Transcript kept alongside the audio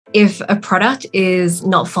If a product is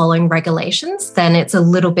not following regulations, then it's a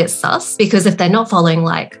little bit sus, because if they're not following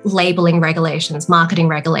like labeling regulations, marketing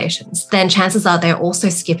regulations, then chances are they're also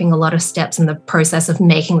skipping a lot of steps in the process of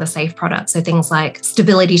making the safe product. So things like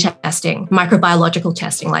stability testing, microbiological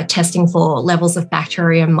testing, like testing for levels of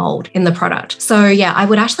bacteria and mold in the product. So yeah, I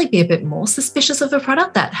would actually be a bit more suspicious of a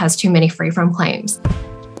product that has too many free-from claims.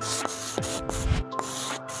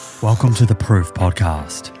 Welcome to the Proof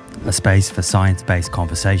Podcast, a space for science-based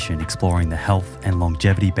conversation exploring the health and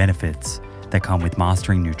longevity benefits that come with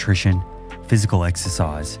mastering nutrition, physical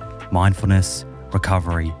exercise, mindfulness,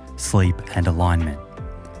 recovery, sleep, and alignment.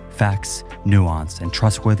 Facts, nuance, and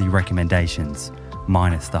trustworthy recommendations,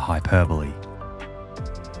 minus the hyperbole.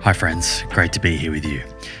 Hi friends, great to be here with you.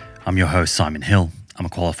 I'm your host, Simon Hill. I'm a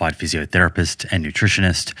qualified physiotherapist and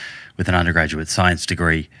nutritionist with an undergraduate science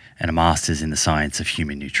degree and a master's in the science of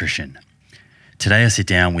human nutrition. Today I sit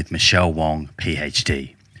down with Michelle Wong,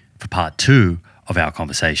 PhD, for part 2 of our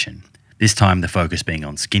conversation. This time the focus being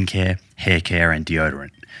on skincare, hair care and deodorant.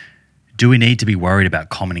 Do we need to be worried about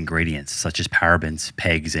common ingredients such as parabens,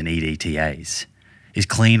 PEGs and EDTAs? Is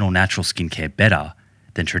clean or natural skincare better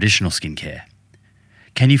than traditional skincare?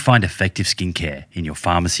 Can you find effective skincare in your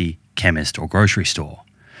pharmacy, chemist or grocery store?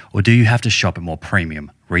 Or do you have to shop at more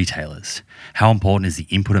premium retailers? How important is the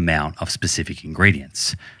input amount of specific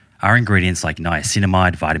ingredients? Are ingredients like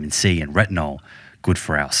niacinamide, vitamin C, and retinol good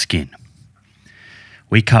for our skin?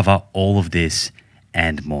 We cover all of this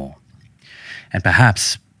and more. And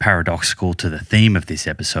perhaps paradoxical to the theme of this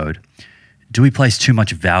episode, do we place too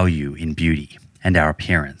much value in beauty and our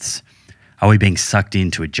appearance? Are we being sucked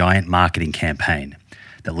into a giant marketing campaign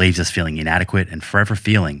that leaves us feeling inadequate and forever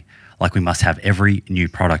feeling like we must have every new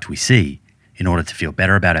product we see in order to feel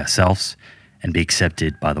better about ourselves and be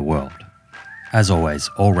accepted by the world? As always,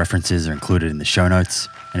 all references are included in the show notes,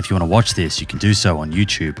 and if you want to watch this, you can do so on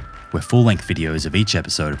YouTube, where full-length videos of each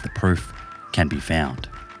episode of The Proof can be found.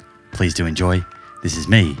 Please do enjoy. This is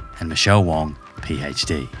me and Michelle Wong,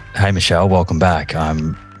 PhD. Hey Michelle, welcome back.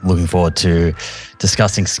 I'm looking forward to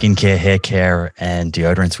discussing skincare, hair care, and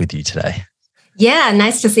deodorants with you today. Yeah,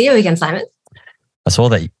 nice to see you again, Simon. I saw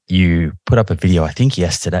that you put up a video, I think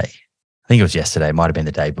yesterday. I think it was yesterday. It might have been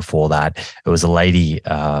the day before that. It was a lady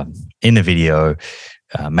in the video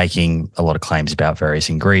making a lot of claims about various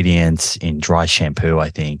ingredients in dry shampoo, I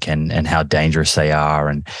think, and how dangerous they are.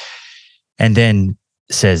 And then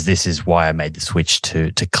says, this is why I made the switch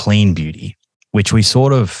to clean beauty, which we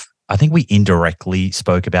sort of, I think we indirectly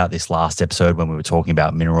spoke about this last episode when we were talking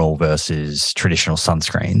about mineral versus traditional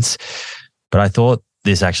sunscreens. But I thought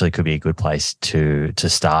this actually could be a good place to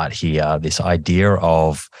start here, this idea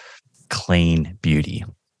of clean beauty.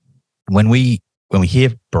 When we hear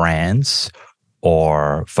brands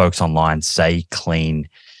or folks online say clean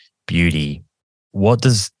beauty, what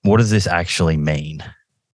does this actually mean?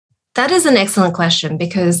 That is an excellent question,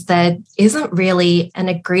 because there isn't really an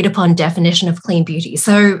agreed upon definition of clean beauty.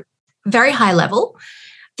 So very high level,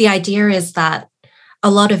 the idea is that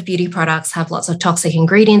a lot of beauty products have lots of toxic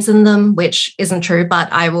ingredients in them, which isn't true,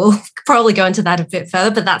 but I will probably go into that a bit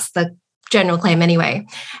further, but that's the general claim anyway.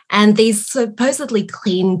 And these supposedly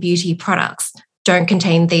clean beauty products don't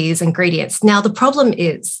contain these ingredients. Now, the problem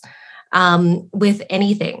is with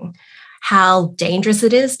anything, how dangerous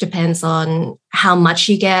it is depends on how much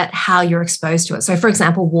you get, how you're exposed to it. So for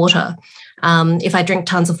example, water. If I drink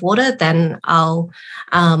tons of water, then I'll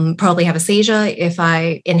probably have a seizure. If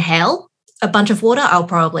I inhale a bunch of water, I'll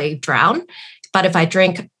probably drown. But if I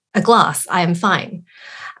drink a glass, I am fine.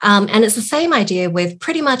 And it's the same idea with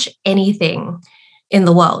pretty much anything in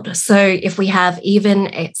the world. So if we have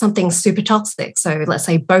even something super toxic, so let's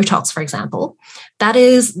say Botox, for example, that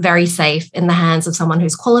is very safe in the hands of someone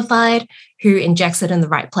who's qualified, who injects it in the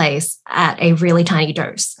right place at a really tiny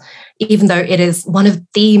dose, even though it is one of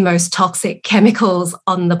the most toxic chemicals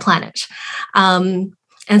on the planet. And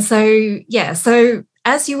so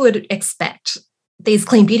as you would expect, these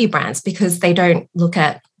clean beauty brands, because they don't look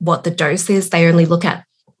at what the dose is, they only look at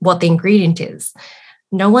what the ingredient is.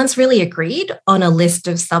 No one's really agreed on a list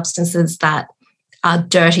of substances that are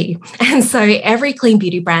dirty. And so every clean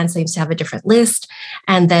beauty brand seems to have a different list.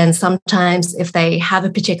 And then sometimes if they have a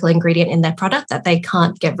particular ingredient in their product that they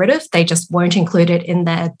can't get rid of, they just won't include it in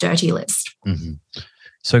their dirty list. Mm-hmm.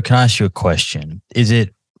 So can I ask you a question? Is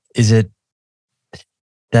it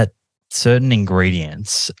that certain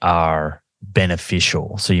ingredients are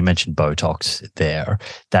beneficial? So you mentioned Botox there,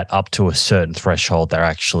 that up to a certain threshold, they're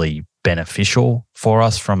actually beneficial for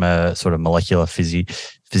us from a sort of molecular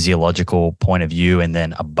physiological point of view, and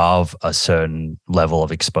then above a certain level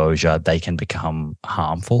of exposure, they can become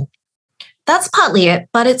harmful? That's partly it,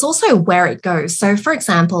 but it's also where it goes. So, for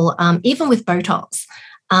example, even with Botox,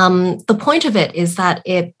 the point of it is that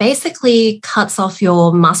it basically cuts off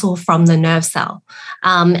your muscle from the nerve cell.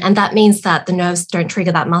 And that means that the nerves don't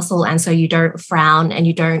trigger that muscle. And so you don't frown and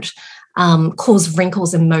you don't cause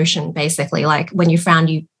wrinkles in motion, basically. Like when you frown,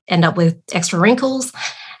 you end up with extra wrinkles.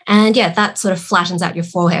 And yeah, that sort of flattens out your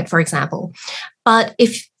forehead, for example. But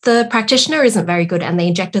if the practitioner isn't very good and they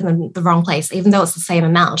injected them the wrong place, even though it's the same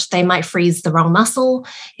amount, they might freeze the wrong muscle.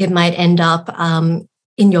 It might end up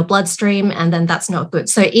in your bloodstream, and then that's not good.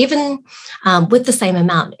 So even with the same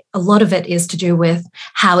amount, a lot of it is to do with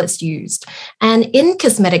how it's used. And in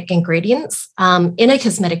cosmetic ingredients, in a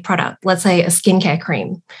cosmetic product, let's say a skincare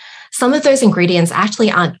cream, some of those ingredients actually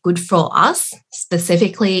aren't good for us,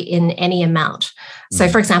 specifically in any amount. So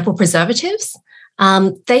for example, preservatives,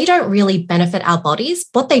 they don't really benefit our bodies.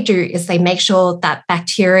 What they do is they make sure that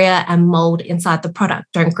bacteria and mold inside the product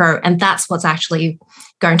don't grow. And that's what's actually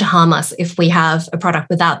going to harm us if we have a product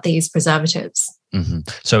without these preservatives. Mm-hmm.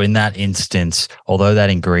 So in that instance, although that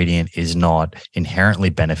ingredient is not inherently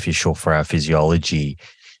beneficial for our physiology,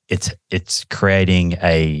 it's creating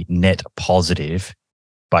a net positive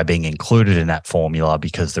by being included in that formula,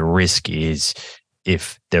 because the risk is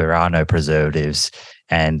if there are no preservatives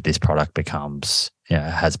and this product becomes,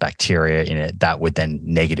 has bacteria in it, that would then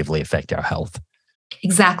negatively affect our health.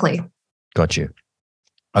 Exactly. Got you.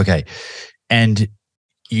 Okay. And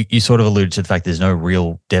you sort of alluded to the fact there's no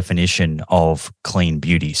real definition of clean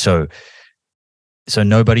beauty. So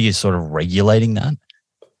nobody is sort of regulating that?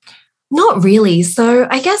 Not really. So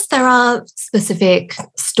I guess there are specific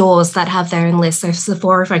stores that have their own list. So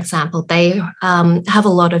Sephora, for example, they have a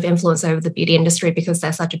lot of influence over the beauty industry because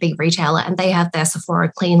they're such a big retailer, and they have their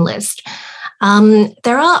Sephora clean list.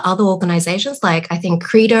 There are other organizations like I think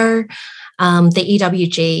Credo, the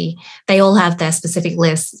EWG, they all have their specific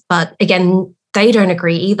lists. But again, they don't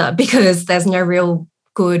agree either because there's no real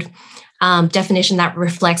good definition that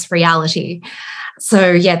reflects reality.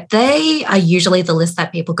 So yeah, they are usually the list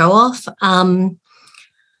that people go off.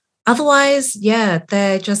 Otherwise, yeah,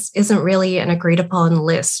 there just isn't really an agreed upon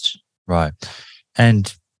list. Right.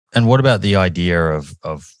 And what about the idea of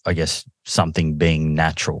I guess something being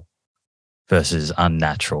natural versus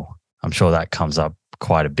unnatural? I'm sure that comes up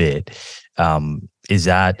quite a bit. Does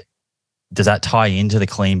that tie into the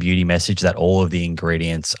clean beauty message that all of the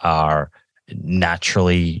ingredients are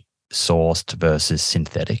naturally sourced versus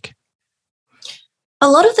synthetic? A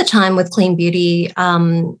lot of the time with clean beauty,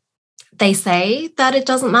 they say that it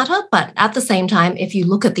doesn't matter, but at the same time, if you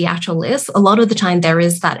look at the actual list, a lot of the time there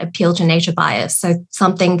is that appeal to nature bias. So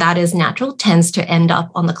something that is natural tends to end up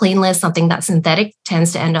on the clean list, something that's synthetic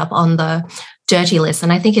tends to end up on the dirty list.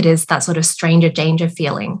 And I think it is that sort of stranger danger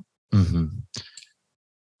feeling. Mm-hmm.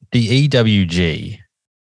 The EWG,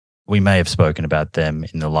 we may have spoken about them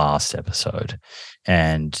in the last episode,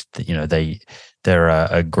 and they're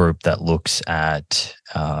a group that looks at,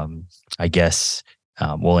 I guess,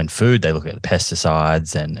 in food, they look at the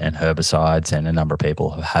pesticides and herbicides, and a number of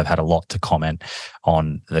people have had a lot to comment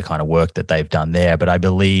on the kind of work that they've done there. But I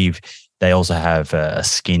believe they also have a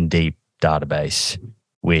skin deep database,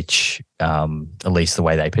 which, at least the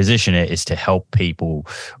way they position it, is to help people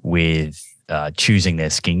with choosing their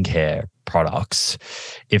skincare products.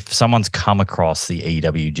 If someone's come across the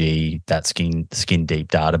EWG, that skin deep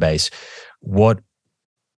database, what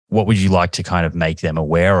would you like to kind of make them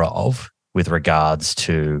aware of with regards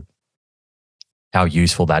to how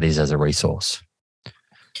useful that is as a resource?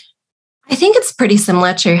 I think it's pretty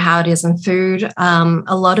similar to how it is in food.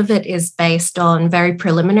 A lot of it is based on very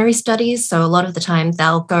preliminary studies. So a lot of the time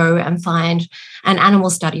they'll go and find an animal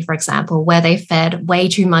study, for example, where they fed way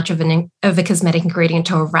too much of a cosmetic ingredient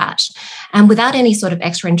to a rat. And without any sort of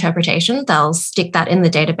extra interpretation, they'll stick that in the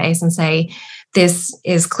database and say, this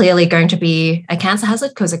is clearly going to be a cancer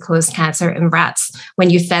hazard because it caused cancer in rats when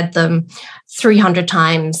you fed them 300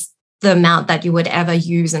 times the amount that you would ever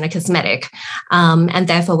use in a cosmetic. And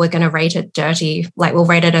therefore, we're going to rate it dirty. Like we'll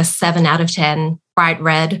rate it a 7 out of 10, bright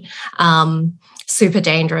red, super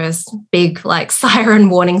dangerous, big like siren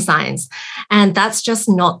warning signs. And that's just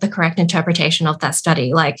not the correct interpretation of that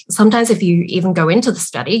study. Like sometimes if you even go into the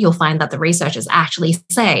study, you'll find that the researchers actually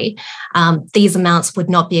say these amounts would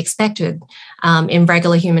not be expected in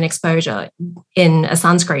regular human exposure in a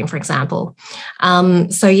sunscreen, for example.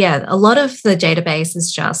 So yeah, a lot of the database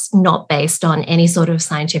is just not based on any sort of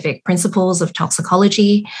scientific principles of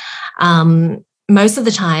toxicology. Most of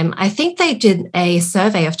the time, I think they did a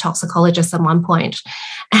survey of toxicologists at one point,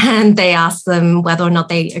 and they asked them whether or not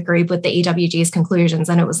they agreed with the EWG's conclusions.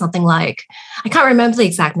 And it was something like, I can't remember the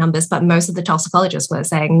exact numbers, but most of the toxicologists were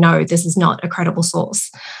saying, no, this is not a credible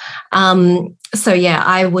source. So yeah,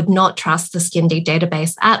 I would not trust the Skin Deep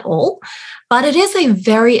database at all, but it is a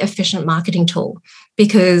very efficient marketing tool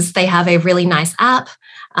because they have a really nice app.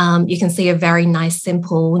 You can see a very nice,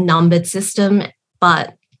 simple numbered system,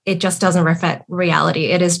 but it just doesn't reflect reality.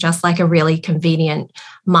 It is just like a really convenient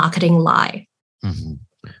marketing lie. Mm-hmm.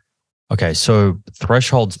 Okay, so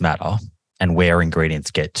thresholds matter and where ingredients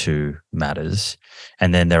get to matters.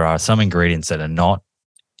 And then there are some ingredients that are not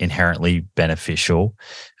inherently beneficial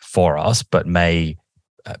for us, but may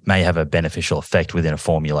have a beneficial effect within a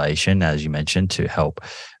formulation, as you mentioned, to help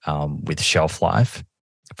with shelf life,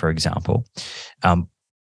 for example.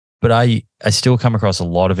 But I still come across a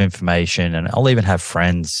lot of information, and I'll even have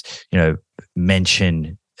friends,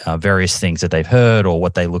 mention various things that they've heard or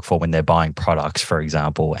what they look for when they're buying products, for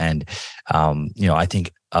example. And I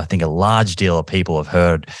think a large deal of people have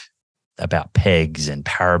heard about PEGs and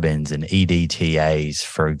parabens and EDTAs,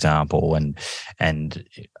 for example, and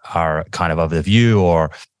are kind of the view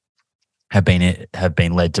or have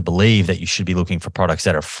been led to believe that you should be looking for products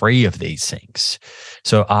that are free of these things.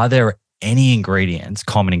 So are there any ingredients,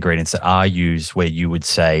 common ingredients that are used where you would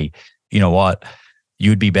say, you know what,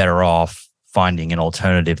 you'd be better off finding an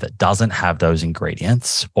alternative that doesn't have those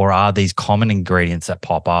ingredients? Or are these common ingredients that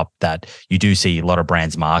pop up that you do see a lot of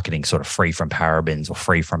brands marketing sort of free from parabens or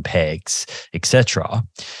free from PEGs, etc.?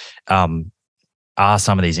 Are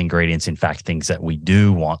some of these ingredients, in fact, things that we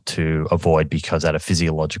do want to avoid because at a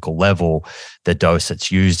physiological level, the dose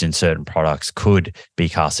that's used in certain products could be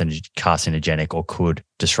carcinogenic or could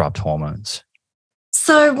disrupt hormones?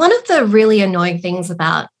 So one of the really annoying things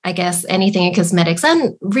about, I guess, anything in cosmetics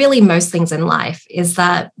and really most things in life is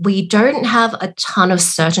that we don't have a ton of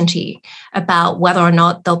certainty about whether or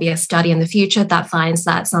not there'll be a study in the future that finds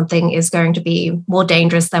that something is going to be more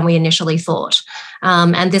dangerous than we initially thought.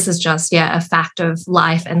 And this is just, a fact of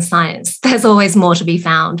life and science. There's always more to be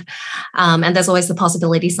found. And there's always the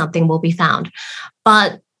possibility something will be found.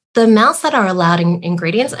 But the amounts that are allowed in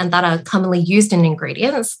ingredients and that are commonly used in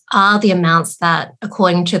ingredients are the amounts that,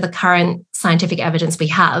 according to the current scientific evidence we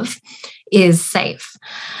have, is safe.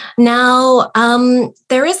 Now,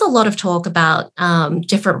 there is a lot of talk about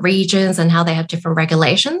different regions and how they have different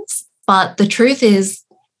regulations, but the truth is,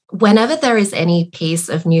 whenever there is any piece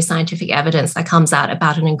of new scientific evidence that comes out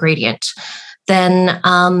about an ingredient, then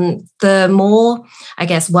the more, I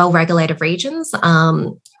guess, well-regulated regions,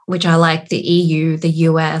 which are like the EU, the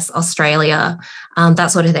US, Australia, that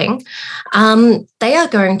sort of thing, they are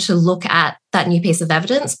going to look at that new piece of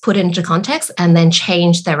evidence, put it into context, and then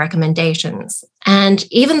change their recommendations. And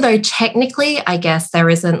even though technically, I guess, there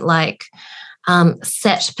isn't like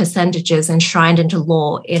set percentages enshrined into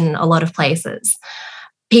law in a lot of places,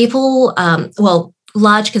 people,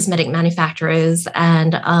 large cosmetic manufacturers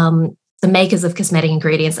and the makers of cosmetic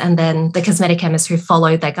ingredients and then the cosmetic chemists who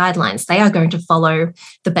follow their guidelines, they are going to follow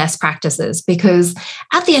the best practices because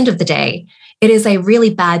at the end of the day, it is a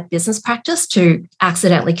really bad business practice to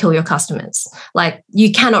accidentally kill your customers. Like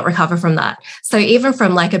you cannot recover from that. So even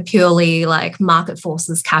from like a purely like market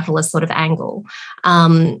forces capitalist sort of angle,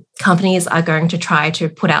 companies are going to try to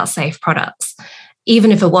put out safe products,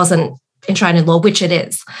 even if it wasn't enshrined in law, which it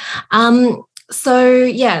is.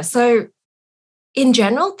 So in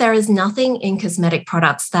general, there is nothing in cosmetic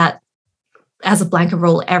products that, as a blanket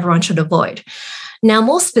rule, everyone should avoid. Now,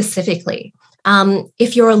 more specifically,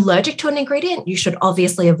 if you're allergic to an ingredient, you should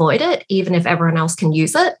obviously avoid it, even if everyone else can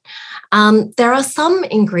use it. There are some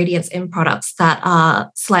ingredients in products that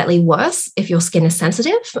are slightly worse if your skin is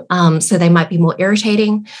sensitive, so they might be more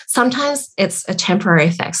irritating. Sometimes it's a temporary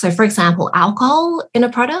effect. So, for example, alcohol in a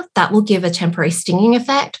product, that will give a temporary stinging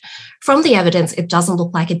effect. From the evidence, it doesn't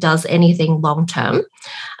look like it does anything long-term,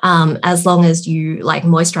 as long as you like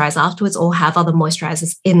moisturize afterwards or have other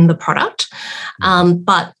moisturizers in the product.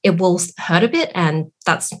 But it will hurt a bit, and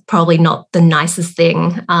that's probably not the nicest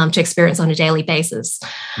thing to experience on a daily basis.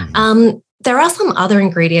 Mm-hmm. There are some other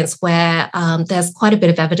ingredients where there's quite a bit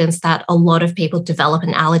of evidence that a lot of people develop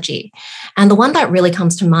an allergy. And the one that really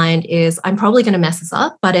comes to mind is, I'm probably going to mess this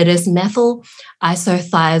up, but it is methyl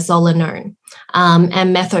isothiazolinone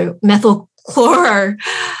and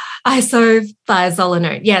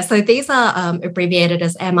methylchloroisothiazolinone. Yeah, so these are abbreviated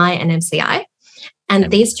as MI and MCI. And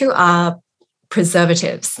these two are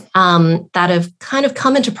preservatives that have kind of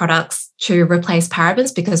come into products to replace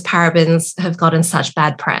parabens because parabens have gotten such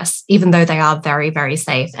bad press, even though they are very, very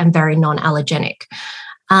safe and very non-allergenic.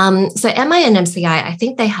 So MI and MCI, I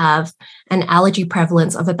think they have an allergy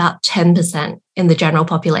prevalence of about 10% in the general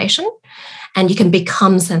population. And you can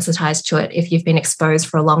become sensitized to it if you've been exposed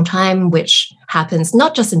for a long time, which happens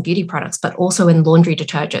not just in beauty products, but also in laundry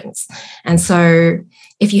detergents. And so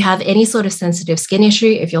if you have any sort of sensitive skin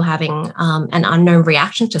issue, if you're having an unknown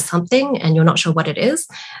reaction to something and you're not sure what it is,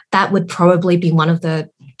 that would probably be one of the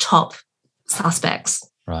top suspects.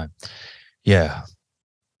 Right. Yeah.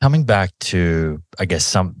 Coming back to, I guess,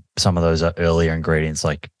 some of those earlier ingredients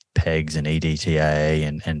like PEGs and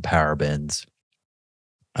EDTA and parabens.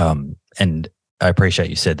 And I appreciate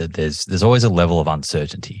you said that there's always a level of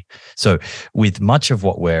uncertainty. So with much of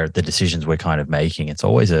the decisions we're kind of making, it's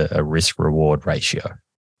always a risk-reward ratio,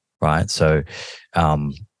 right? So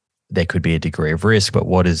there could be a degree of risk, but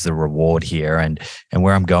what is the reward here? And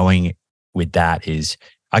where I'm going with that is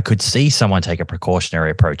I could see someone take a precautionary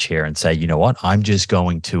approach here and say, you know what, I'm just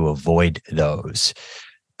going to avoid those.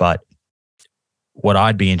 But what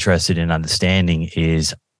I'd be interested in understanding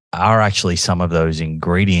is, are actually some of those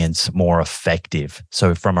ingredients more effective?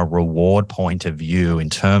 So from a reward point of view, in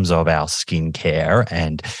terms of our skincare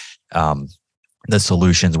and the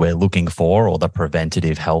solutions we're looking for, or the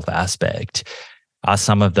preventative health aspect, are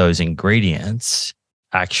some of those ingredients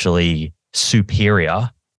actually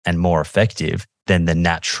superior and more effective than the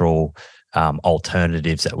natural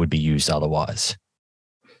alternatives that would be used otherwise?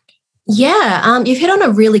 Yeah, you've hit on a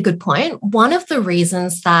really good point. One of the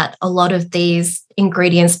reasons that a lot of these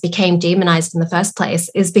ingredients became demonized in the first place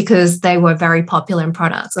is because they were very popular in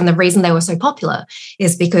products. And the reason they were so popular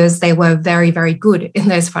is because they were very, very good in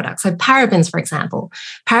those products. So parabens, for example,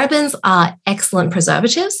 parabens are excellent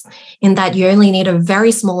preservatives in that you only need a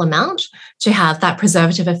very small amount to have that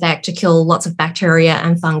preservative effect to kill lots of bacteria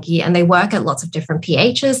and fungi. And they work at lots of different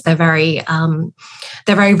pHs.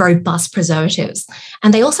 They're very robust preservatives.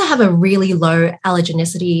 And they also have a really low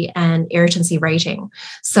allergenicity and irritancy rating.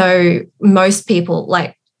 So most people,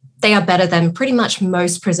 they are better than pretty much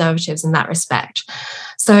most preservatives in that respect.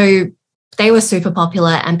 So they were super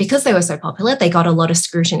popular. And because they were so popular, they got a lot of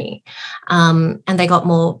scrutiny. And they got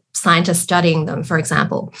more scientists studying them, for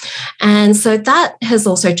example. And so that has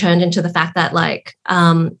also turned into the fact that,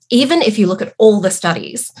 even if you look at all the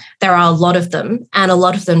studies, there are a lot of them, and a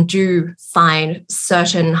lot of them do find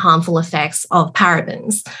certain harmful effects of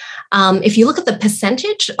parabens. If you look at the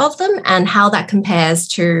percentage of them and how that compares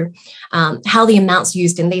to how the amounts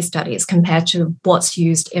used in these studies compared to what's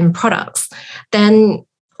used in products, then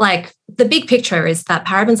the big picture is that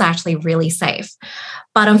parabens are actually really safe.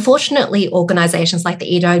 But unfortunately, organizations like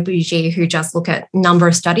the EWG, who just look at number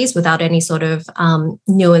of studies without any sort of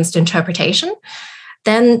nuanced interpretation,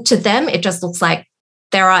 then to them, it just looks like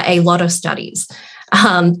there are a lot of studies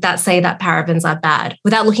that say that parabens are bad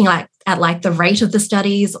without looking at the rate of the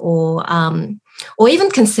studies or even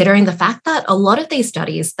considering the fact that a lot of these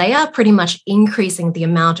studies, they are pretty much increasing the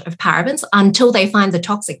amount of parabens until they find the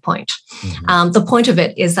toxic point. Mm-hmm. The point of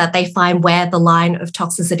it is that they find where the line of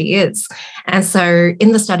toxicity is. And so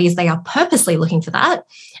in the studies, they are purposely looking for that.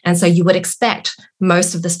 And so you would expect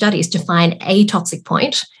most of the studies to find a toxic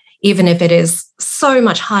point, even if it is so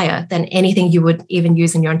much higher than anything you would even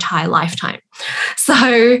use in your entire lifetime.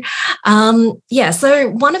 So, so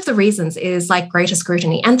one of the reasons is greater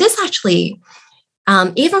scrutiny. And this actually,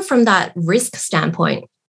 even from that risk standpoint,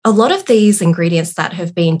 a lot of these ingredients that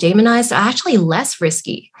have been demonized are actually less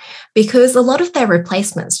risky because a lot of their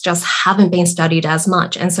replacements just haven't been studied as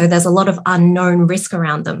much. And so there's a lot of unknown risk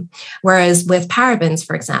around them. Whereas with parabens,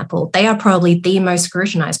 for example, they are probably the most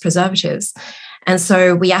scrutinized preservatives. And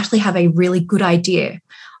so we actually have a really good idea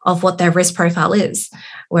of what their risk profile is.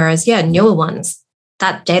 Whereas, newer ones,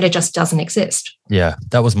 that data just doesn't exist. Yeah,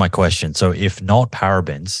 that was my question. So if not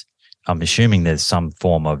parabens, I'm assuming there's some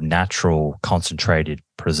form of natural concentrated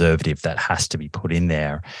preservative that has to be put in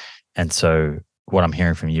there. And so what I'm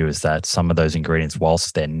hearing from you is that some of those ingredients,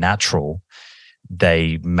 whilst they're natural,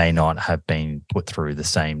 they may not have been put through the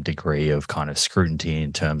same degree of kind of scrutiny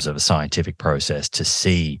in terms of a scientific process to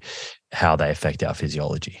see how they affect our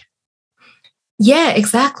physiology. Yeah,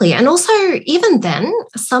 exactly. And also, even then,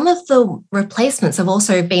 some of the replacements have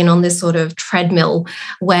also been on this sort of treadmill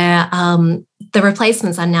where the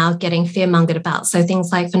replacements are now getting fear-mongered about. So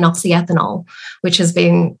things like phenoxyethanol, which has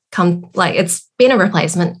it's been a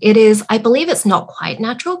replacement. It is, I believe it's not quite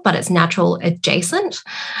natural, but it's natural adjacent.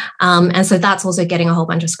 And so that's also getting a whole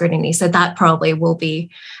bunch of scrutiny. So that probably will be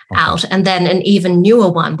out. And then an even newer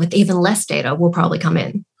one with even less data will probably come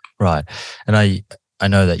in. Right. And I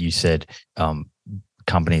know that you said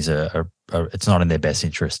companies are it's not in their best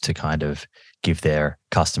interest to kind of give their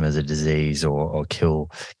customers a disease or kill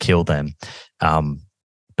them. But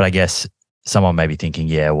I guess someone may be thinking,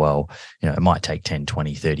 it might take 10,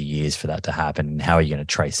 20, 30 years for that to happen. And how are you going to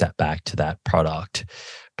trace that back to that product?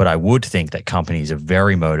 But I would think that companies are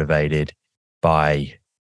very motivated by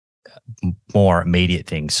more immediate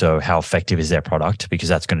things. So how effective is their product? Because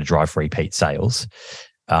that's going to drive repeat sales.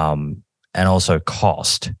 And also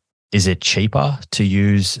cost. Is it cheaper to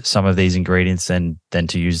use some of these ingredients than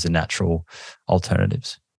to use the natural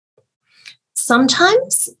alternatives?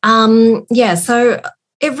 Sometimes, so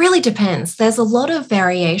it really depends. There's a lot of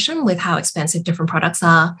variation with how expensive different products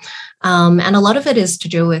are. And a lot of it is to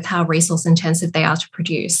do with how resource intensive they are to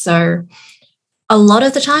produce. So a lot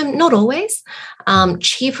of the time, not always,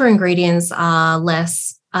 cheaper ingredients are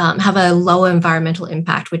less, have a lower environmental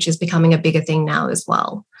impact, which is becoming a bigger thing now as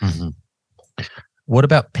well. Mm-hmm. What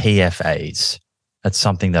about PFAs? That's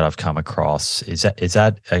something that I've come across. Is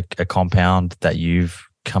that a compound that you've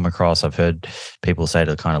come across? I've heard people say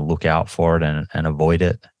to kind of look out for it and avoid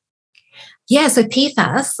it. Yeah, so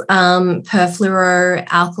PFAS,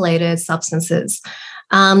 perfluoroalkylated substances.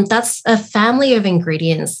 That's a family of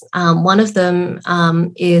ingredients. One of them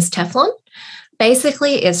is Teflon.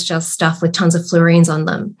 Basically, it's just stuff with tons of fluorines on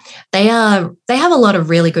them. They have a lot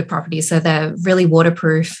of really good properties. So they're really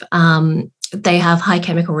waterproof. They have high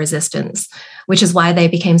chemical resistance, which is why they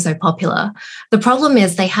became so popular. The problem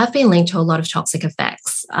is they have been linked to a lot of toxic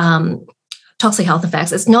effects, toxic health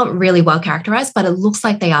effects. It's not really well characterized, but it looks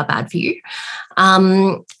like they are bad for you.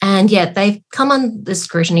 And yet they've come under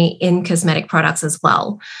scrutiny in cosmetic products as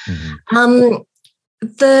well. Mm-hmm.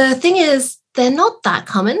 The thing is, they're not that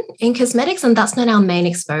common in cosmetics, and that's not our main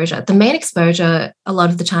exposure. The main exposure a lot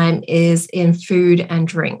of the time is in food and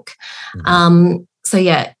drink. Mm-hmm.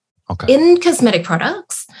 Okay. In cosmetic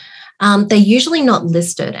products, they're usually not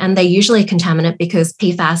listed, and they're usually a contaminant because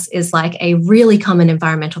PFAS is like a really common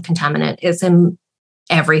environmental contaminant. It's in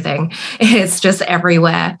everything. It's just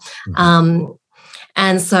everywhere. Mm-hmm.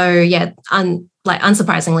 And so,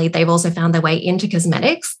 unsurprisingly, they've also found their way into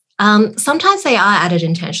cosmetics. Sometimes they are added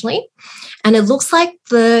intentionally, and it looks like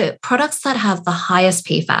the products that have the highest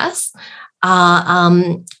PFAS are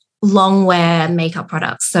long wear makeup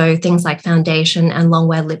products. So things like foundation and long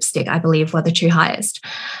wear lipstick, I believe, were the two highest.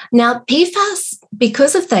 Now, PFAS,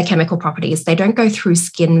 because of their chemical properties, they don't go through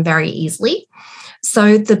skin very easily.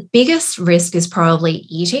 So the biggest risk is probably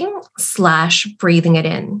eating/breathing it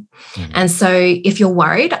in. Mm-hmm. And so if you're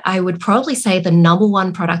worried, I would probably say the number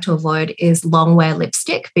one product to avoid is long wear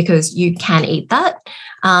lipstick, because you can eat that.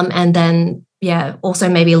 And then, also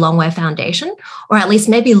maybe long wear foundation, or at least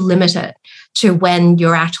maybe limit it to when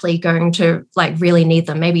you're actually going to really need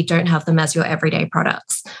them. Maybe don't have them as your everyday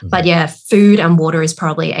products. Mm-hmm. But food and water is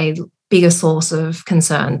probably a bigger source of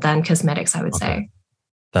concern than cosmetics, I would say.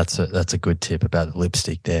 That's a good tip about the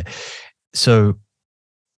lipstick there. So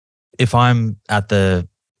if I'm at the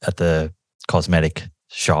cosmetic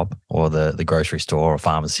shop or the grocery store or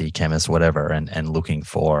pharmacy, chemist, whatever, and looking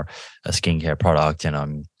for a skincare product,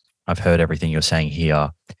 and I've heard everything you're saying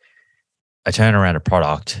here, I turn around a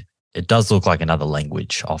product, it does look like another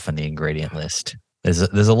language off in the ingredient list. There's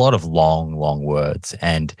a lot of long words,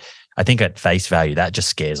 and I think at face value that just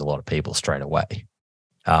scares a lot of people straight away.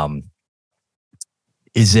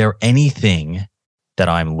 Is there anything that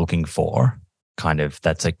I'm looking for, kind of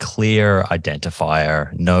that's a clear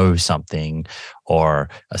identifier, know something, or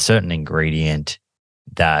a certain ingredient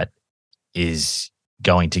that is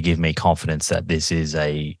going to give me confidence that this is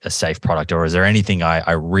a safe product? Or is there anything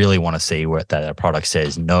I really want to see where that a product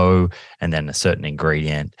says no and then a certain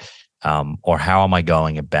ingredient? Or how am I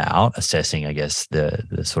going about assessing, I guess, the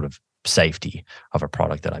sort of safety of a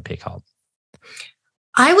product that I pick up?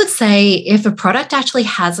 I would say if a product actually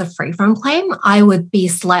has a free-from claim, I would be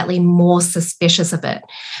slightly more suspicious of it.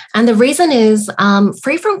 And the reason is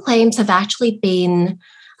free-from claims have actually been,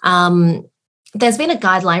 there's been a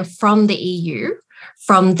guideline from the EU,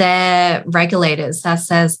 from their regulators, that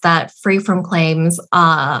says that free-from claims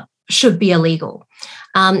should be illegal.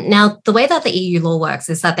 Now, the way that the EU law works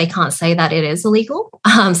is that they can't say that it is illegal.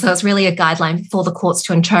 So it's really a guideline for the courts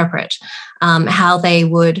to interpret how they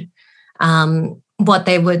would, whether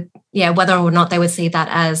or not they would see that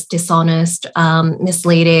as dishonest,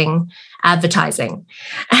 misleading advertising.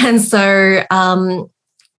 And so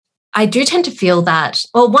I do tend to feel that,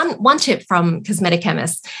 one tip from cosmetic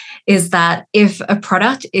chemists is that if a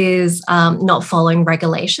product is not following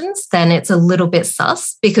regulations, then it's a little bit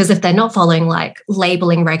sus, because if they're not following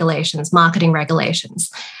labeling regulations, marketing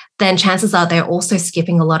regulations, then chances are they're also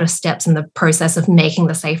skipping a lot of steps in the process of making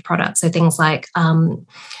the safe product. So things like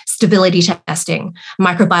stability testing,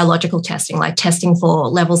 microbiological testing, like testing for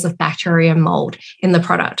levels of bacteria and mold in the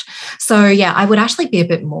product. So yeah, I would actually be a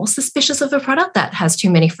bit more suspicious of a product that has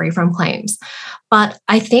too many free from claims. But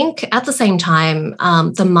I think at the same time,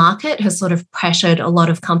 the market has sort of pressured a lot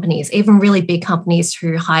of companies, even really big companies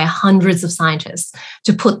who hire hundreds of scientists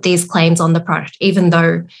to put these claims on the product, even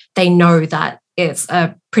though they know that it's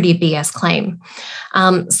a pretty BS claim.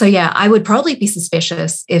 So yeah, I would probably be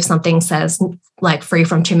suspicious if something says like free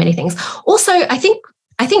from too many things. Also, I think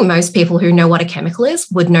most people who know what a chemical is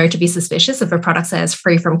would know to be suspicious if a product says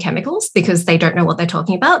free from chemicals because they don't know what they're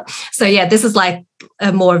talking about. So yeah, this is like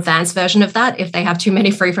a more advanced version of that. If they have too many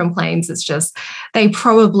free from claims, it's just they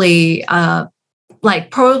probably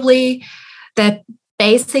they're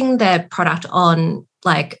basing their product on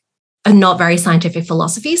like a not very scientific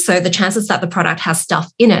philosophy. So the chances that the product has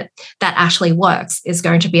stuff in it that actually works is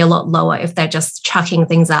going to be a lot lower if they're just chucking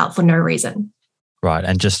things out for no reason. Right.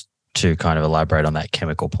 And just to kind of elaborate on that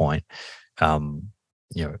chemical point,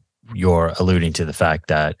 you're alluding to the fact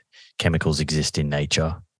that chemicals exist in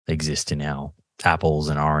nature, they exist in our apples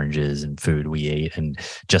and oranges and food we eat. And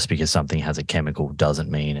just because something has a chemical doesn't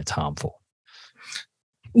mean it's harmful.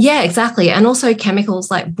 Yeah, exactly. And also chemicals,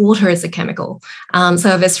 like water is a chemical.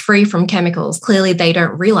 So if it's free from chemicals, clearly they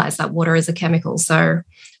don't realize that water is a chemical. So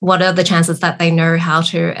what are the chances that they know how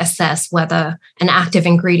to assess whether an active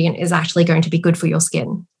ingredient is actually going to be good for your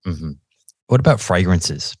skin? Mm-hmm. What about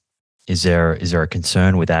fragrances? Is there a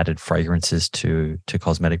concern with added fragrances to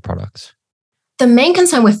cosmetic products? The main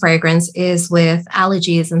concern with fragrance is with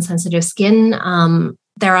allergies and sensitive skin.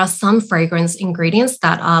 There are some fragrance ingredients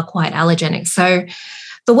that are quite allergenic. So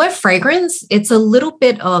the word fragrance, it's a little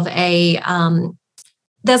bit of a,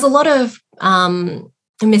 there's a lot of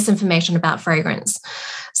misinformation about fragrance.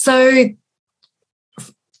 So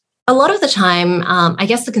a lot of the time, I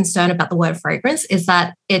guess the concern about the word fragrance is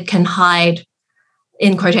that it can hide,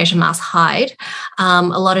 in quotation marks, hide a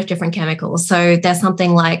lot of different chemicals. So there's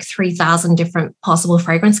something like 3,000 different possible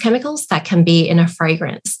fragrance chemicals that can be in a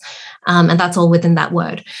fragrance. And that's all within that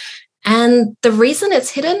word. And the reason it's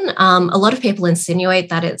hidden, a lot of people insinuate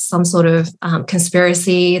that it's some sort of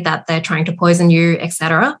conspiracy, that they're trying to poison you,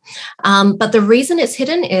 etc. But the reason it's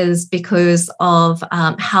hidden is because of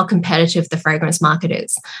how competitive the fragrance market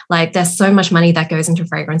is. Like there's so much money that goes into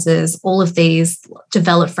fragrances. All of these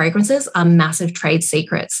developed fragrances are massive trade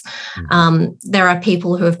secrets. There are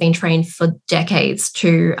people who have been trained for decades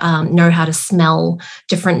to know how to smell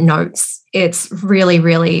different notes. It's really,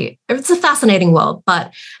 really, it's a fascinating world.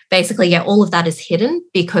 But basically, yeah, all of that is hidden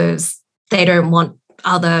because they don't want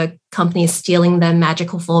other companies stealing their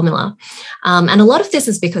magical formula. And a lot of this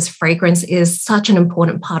is because fragrance is such an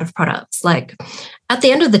important part of products. Like at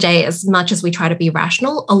the end of the day, as much as we try to be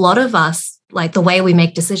rational, a lot of us, like the way we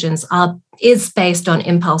make decisions is based on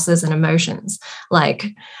impulses and emotions. Like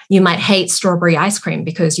you might hate strawberry ice cream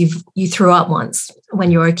because you threw up once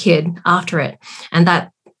when you were a kid after it. And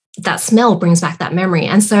that smell brings back that memory.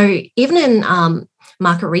 And so even in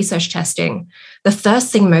market research testing, the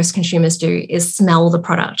first thing most consumers do is smell the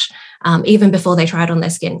product, even before they try it on their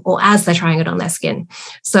skin or as they're trying it on their skin.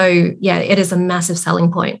 So yeah, it is a massive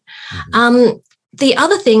selling point. Mm-hmm. The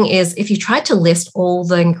other thing is if you tried to list all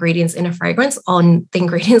the ingredients in a fragrance on the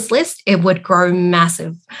ingredients list, it would grow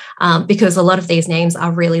massive because a lot of these names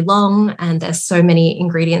are really long and there's so many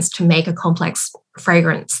ingredients to make a complex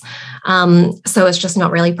fragrance. So it's just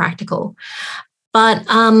not really practical. But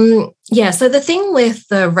yeah, so the thing with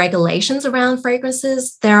the regulations around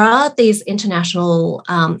fragrances, there are these international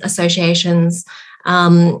associations.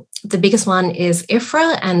 The biggest one is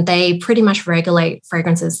IFRA, and they pretty much regulate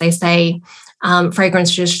fragrances. They say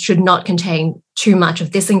fragrances should not contain too much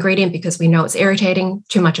of this ingredient because we know it's irritating,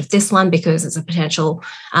 too much of this one because it's a potential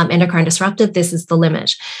endocrine disruptor. This is the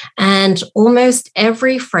limit. And almost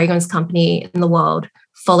every fragrance company in the world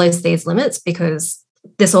follows these limits because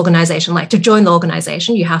this organization, like to join the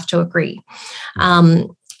organization, you have to agree.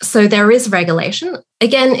 So there is regulation.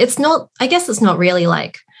 Again, it's not really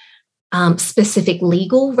like specific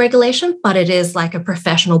legal regulation, but it is like a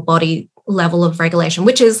professional body level of regulation,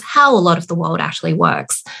 which is how a lot of the world actually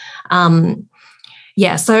works. So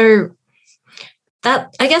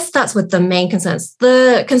that, I guess that's what the main concerns.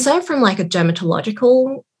 The concern from like a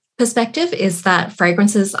dermatological perspective is that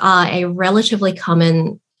fragrances are a relatively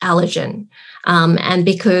common allergen. And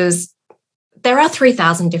because there are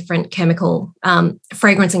 3,000 different chemical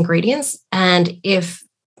fragrance ingredients, and if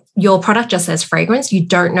your product just says fragrance, you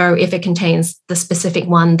don't know if it contains the specific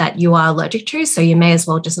one that you are allergic to, so you may as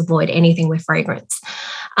well just avoid anything with fragrance.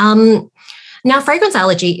 Now, fragrance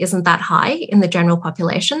allergy isn't that high in the general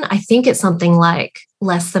population. I think it's something like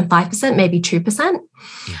less than 5%, maybe 2%.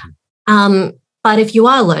 But if you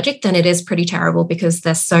are allergic, then it is pretty terrible because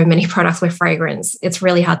there's so many products with fragrance. It's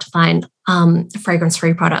really hard to find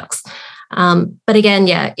fragrance-free products. But again,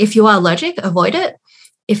 yeah, if you are allergic, avoid it.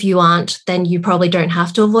 If you aren't, then you probably don't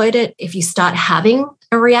have to avoid it. If you start having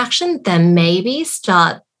a reaction, then maybe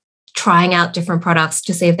start trying out different products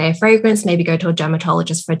to see if they have fragrance, maybe go to a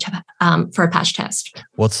dermatologist for a patch test.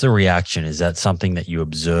 What's the reaction? Is that something that you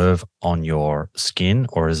observe on your skin,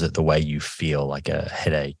 or is it the way you feel, like a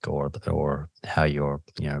headache or how your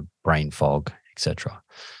brain fog, etc.?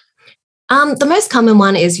 The most common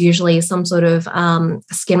one is usually some sort of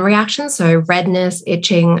skin reaction, so redness,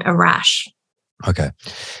 itching, a rash. Okay.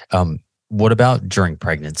 What about during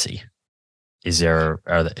pregnancy?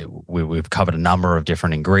 We've covered a number of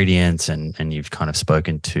different ingredients and you've kind of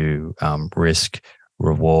spoken to risk,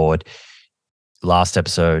 reward. Last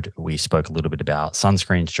episode, we spoke a little bit about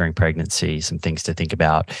sunscreens during pregnancy, some things to think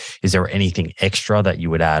about. Is there anything extra that you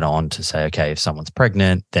would add on to say, okay, if someone's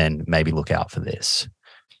pregnant, then maybe look out for this?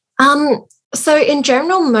 So in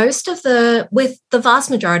general, with the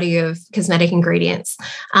vast majority of cosmetic ingredients,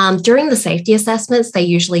 during the safety assessments, they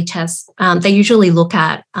usually look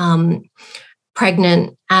at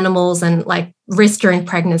pregnant animals and like risk during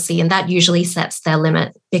pregnancy, and that usually sets their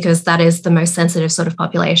limit because that is the most sensitive sort of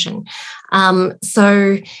population.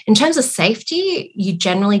 So in terms of safety, you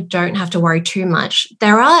generally don't have to worry too much.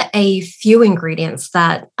 There are a few ingredients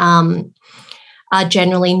that are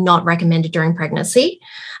generally not recommended during pregnancy.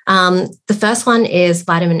 The first one is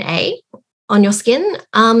vitamin A on your skin.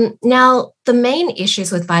 Now, the main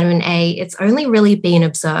issues with vitamin A, it's only really been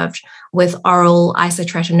observed with oral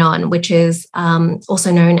isotretinoin, which is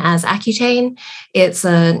also known as Accutane. It's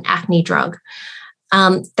an acne drug.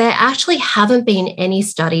 There actually haven't been any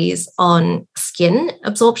studies on skin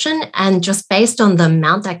absorption, and just based on the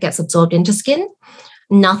amount that gets absorbed into skin,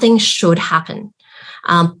 nothing should happen.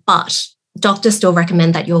 But doctors still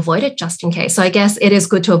recommend that you avoid it just in case. So I guess it is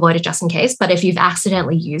good to avoid it just in case, but if you've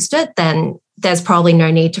accidentally used it, then there's probably no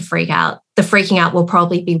need to freak out. The freaking out will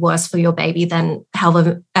probably be worse for your baby than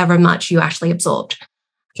however much you actually absorbed.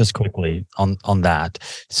 Just quickly on that.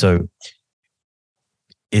 So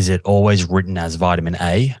is it always written as vitamin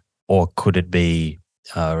A, or could it be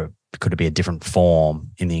a different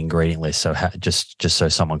form in the ingredient list? So just so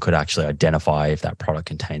someone could actually identify if that product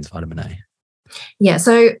contains vitamin A. Yeah,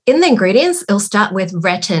 so in the ingredients, it'll start with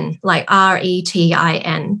retin, like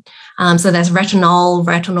retin. So there's retinol,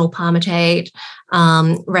 retinol palmitate,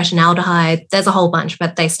 retinaldehyde. There's a whole bunch,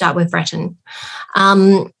 but they start with retin.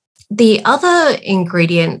 The other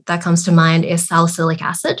ingredient that comes to mind is salicylic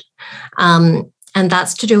acid. And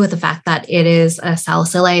that's to do with the fact that it is a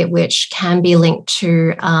salicylate, which can be linked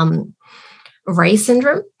to Raynaud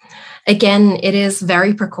syndrome. Again, it is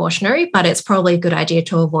very precautionary, but it's probably a good idea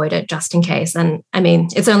to avoid it just in case. And I mean,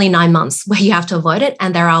 it's only 9 months where you have to avoid it,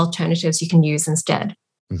 and there are alternatives you can use instead.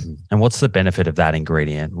 Mm-hmm. And what's the benefit of that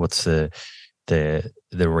ingredient? What's the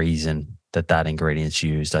reason that ingredient's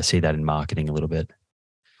used? I see that in marketing a little bit.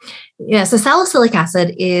 Yeah, so salicylic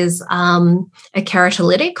acid is a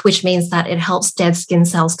keratolytic, which means that it helps dead skin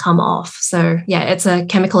cells come off. So yeah, it's a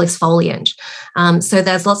chemical exfoliant. So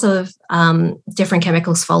there's lots of different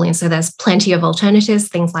chemical exfoliants. So there's plenty of alternatives.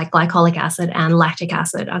 Things like glycolic acid and lactic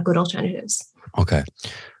acid are good alternatives. Okay.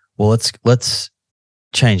 Well, let's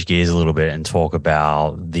change gears a little bit and talk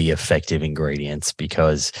about the effective ingredients,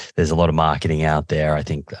 because there's a lot of marketing out there. I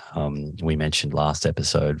think we mentioned last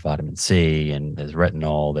episode vitamin C, and there's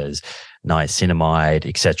retinol, there's niacinamide,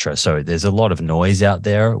 etc. So there's a lot of noise out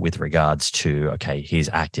there with regards to, okay, here's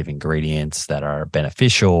active ingredients that are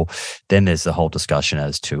beneficial. Then there's the whole discussion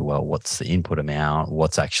as to, well, what's the input amount,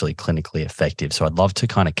 what's actually clinically effective. So I'd love to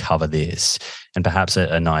kind of cover this, and perhaps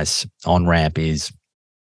a nice on-ramp is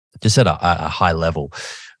just at a high level,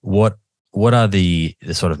 what are the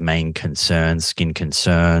sort of main concerns, skin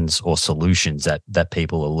concerns, or solutions that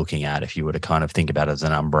people are looking at? If you were to kind of think about it as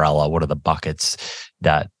an umbrella, what are the buckets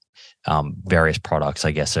that various products,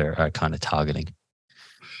 I guess, are kind of targeting?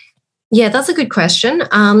 Yeah, that's a good question.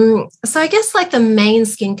 So I guess like the main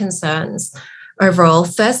skin concerns overall,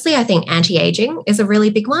 firstly, I think anti-aging is a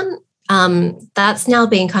really big one. That's now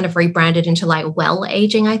being kind of rebranded into like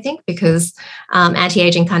well-aging, I think, because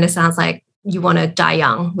anti-aging kind of sounds like you want to die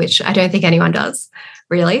young, which I don't think anyone does,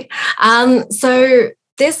 really. So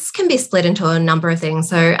this can be split into a number of things.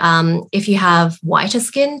 So if you have whiter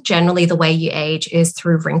skin, generally the way you age is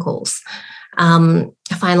through wrinkles, fine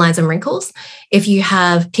lines and wrinkles. If you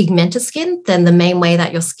have pigmented skin, then the main way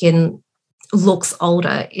that your skin looks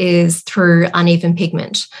older is through uneven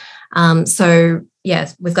pigment. So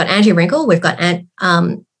yes, we've got anti-wrinkle, we've got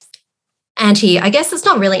I guess it's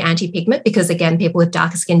not really anti-pigment because, again, people with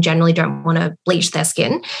darker skin generally don't want to bleach their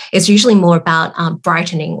skin. It's usually more about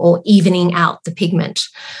brightening or evening out the pigment.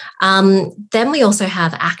 Then we also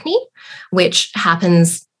have acne, which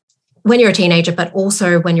happens when you're a teenager, but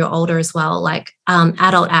also when you're older as well. Like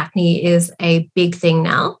adult acne is a big thing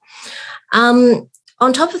now.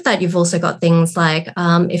 On top of that, you've also got things like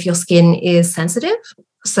if your skin is sensitive,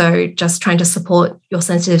 so just trying to support your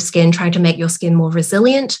sensitive skin, trying to make your skin more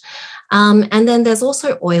resilient. And then there's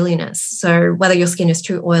also oiliness. So whether your skin is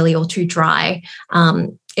too oily or too dry,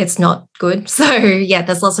 it's not good. So yeah,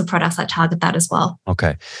 there's lots of products that target that as well.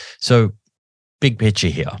 Okay. So big picture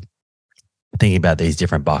here, thinking about these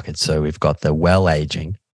different buckets. So we've got the well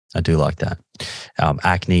aging. I do like that.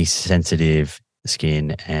 Acne, sensitive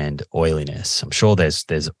skin, and oiliness. I'm sure there's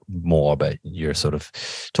more, but you're sort of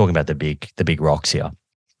talking about the big rocks here.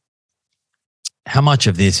 How much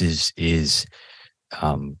of this is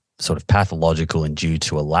sort of pathological and due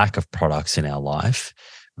to a lack of products in our life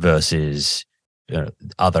versus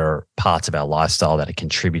other parts of our lifestyle that are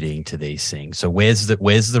contributing to these things? So where's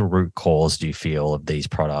the root cause, do you feel,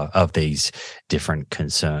 of these different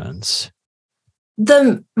concerns?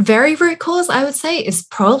 The very root cause, I would say, is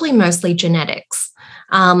probably mostly genetics.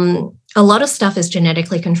 A lot of stuff is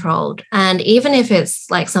genetically controlled. And even if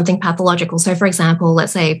it's like something pathological, so for example,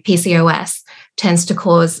 let's say PCOS tends to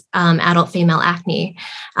cause adult female acne,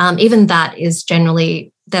 even that is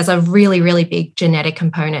generally, there's a really, really big genetic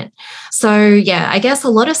component. So yeah, I guess a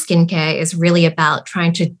lot of skincare is really about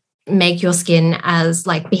trying to make your skin as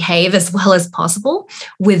like behave as well as possible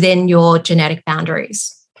within your genetic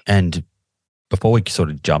boundaries. And before we sort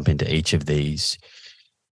of jump into each of these,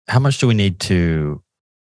 how much do we need to,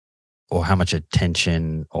 or how much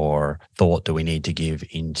attention or thought do we need to give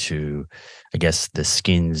into, I guess, the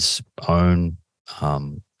skin's own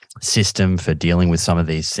system for dealing with some of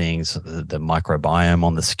these things, the microbiome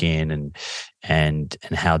on the skin and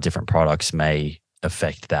how different products may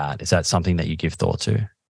affect that? Is that something that you give thought to?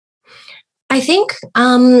 I think,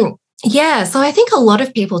 yeah. So I think a lot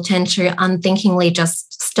of people tend to unthinkingly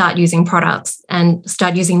just start using products and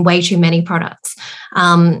start using way too many products.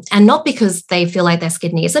 And not because they feel like their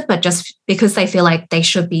skin needs it, but just because they feel like they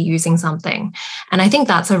should be using something. And I think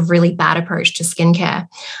that's a really bad approach to skincare.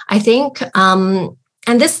 I think,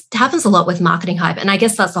 and this happens a lot with marketing hype. And I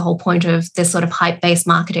guess that's the whole point of this sort of hype-based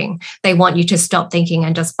marketing. They want you to stop thinking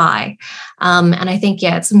and just buy. And I think,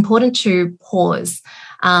 yeah, it's important to pause.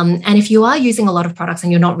 And if you are using a lot of products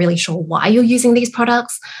and you're not really sure why you're using these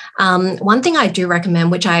products, one thing I do recommend,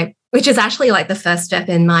 which is actually like the first step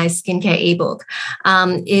in my skincare ebook,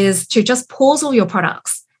 is to just pause all your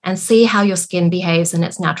products and see how your skin behaves in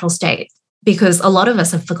its natural state. Because a lot of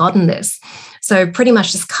us have forgotten this. So pretty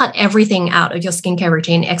much just cut everything out of your skincare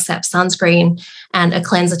routine except sunscreen and a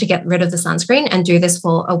cleanser to get rid of the sunscreen, and do this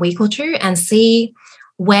for a week or two and see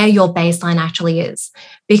where your baseline actually is.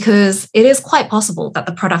 Because it is quite possible that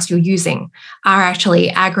the products you're using are actually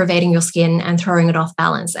aggravating your skin and throwing it off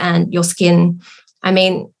balance. And your skin, I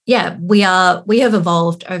mean, yeah, we have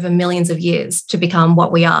evolved over millions of years to become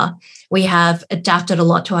what we are. We have adapted a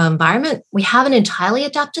lot to our environment. We haven't entirely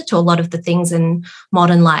adapted to a lot of the things in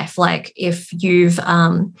modern life. Like if you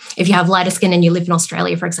have lighter skin and you live in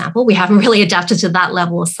Australia, for example, we haven't really adapted to that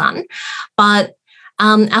level of sun. But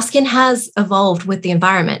our skin has evolved with the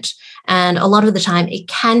environment. And a lot of the time, it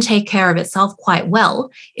can take care of itself quite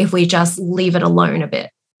well if we just leave it alone a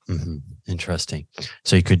bit. Mm-hmm. Interesting.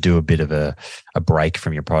 So you could do a bit of a break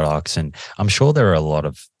from your products. And I'm sure there are a lot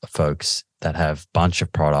of folks that have a bunch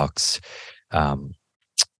of products,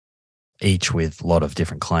 each with a lot of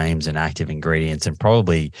different claims and active ingredients, and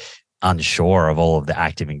probably unsure of all of the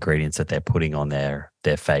active ingredients that they're putting on their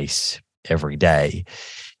face every day.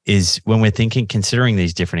 Is when we're considering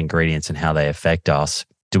these different ingredients and how they affect us,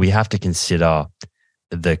 do we have to consider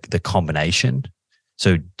the combination?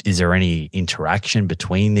 So is there any interaction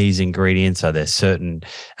between these ingredients? Are there certain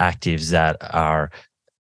actives that are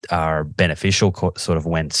beneficial sort of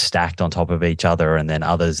when stacked on top of each other, and then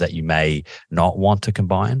others that you may not want to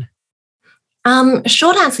combine?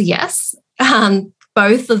 Short answer, yes.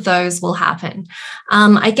 Both of those will happen.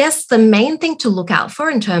 I guess the main thing to look out for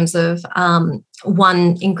in terms of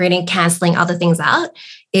one ingredient canceling other things out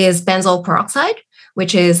is benzoyl peroxide,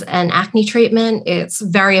 which is an acne treatment. It's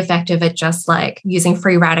very effective at just like using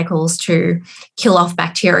free radicals to kill off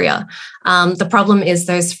bacteria. The problem is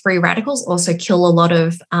those free radicals also kill a lot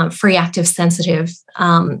of free active sensitive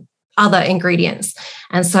other ingredients.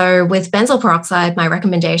 And so with benzoyl peroxide, my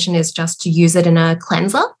recommendation is just to use it in a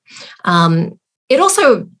cleanser. It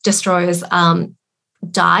also destroys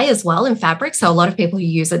dye as well in fabric. So a lot of people who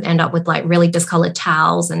use it end up with like really discolored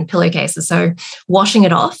towels and pillowcases. So washing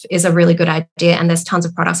it off is a really good idea. And there's tons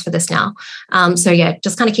of products for this now. So yeah,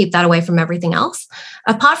 just kind of keep that away from everything else.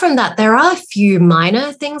 Apart from that, there are a few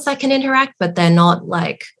minor things that can interact, but they're not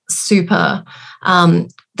like super,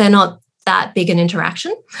 they're not that big an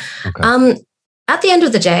interaction. Okay. At the end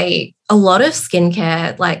of the day, a lot of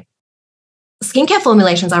skincare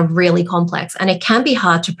formulations are really complex, and it can be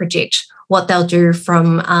hard to predict what they'll do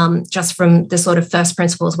from just from the sort of first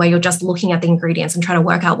principles where you're just looking at the ingredients and trying to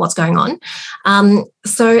work out what's going on.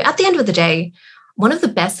 So at the end of the day, one of the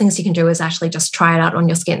best things you can do is actually just try it out on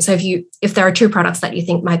your skin. So if there are two products that you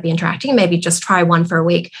think might be interacting, maybe just try one for a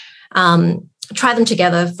week, try them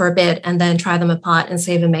together for a bit, and then try them apart and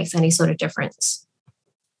see if it makes any sort of difference.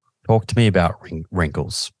 Talk to me about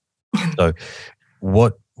wrinkles. So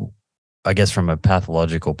what, I guess from a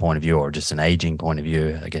pathological point of view or just an aging point of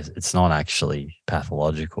view, I guess it's not actually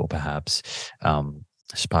pathological perhaps.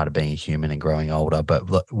 It's part of being a human and growing older. But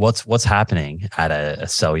what's happening at a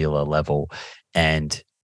cellular level, and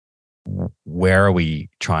where are we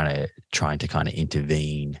trying to kind of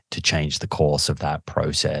intervene to change the course of that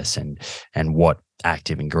process, and what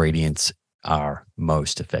active ingredients are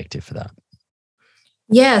most effective for that?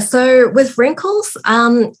 Yeah, so with wrinkles,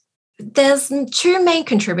 there's two main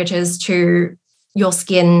contributors to your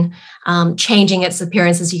skin changing its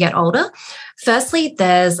appearance as you get older. Firstly,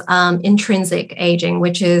 there's intrinsic aging,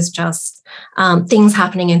 which is just things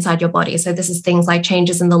happening inside your body. So this is things like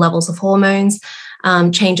changes in the levels of hormones,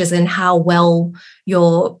 changes in how well we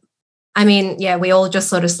all just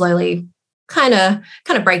sort of slowly kind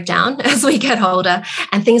of break down as we get older,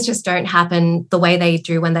 and things just don't happen the way they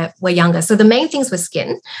do when we're younger. So the main things with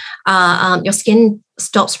skin are your skin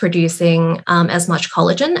stops producing as much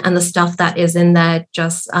collagen, and the stuff that is in there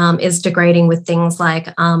just is degrading with things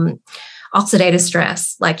like oxidative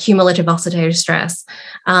stress, like cumulative oxidative stress,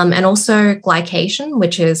 and also glycation,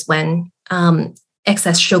 which is when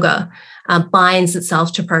excess sugar binds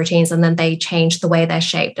itself to proteins, and then they change the way they're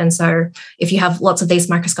shaped. And so if you have lots of these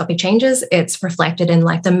microscopic changes, it's reflected in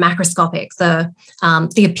like the macroscopic,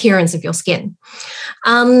 the appearance of your skin.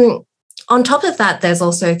 On top of that, there's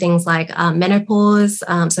also things like menopause,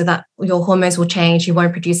 so that your hormones will change, you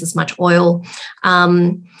won't produce as much oil,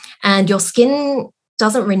 and your skin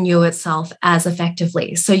doesn't renew itself as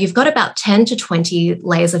effectively. So you've got about 10 to 20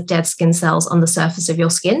 layers of dead skin cells on the surface of your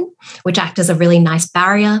skin, which act as a really nice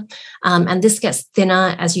barrier. And this gets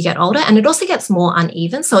thinner as you get older, and it also gets more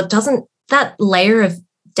uneven. So that layer of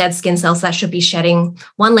dead skin cells that should be shedding,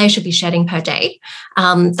 one layer should be shedding per day,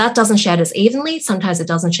 that doesn't shed as evenly. Sometimes it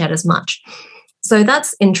doesn't shed as much. So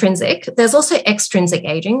that's intrinsic. There's also extrinsic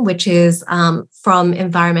aging, which is from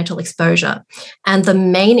environmental exposure. And the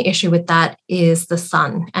main issue with that is the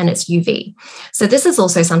sun and its UV. So this is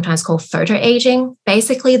also sometimes called photoaging.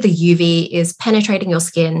 Basically, the UV is penetrating your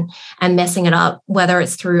skin and messing it up, whether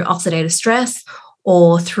it's through oxidative stress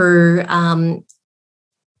or through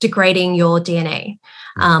degrading your DNA,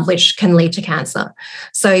 which can lead to cancer.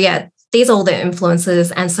 So yeah, these are all the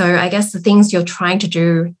influences. And so I guess the things you're trying to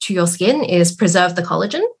do to your skin is preserve the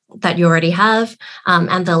collagen that you already have,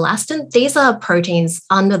 and the elastin. These are proteins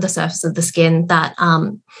under the surface of the skin that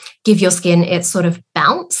give your skin its sort of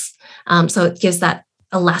bounce. So it gives that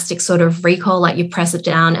elastic sort of recoil, like you press it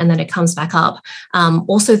down and then it comes back up.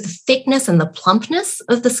 Also the thickness and the plumpness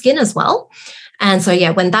of the skin as well. And so, yeah,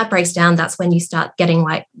 when that breaks down, that's when you start getting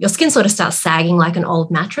like your skin sort of starts sagging like an old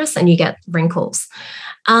mattress and you get wrinkles.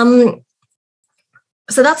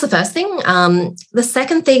 So that's the first thing. The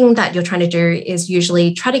second thing that you're trying to do is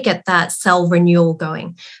usually try to get that cell renewal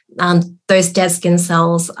going. Those dead skin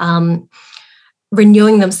cells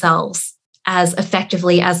renewing themselves as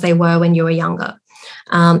effectively as they were when you were younger.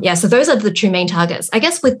 So those are the two main targets. I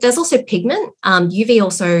guess there's also pigment. UV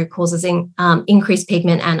also causes increased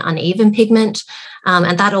pigment and uneven pigment.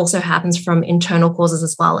 And that also happens from internal causes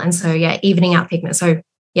as well. And so, yeah, evening out pigment. So,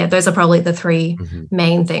 yeah, those are probably the three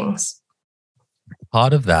main things.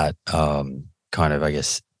 Part of that kind of, I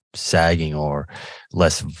guess, sagging or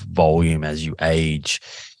less volume as you age,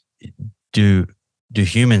 do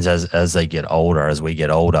humans as they get older, as we get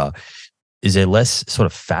older, is there less sort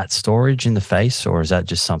of fat storage in the face, or is that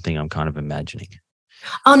just something I'm kind of imagining?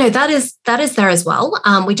 Oh, no, that is there as well.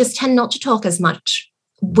 We just tend not to talk as much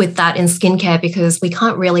with that in skincare because we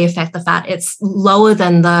can't really affect the fat. It's lower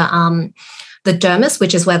than the dermis,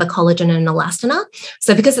 which is where the collagen and elastin are.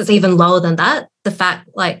 So because it's even lower than that, the fat,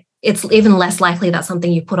 like it's even less likely that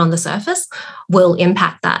something you put on the surface will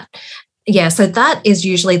impact that. Yeah, so that is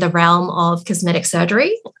usually the realm of cosmetic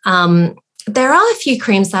surgery. There are a few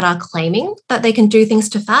creams that are claiming that they can do things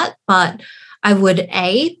to fat, but I would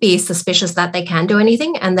A, be suspicious that they can do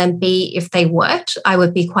anything, and then B, if they worked, I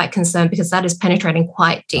would be quite concerned because that is penetrating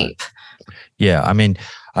quite deep. Yeah, I mean,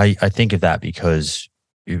 I think of that because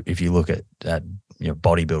if you look at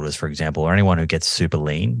bodybuilders, for example, or anyone who gets super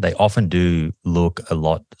lean, they often do look a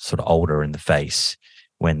lot sort of older in the face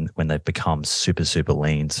when they've become super, super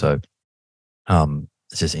lean. So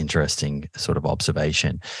it's just interesting sort of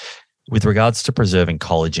observation. With regards to preserving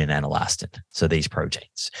collagen and elastin, so these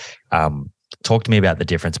proteins, talk to me about the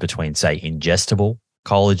difference between, say, ingestible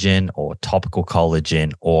collagen or topical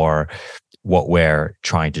collagen, or what we're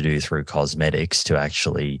trying to do through cosmetics to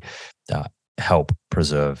actually help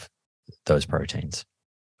preserve those proteins.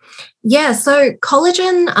 Yeah, so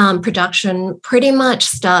collagen production pretty much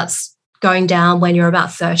starts going down when you're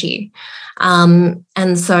about 30. And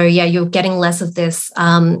so, yeah, you're getting less of this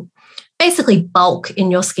basically bulk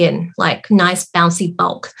in your skin, like nice bouncy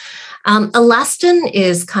bulk. Elastin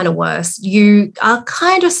is kind of worse. You are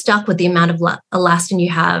kind of stuck with the amount of elastin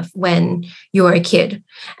you have when you were a kid.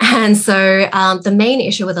 And so the main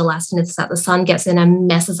issue with elastin is that the sun gets in and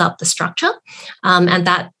messes up the structure, and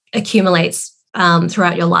that accumulates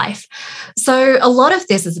throughout your life. So a lot of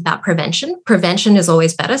this is about prevention. Prevention is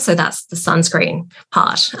always better. So that's the sunscreen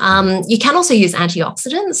part. You can also use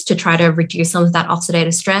antioxidants to try to reduce some of that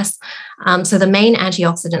oxidative stress. So the main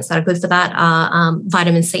antioxidants that are good for that are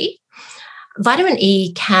vitamin C. Vitamin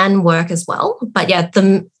E can work as well. But yeah,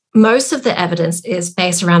 most of the evidence is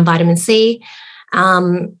based around vitamin C.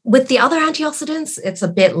 With the other antioxidants, it's a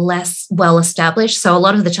bit less well established. So a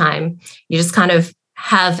lot of the time, you just kind of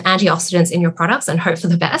have antioxidants in your products and hope for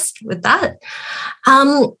the best with that.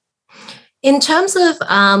 In terms of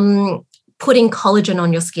putting collagen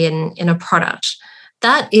on your skin in a product,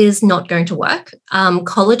 that is not going to work.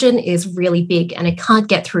 Collagen is really big and it can't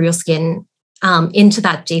get through your skin into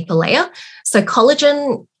that deeper layer. So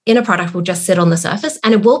collagen in a product will just sit on the surface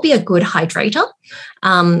and it will be a good hydrator.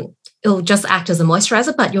 It'll just act as a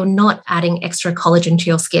moisturizer, but you're not adding extra collagen to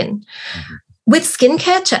your skin. Mm-hmm. With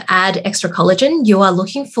skincare, to add extra collagen, you are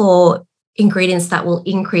looking for ingredients that will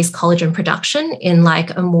increase collagen production in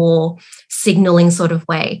like a more signaling sort of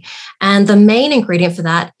way. And the main ingredient for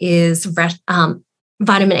that is vitamin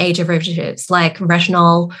A derivatives like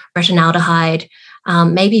retinol, retinaldehyde,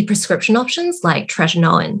 maybe prescription options like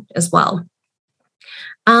tretinoin as well.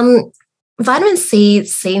 Vitamin C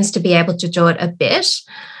seems to be able to do it a bit.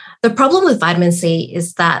 The problem with vitamin C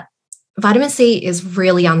is that vitamin C is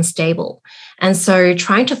really unstable. And so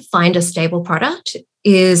trying to find a stable product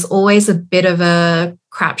is always a bit of a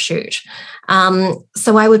crapshoot.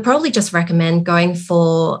 So I would probably just recommend going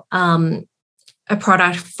for a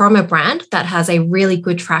product from a brand that has a really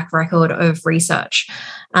good track record of research.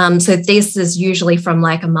 So this is usually from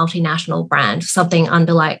like a multinational brand, something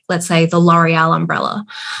under like, let's say, the L'Oreal umbrella.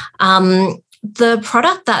 The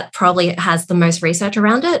product that probably has the most research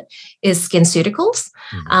around it is SkinCeuticals.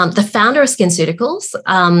 The founder of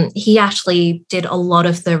SkinCeuticals, he actually did a lot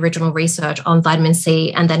of the original research on vitamin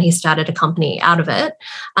C, and then he started a company out of it.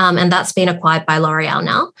 And that's been acquired by L'Oreal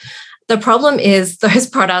now. The problem is those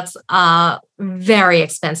products are very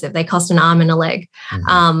expensive. They cost an arm and a leg.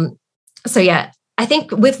 So yeah, I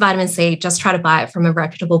think with vitamin C, just try to buy it from a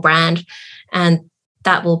reputable brand, and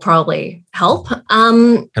that will probably help.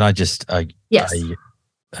 Can I just, yes. I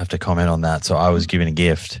have to comment on that. So I was given a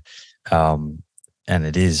gift, and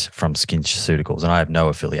it is from SkinCeuticals, and I have no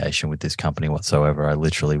affiliation with this company whatsoever. I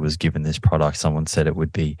literally was given this product. Someone said it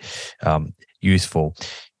would be useful,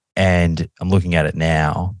 and I'm looking at it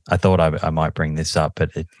now. I thought I might bring this up, but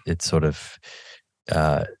it sort of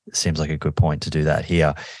seems like a good point to do that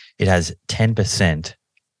here. It has 10%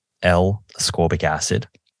 L-ascorbic acid,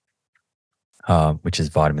 which is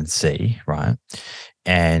vitamin C, right?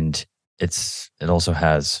 And it also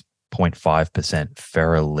has 0.5%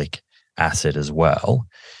 ferulic acid as well.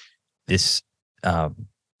 This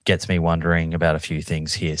gets me wondering about a few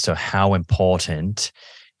things here. So how important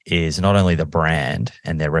is not only the brand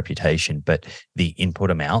and their reputation, but the input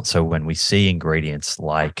amount? So when we see ingredients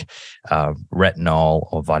like retinol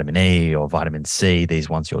or vitamin E or vitamin C, these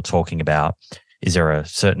ones you're talking about, is there a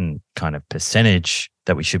certain kind of percentage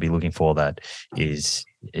that we should be looking for that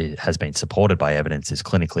it has been supported by evidence is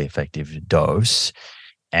clinically effective dose?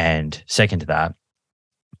 And second to that,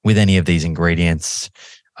 with any of these ingredients,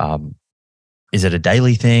 is it a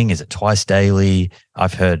daily thing? Is it twice daily?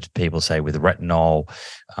 I've heard people say with retinol,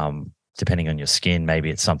 depending on your skin, maybe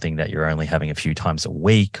it's something that you're only having a few times a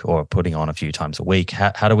week or putting on a few times a week.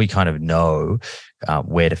 How do we kind of know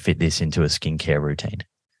where to fit this into a skincare routine?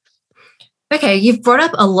 Okay, you've brought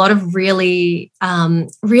up a lot of really,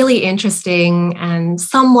 really interesting and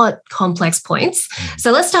somewhat complex points.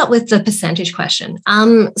 So let's start with the percentage question.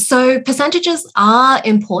 So percentages are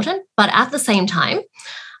important, but at the same time,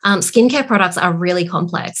 skincare products are really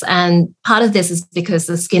complex. And part of this is because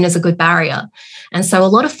the skin is a good barrier. And so a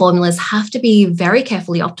lot of formulas have to be very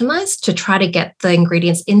carefully optimized to try to get the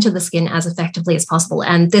ingredients into the skin as effectively as possible.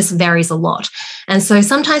 And this varies a lot. And so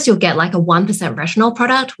sometimes you'll get like a 1% retinol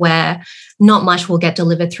product where not much will get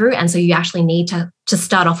delivered through. And so you actually need to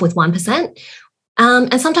start off with 1%.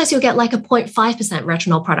 And sometimes you'll get like a 0.5%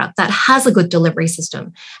 retinol product that has a good delivery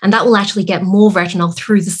system. And that will actually get more retinol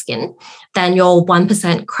through the skin than your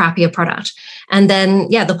 1% crappier product. And then,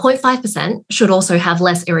 yeah, the 0.5% should also have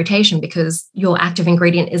less irritation because your active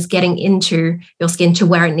ingredient is getting into your skin to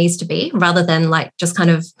where it needs to be rather than like just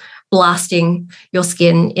kind of blasting your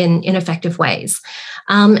skin in ineffective ways.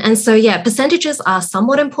 And so, yeah, percentages are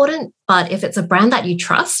somewhat important, but if it's a brand that you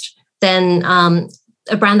trust, then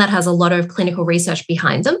a brand that has a lot of clinical research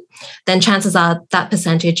behind them, then chances are that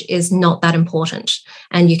percentage is not that important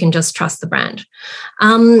and you can just trust the brand.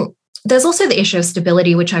 There's also the issue of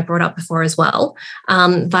stability, which I brought up before as well.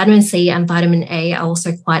 Vitamin C and vitamin A are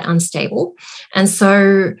also quite unstable. And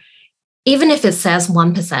so even if it says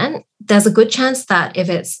 1%, there's a good chance that if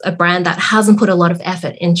it's a brand that hasn't put a lot of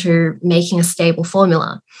effort into making a stable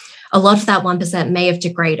formula, a lot of that 1% may have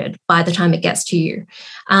degraded by the time it gets to you.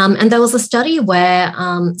 And there was a study where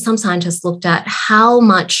some scientists looked at how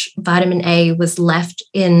much vitamin A was left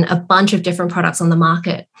in a bunch of different products on the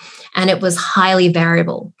market, and it was highly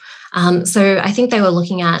variable. So I think they were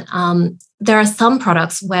looking at, there are some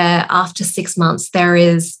products where after 6 months, there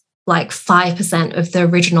is like 5% of the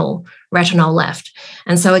original retinol left.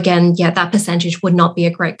 And so again, yeah, that percentage would not be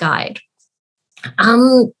a great guide.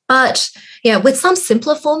 But yeah, with some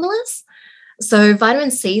simpler formulas, so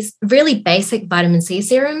vitamin C, really basic vitamin C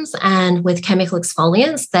serums, and with chemical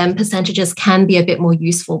exfoliants, then percentages can be a bit more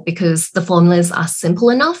useful because the formulas are simple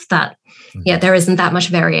enough that, yeah, there isn't that much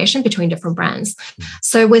variation between different brands.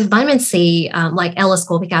 So with vitamin C, like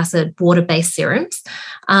L-ascorbic acid, water-based serums,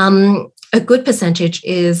 a good percentage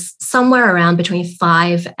is somewhere around between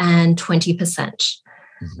 5 and 20%.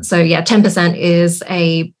 So yeah, 10% is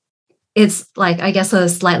it's like, I guess, a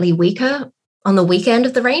slightly weaker on the weak end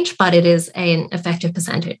of the range, but it is an effective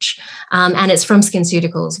percentage. And it's from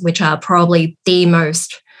SkinCeuticals, which are probably the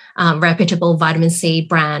most reputable vitamin C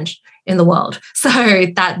brand in the world. So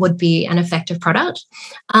that would be an effective product.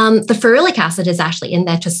 The ferulic acid is actually in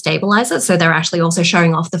there to stabilize it. So they're actually also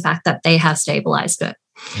showing off the fact that they have stabilized it.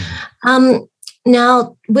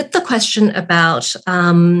 Now, with the question about,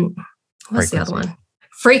 what's the other one?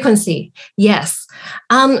 Frequency, yes.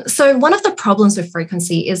 So one of the problems with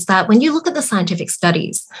frequency is that when you look at the scientific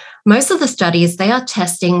studies, most of the studies, they are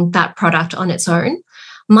testing that product on its own,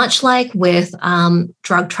 much like with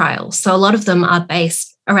drug trials. So a lot of them are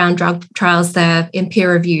based around drug trials. They're in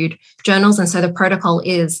peer-reviewed journals. And so the protocol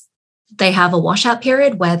is they have a washout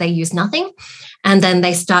period where they use nothing, and then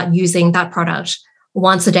they start using that product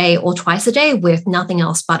once a day or twice a day with nothing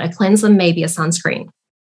else but a cleanser, maybe a sunscreen.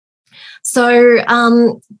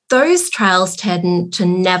 So those trials tend to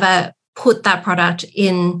never put that product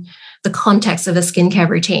in the context of a skincare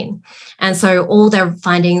routine. And so all their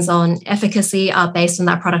findings on efficacy are based on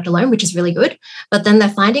that product alone, which is really good. But then their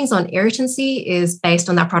findings on irritancy is based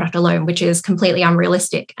on that product alone, which is completely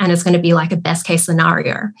unrealistic. And it's going to be like a best case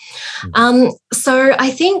scenario. So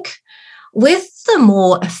I think with the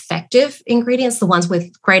more effective ingredients, the ones with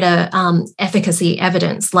greater efficacy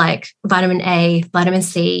evidence, like vitamin A, vitamin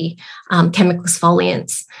C, chemical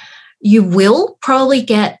exfoliants, you will probably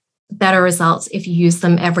get better results if you use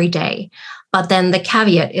them every day. But then the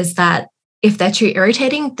caveat is that if they're too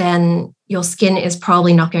irritating, then your skin is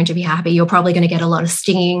probably not going to be happy. You're probably going to get a lot of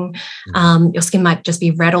stinging. Your skin might just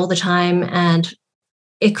be red all the time. And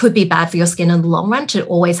it could be bad for your skin in the long run to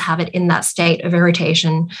always have it in that state of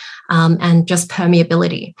irritation and just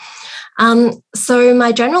permeability. So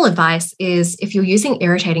my general advice is if you're using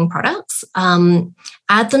irritating products,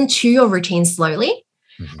 add them to your routine slowly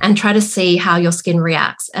and try to see how your skin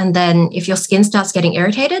reacts. And then if your skin starts getting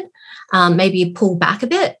irritated, maybe pull back a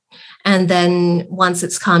bit. And then once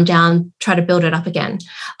it's calmed down, try to build it up again.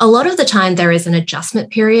 A lot of the time there is an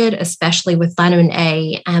adjustment period, especially with vitamin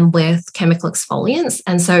A and with chemical exfoliants.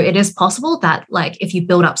 And so it is possible that like if you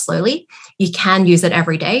build up slowly, you can use it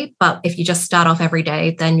every day. But if you just start off every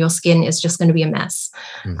day, then your skin is just going to be a mess.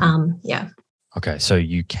 Yeah. Okay. So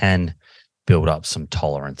you can build up some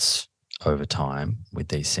tolerance over time with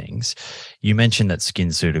these things. You mentioned that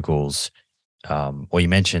SkinCeuticals, or you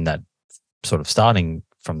mentioned that sort of starting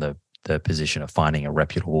from the the position of finding a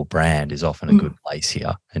reputable brand is often a good place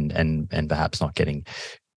here, and perhaps not getting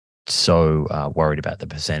so worried about the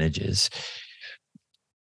percentages.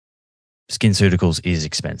 SkinCeuticals is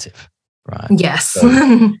expensive, right? Yes.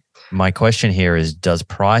 So my question here is, does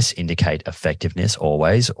price indicate effectiveness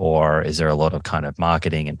always, or is there a lot of kind of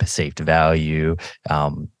marketing and perceived value?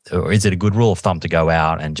 Or is it a good rule of thumb to go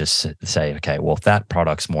out and just say, okay, well, if that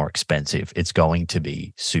product's more expensive, it's going to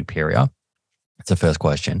be superior? That's the first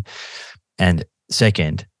question. And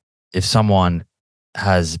second, if someone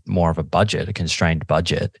has more of a budget, a constrained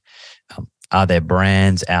budget, are there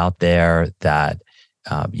brands out there that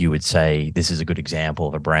you would say this is a good example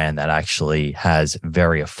of a brand that actually has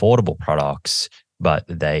very affordable products, but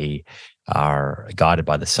they are guided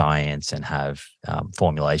by the science and have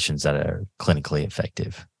formulations that are clinically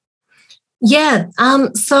effective? Yeah.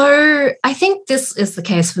 So I think this is the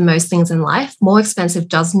case for most things in life. More expensive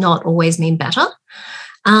does not always mean better.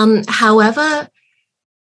 However,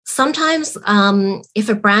 sometimes if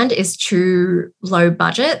a brand is too low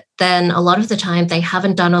budget, then a lot of the time they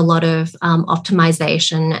haven't done a lot of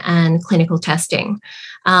optimization and clinical testing.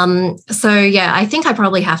 So yeah, I think I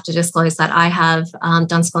probably have to disclose that I have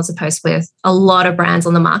done sponsor posts with a lot of brands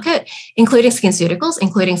on the market, including SkinCeuticals,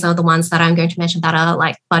 including some of the ones that I'm going to mention that are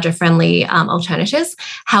like budget-friendly alternatives.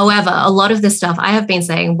 However, a lot of this stuff I have been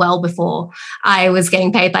saying well before I was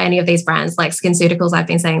getting paid by any of these brands, like SkinCeuticals. I've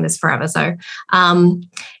been saying this forever. So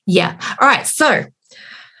yeah. All right. So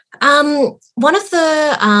one of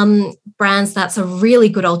the brands that's a really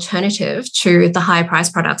good alternative to the higher price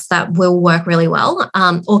products that will work really well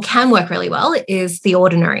or can work really well is The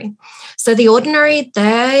Ordinary. So The Ordinary,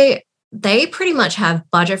 they pretty much have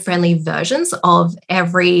budget-friendly versions of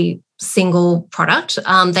every single product.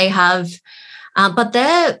 They have, but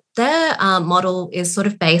their model is sort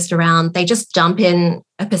of based around they just dump in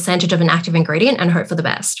a percentage of an active ingredient and hope for the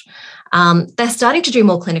best. They're starting to do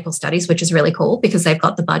more clinical studies, which is really cool because they've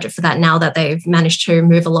got the budget for that now that they've managed to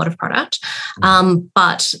move a lot of product.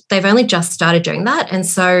 But they've only just started doing that. And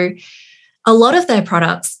so a lot of their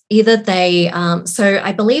products, either they, so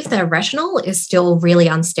I believe their retinol is still really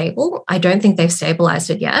unstable. I don't think they've stabilized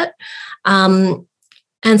it yet. And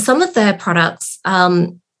some of their products,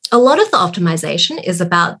 a lot of the optimization is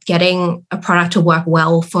about getting a product to work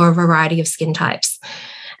well for a variety of skin types.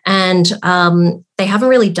 And they haven't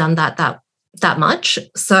really done that much,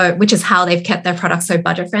 so which is how they've kept their products so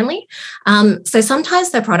budget friendly. So sometimes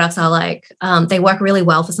their products are like they work really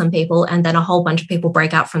well for some people, and then a whole bunch of people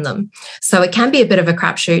break out from them. So it can be a bit of a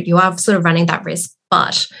crapshoot. You are sort of running that risk,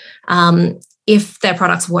 but if their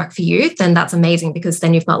products work for you, then that's amazing because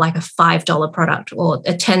then you've got like a $5 product or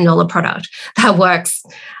a $10 product that works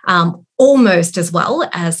almost as well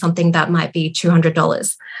as something that might be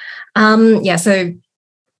 $200. Yeah, so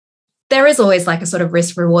there is always like a sort of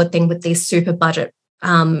risk reward thing with these super budget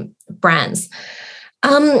brands.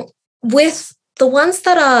 With the ones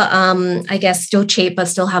that are, I guess, still cheap but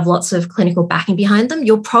still have lots of clinical backing behind them,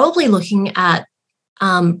 you're probably looking at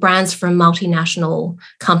brands from multinational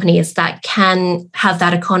companies that can have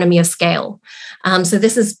that economy of scale. So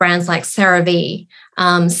this is brands like CeraVe,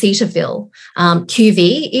 Cetaphil, QV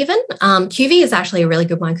even. QV is actually a really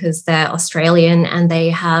good one because they're Australian and they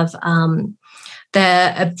have...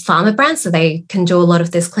 they're a pharma brand, so they can do a lot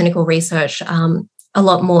of this clinical research a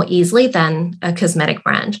lot more easily than a cosmetic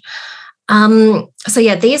brand. So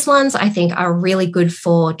yeah, these ones I think are really good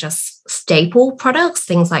for just staple products,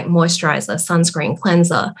 things like moisturizer, sunscreen,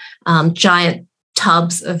 cleanser, giant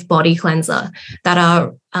tubs of body cleanser that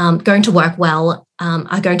are going to work well,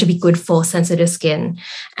 are going to be good for sensitive skin,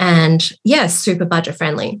 and yeah, super budget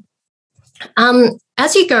friendly.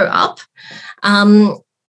 As you go up,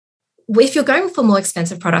 if you're going for more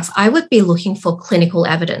expensive products, I would be looking for clinical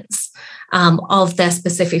evidence of their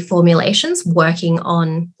specific formulations working,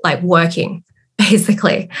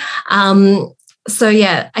 basically. So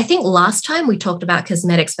yeah, I think last time we talked about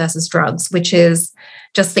cosmetics versus drugs, which is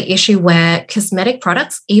just the issue where cosmetic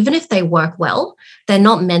products, even if they work well, they're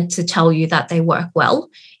not meant to tell you that they work well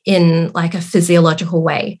in like a physiological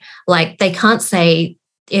way. Like they can't say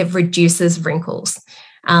it reduces wrinkles.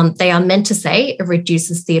 They are meant to say it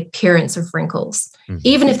reduces the appearance of wrinkles. Mm-hmm.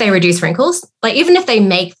 Even if they reduce wrinkles, like even if they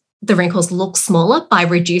make the wrinkles look smaller by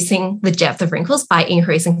reducing the depth of wrinkles by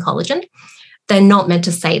increasing collagen, they're not meant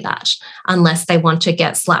to say that unless they want to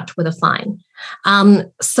get slapped with a fine.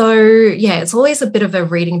 So yeah, it's always a bit of a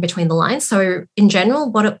reading between the lines. So in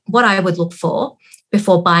general, what I would look for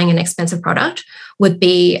before buying an expensive product would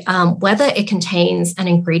be whether it contains an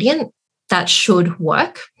ingredient that should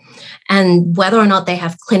work, and whether or not they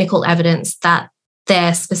have clinical evidence that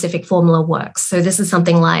their specific formula works. So this is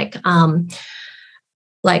something like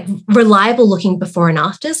like reliable looking before and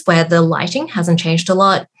afters where the lighting hasn't changed a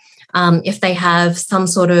lot. If they have some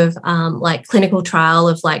sort of like clinical trial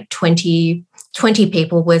of like 20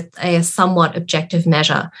 people with a somewhat objective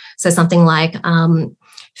measure. So something like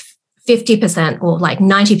 50% or like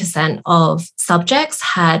 90% of subjects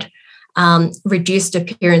had reduced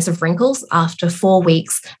appearance of wrinkles after 4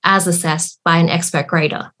 weeks as assessed by an expert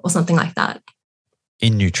grader or something like that.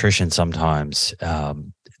 In nutrition, sometimes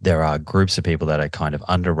there are groups of people that are kind of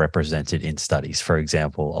underrepresented in studies. For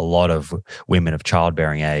example, a lot of women of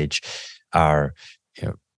childbearing age are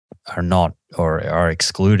not or are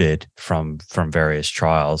excluded from various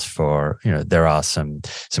trials for, there are some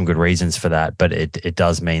good reasons for that, but it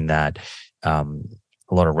does mean that a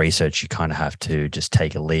lot of research you kind of have to just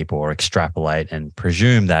take a leap or extrapolate and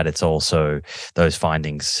presume that it's also those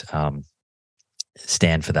findings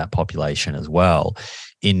stand for that population as well.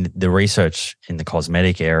 In the research in the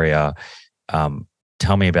cosmetic area,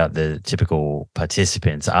 tell me about the typical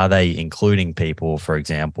participants. Are they including people, for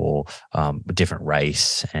example, with different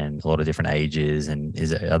race and a lot of different ages? And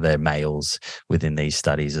are there males within these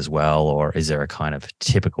studies as well? Or is there a kind of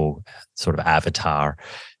typical sort of avatar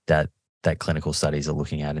that clinical studies are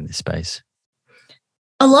looking at in this space?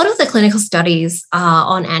 A lot of the clinical studies are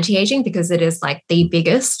on anti-aging because it is like the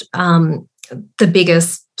biggest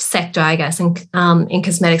sector, I guess, in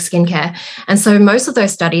cosmetic skincare. And so most of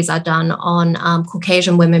those studies are done on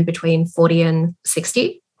Caucasian women between 40 and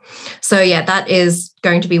 60. So yeah, that is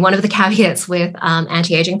going to be one of the caveats with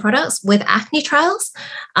anti-aging products. With acne trials,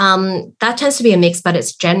 that tends to be a mix, but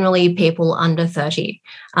it's generally people under 30.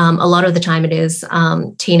 A lot of the time it is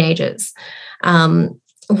teenagers.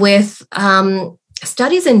 With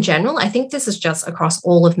studies in general, I think this is just across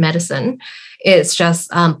all of medicine. It's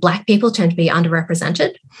just Black people tend to be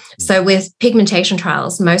underrepresented. So with pigmentation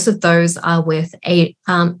trials, most of those are with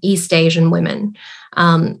East Asian women,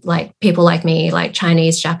 like people like me, like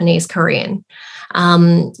Chinese, Japanese, Korean.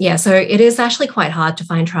 So it is actually quite hard to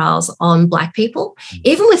find trials on Black people.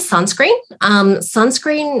 Even with sunscreen,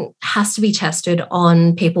 sunscreen has to be tested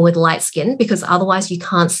on people with light skin because otherwise you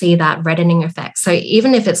can't see that reddening effect. So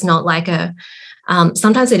even if it's not like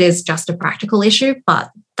sometimes it is just a practical issue,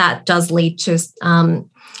 but that does lead to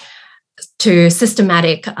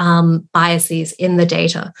systematic biases in the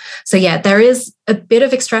data. So yeah, there is a bit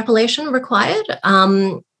of extrapolation required.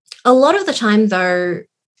 A lot of the time, though,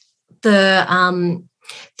 the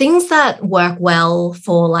things that work well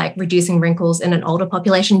for like reducing wrinkles in an older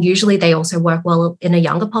population, usually they also work well in a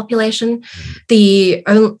younger population.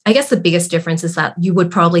 I guess the biggest difference is that you would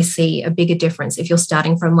probably see a bigger difference if you're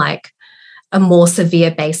starting from like a more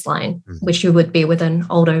severe baseline, which you would be with an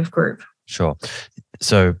older group. Sure.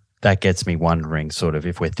 So that gets me wondering sort of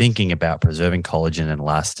if we're thinking about preserving collagen and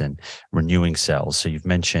elastin, renewing cells. So you've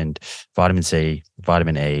mentioned vitamin C,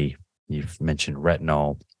 vitamin E, you've mentioned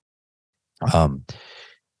retinol.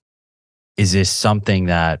 Is this something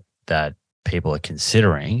that people are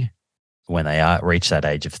considering when they reach that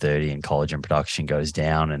age of 30 and collagen production goes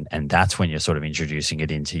down, and that's when you're sort of introducing it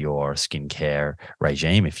into your skincare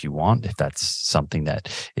regime if that's something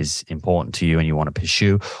that is important to you and you want to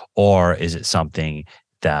pursue? Or is it something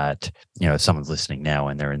that, if someone's listening now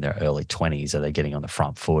and they're in their early 20s, are they getting on the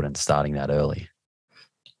front foot and starting that early?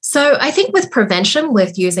 So I think with prevention,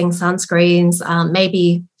 with using sunscreens,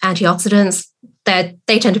 maybe antioxidants, that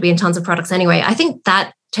they tend to be in tons of products anyway. I think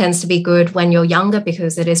that tends to be good when you're younger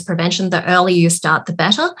because it is prevention. The earlier you start, the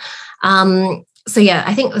better. So yeah,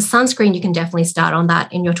 I think with sunscreen, you can definitely start on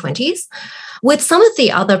that in your 20s. With some of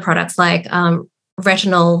the other products like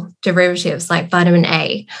retinol derivatives like vitamin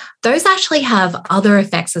A, those actually have other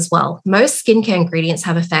effects as well. Most skincare ingredients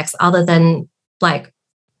have effects other than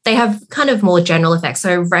they have kind of more general effects.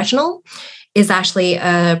 So retinol is actually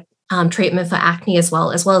a treatment for acne as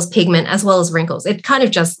well as pigment, as well as wrinkles. It kind of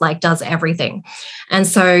just does everything. And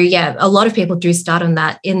so, yeah, a lot of people do start on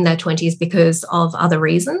that in their 20s because of other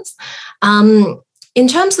reasons. In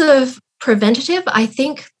terms of preventative, I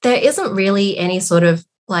think there isn't really any sort of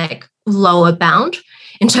lower bound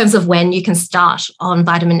in terms of when you can start on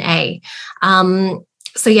vitamin A.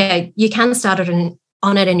 So yeah, you can start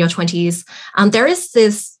on it in your 20s. There is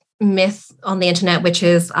this myth on the internet, which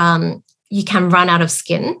is you can run out of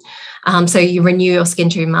skin. So you renew your skin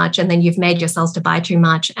too much and then you've made your cells divide too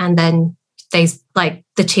much and then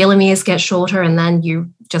the telomeres get shorter and then you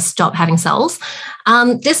just stop having cells.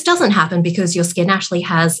 This doesn't happen because your skin actually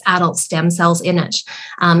has adult stem cells in it.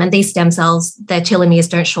 And these stem cells, their telomeres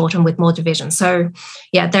don't shorten with more division. So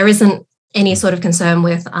yeah, there isn't any sort of concern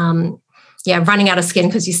with running out of skin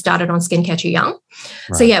because you started on skincare too young.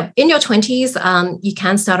 Right. So yeah, in your 20s, you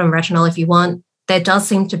can start on retinol if you want. there does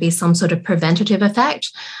seem to be some sort of preventative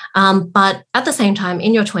effect. But at the same time,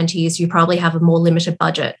 in your 20s, you probably have a more limited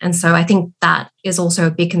budget. And so I think that is also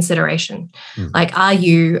a big consideration. Like, are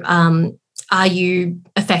you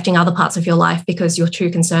affecting other parts of your life because you're too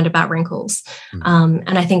concerned about wrinkles?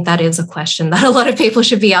 And I think that is a question that a lot of people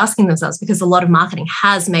should be asking themselves, because a lot of marketing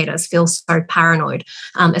has made us feel so paranoid,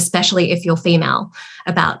 especially if you're female,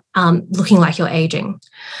 about looking like you're aging.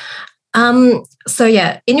 So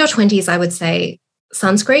yeah, in your 20s, I would say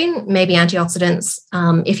sunscreen, maybe antioxidants.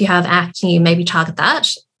 If you have acne, maybe target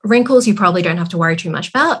that. Wrinkles, you probably don't have to worry too much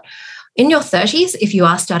about. In your 30s, if you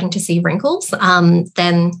are starting to see wrinkles,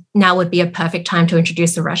 then now would be a perfect time to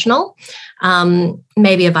introduce the retinol,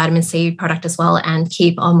 maybe a vitamin C product as well, and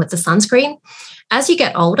keep on with the sunscreen. As you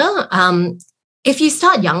get older, if you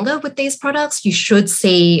start younger with these products, you should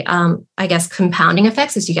see, compounding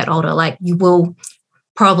effects as you get older. Like, you will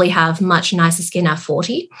probably have much nicer skin at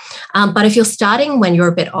 40. But if you're starting when you're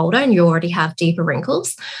a bit older and you already have deeper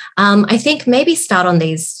wrinkles, I think maybe start on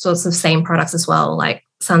these sorts of same products as well, like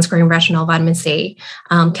sunscreen, retinol, vitamin C,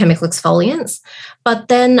 chemical exfoliants. But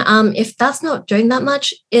then if that's not doing that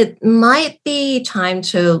much, it might be time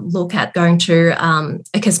to look at going to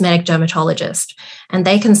a cosmetic dermatologist, and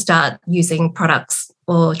they can start using products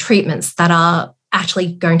or treatments that are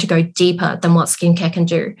actually going to go deeper than what skincare can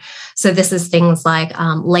do. So this is things like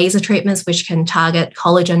laser treatments, which can target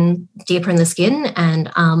collagen deeper in the skin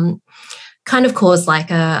and kind of cause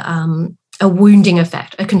like a wounding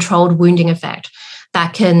effect, a controlled wounding effect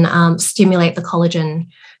that can stimulate the collagen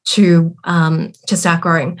to start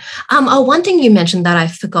growing. One thing you mentioned that I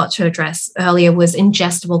forgot to address earlier was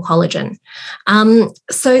ingestible collagen.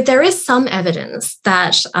 So there is some evidence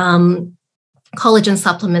that collagen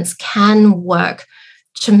supplements can work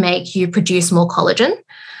to make you produce more collagen.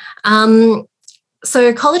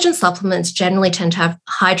 So collagen supplements generally tend to have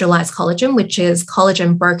hydrolyzed collagen, which is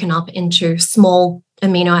collagen broken up into small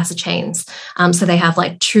amino acid chains. So they have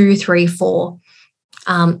like 2, 3, 4,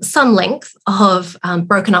 some length of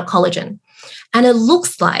broken up collagen. And it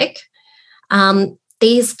looks like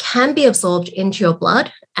these can be absorbed into your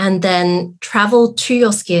blood and then travel to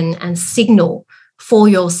your skin and signal for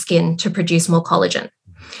your skin to produce more collagen.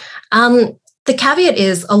 The caveat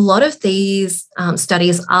is a lot of these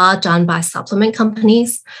studies are done by supplement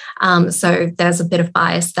companies. So there's a bit of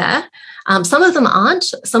bias there. Some of them aren't.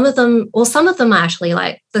 Some of them are actually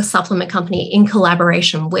like the supplement company in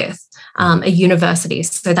collaboration with a university.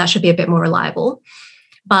 So that should be a bit more reliable.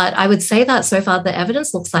 But I would say that so far the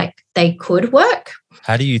evidence looks like they could work.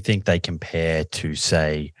 How do you think they compare to,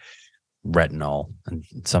 say, retinol and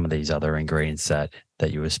some of these other ingredients that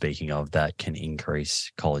you were speaking of that can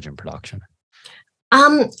increase collagen production?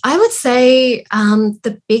 I would say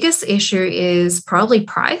the biggest issue is probably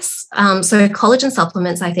price. So collagen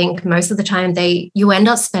supplements, I think most of the time you end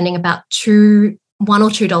up spending about $1 or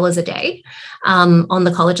 $2 a day on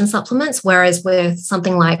the collagen supplements, whereas with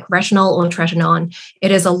something like retinol or tretinoin,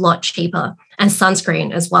 it is a lot cheaper, and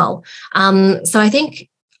sunscreen as well. So I think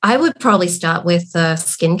I would probably start with the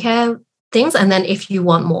skincare things. And then if you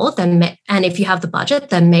want more, and if you have the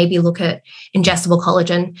budget, then maybe look at ingestible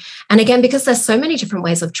collagen. And again, because there's so many different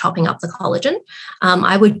ways of chopping up the collagen,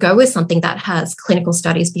 I would go with something that has clinical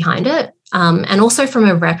studies behind it. And also from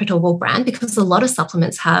a reputable brand, because a lot of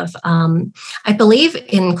supplements have, I believe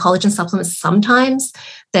in collagen supplements, sometimes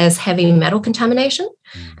there's heavy metal contamination.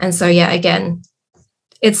 And so, yeah, again,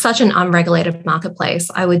 it's such an unregulated marketplace.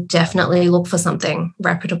 I would definitely look for something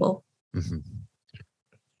reputable. Mm-hmm.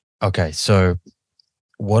 Okay, so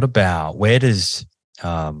what about, where does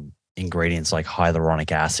ingredients like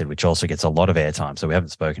hyaluronic acid, which also gets a lot of airtime, so we haven't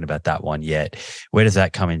spoken about that one yet, where does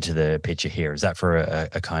that come into the picture here? Is that for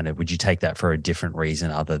a kind of, would you take that for a different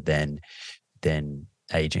reason other than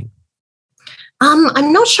aging?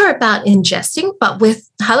 I'm not sure about ingesting, but with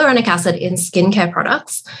hyaluronic acid in skincare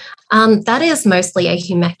products, that is mostly a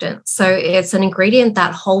humectant. So it's an ingredient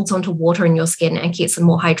that holds onto water in your skin and keeps it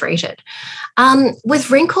more hydrated. With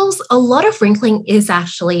wrinkles, a lot of wrinkling is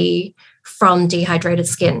actually from dehydrated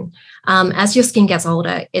skin. As your skin gets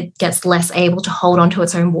older, it gets less able to hold onto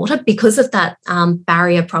its own water because of that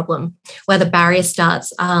barrier problem, where the barrier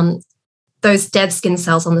starts, those dead skin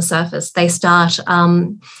cells on the surface, they start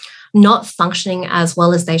not functioning as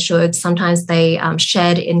well as they should. Sometimes they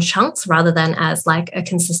shed in chunks rather than as like a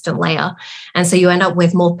consistent layer. And so you end up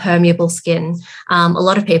with more permeable skin. A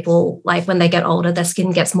lot of people, like when they get older, their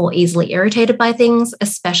skin gets more easily irritated by things,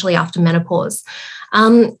 especially after menopause.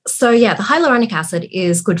 So yeah, the hyaluronic acid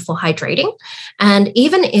is good for hydrating. And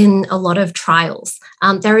even in a lot of trials,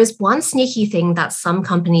 there is one sneaky thing that some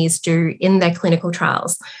companies do in their clinical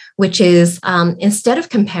trials, which is instead of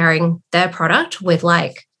comparing their product with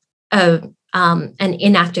like an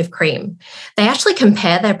inactive cream, they actually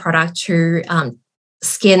compare their product to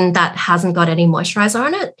skin that hasn't got any moisturizer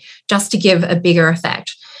on it, just to give a bigger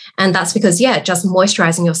effect. And that's because, just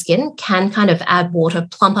moisturizing your skin can kind of add water,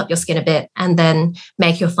 plump up your skin a bit, and then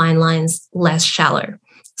make your fine lines less shallow.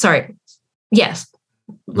 Sorry, yes,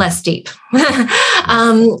 less deep.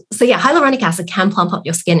 Hyaluronic acid can plump up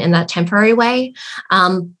your skin in that temporary way,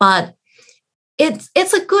 but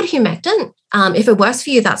it's a good humectant. If it works for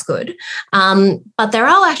you, that's good. But there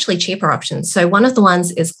are actually cheaper options. So one of the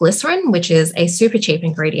ones is glycerin, which is a super cheap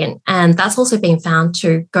ingredient. And that's also been found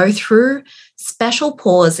to go through special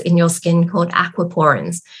pores in your skin called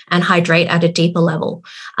aquaporins and hydrate at a deeper level.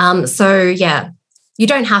 You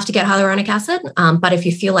don't have to get hyaluronic acid, but if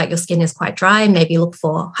you feel like your skin is quite dry, maybe look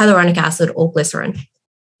for hyaluronic acid or glycerin.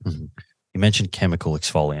 Mm-hmm. You mentioned chemical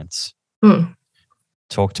exfoliants.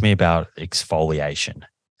 Talk to me about exfoliation.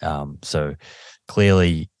 So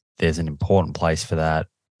clearly there's an important place for that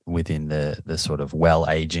within the sort of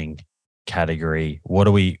well-aging category.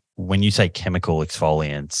 When you say chemical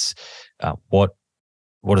exfoliants, what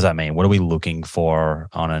does that mean? What are we looking for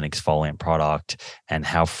on an exfoliant product, and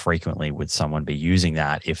how frequently would someone be using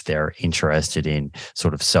that if they're interested in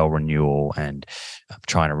sort of cell renewal and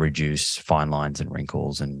trying to reduce fine lines and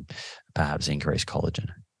wrinkles and perhaps increase collagen?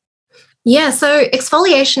 Yeah, so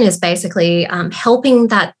exfoliation is basically helping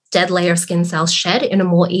that dead layer of skin cells shed in a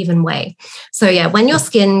more even way. So when your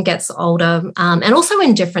skin gets older, and also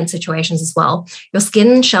in different situations as well, your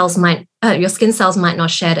skin cells might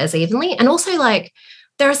not shed as evenly. And also, like,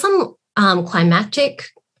 there are some climatic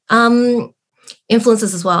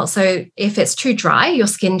influences as well. So if it's too dry, your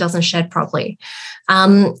skin doesn't shed properly.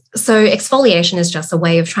 So exfoliation is just a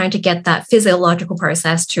way of trying to get that physiological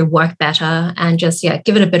process to work better and just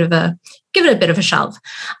give it a bit of a shove.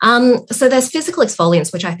 So there's physical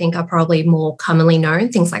exfoliants, which I think are probably more commonly known,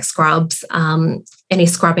 things like scrubs, any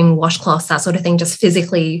scrubbing washcloths, that sort of thing, just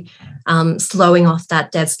physically slowing off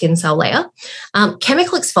that dead skin cell layer.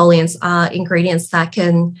 Chemical exfoliants are ingredients that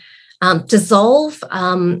can dissolve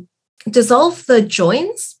the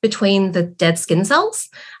joins between the dead skin cells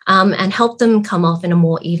and help them come off in a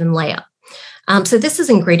more even layer. So this is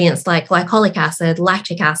ingredients like glycolic acid,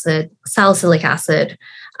 lactic acid, salicylic acid,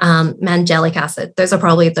 mandelic acid. Those are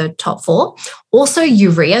probably the top four. Also,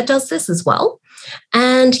 urea does this as well.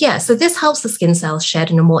 And so this helps the skin cells shed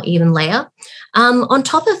in a more even layer. On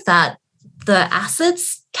top of that, the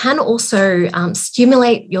acids can also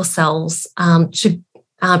stimulate your cells to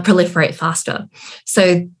proliferate faster.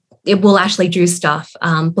 So it will actually do stuff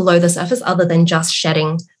below the surface other than just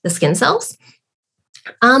shedding the skin cells.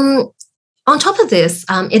 On top of this,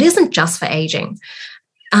 it isn't just for aging.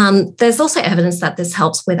 There's also evidence that this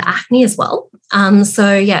helps with acne as well.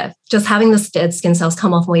 Just having the dead skin cells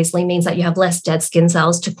come off more easily means that you have less dead skin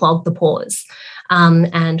cells to clog the pores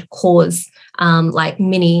and cause like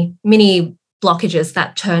mini blockages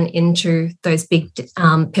that turn into those big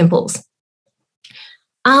pimples.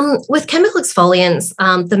 With chemical exfoliants,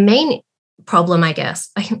 the main problem, I guess,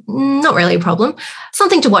 not really a problem,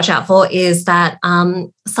 something to watch out for is that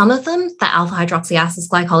some of them, the alpha hydroxy acids,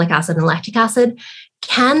 glycolic acid and lactic acid,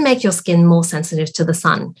 can make your skin more sensitive to the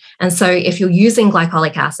sun. And so if you're using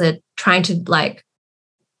glycolic acid, trying to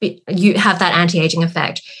you have that anti-aging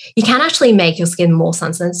effect, you can actually make your skin more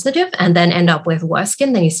sun sensitive and then end up with worse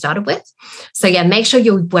skin than you started with. So make sure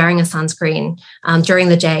you're wearing a sunscreen during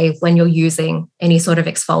the day when you're using any sort of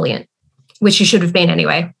exfoliant, which you should have been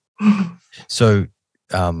anyway. So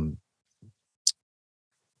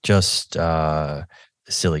just a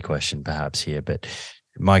silly question perhaps here, but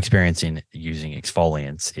my experience in using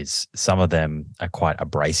exfoliants is some of them are quite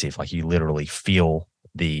abrasive. Like you literally feel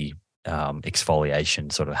the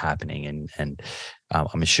exfoliation sort of happening, and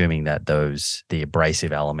I'm assuming that the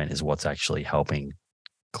abrasive element is what's actually helping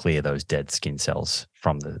clear those dead skin cells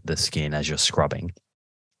from the skin as you're scrubbing.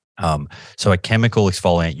 So a chemical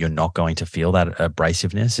exfoliant, you're not going to feel that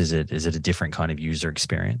abrasiveness. Is it a different kind of user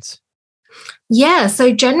experience? Yeah,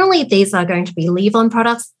 so generally these are going to be leave-on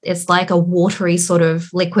products. It's like a watery sort of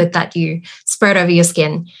liquid that you spread over your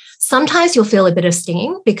skin. Sometimes you'll feel a bit of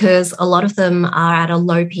stinging because a lot of them are at a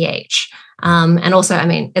low pH. And also,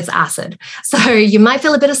 it's acid. So you might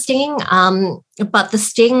feel a bit of stinging, but the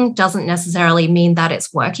sting doesn't necessarily mean that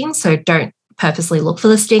it's working. So don't purposely look for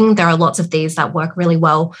the sting. There are lots of these that work really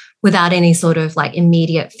well without any sort of like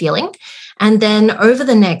immediate feeling. And then over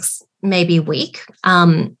the next maybe week,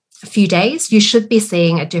 few days, you should be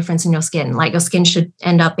seeing a difference in your skin. Like your skin should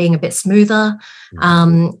end up being a bit smoother,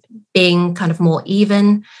 being kind of more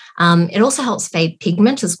even. It also helps fade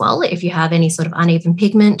pigment as well if you have any sort of uneven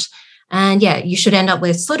pigment. And yeah, you should end up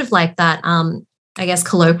with sort of like that, I guess,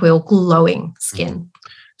 colloquial glowing skin.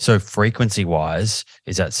 So frequency wise,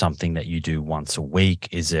 is that something that you do once a week?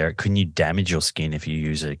 Can you damage your skin if you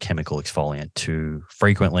use a chemical exfoliant too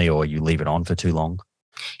frequently or you leave it on for too long?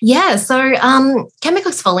 Yeah, so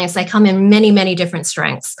chemical exfoliants, they come in many, many different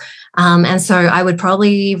strengths. And so I would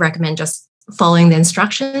probably recommend just following the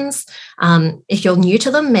instructions. If you're new to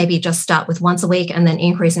them, maybe just start with once a week and then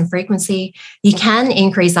increase in frequency. You can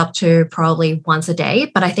increase up to probably once a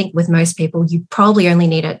day, but I think with most people, you probably only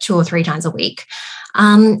need it 2 or 3 times a week.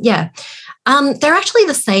 They're actually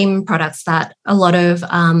the same products that a lot of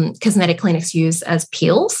cosmetic clinics use as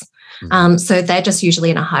peels. So they're just usually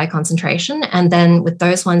in a high concentration. And then with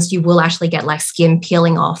those ones, you will actually get like skin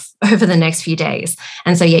peeling off over the next few days.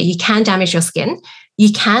 And so, yeah, you can damage your skin.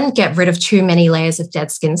 You can get rid of too many layers of dead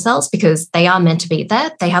skin cells because they are meant to be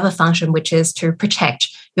there. They have a function which is to protect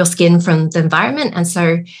your skin from the environment. And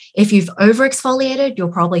so if you've over exfoliated, you'll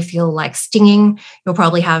probably feel like stinging. You'll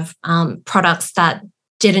probably have products that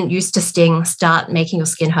didn't used to sting start making your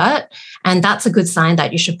skin hurt. And that's a good sign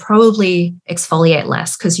that you should probably exfoliate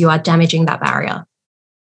less because you are damaging that barrier.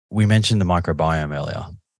 We mentioned the microbiome earlier,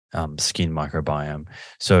 skin microbiome.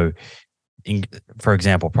 So for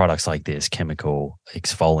example, products like this, chemical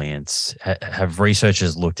exfoliants, have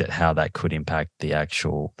researchers looked at how that could impact the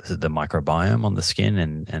microbiome on the skin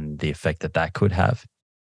and the effect that could have?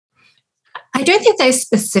 I don't think they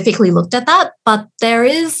specifically looked at that, but there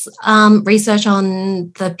is research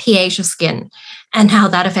on the pH of skin and how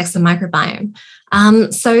that affects the microbiome.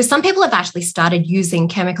 So some people have actually started using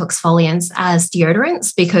chemical exfoliants as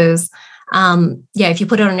deodorants because, if you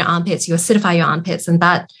put it on your armpits, you acidify your armpits, and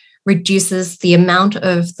that reduces the amount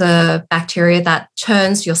of the bacteria that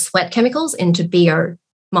turns your sweat chemicals into BO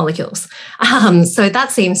molecules. So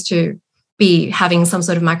that seems to be having some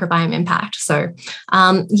sort of microbiome impact. So,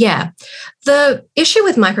 the issue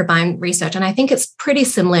with microbiome research, and I think it's pretty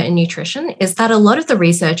similar in nutrition, is that a lot of the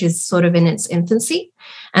research is sort of in its infancy.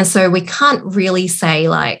 And so we can't really say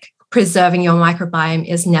like preserving your microbiome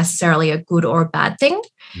is necessarily a good or a bad thing.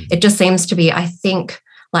 It just seems to be, I think,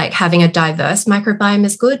 like having a diverse microbiome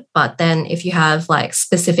is good. But then if you have like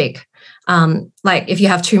specific, if you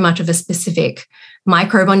have too much of a specific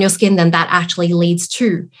microbe on your skin, then that actually leads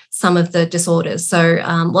to some of the disorders. So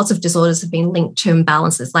lots of disorders have been linked to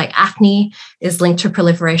imbalances, like acne is linked to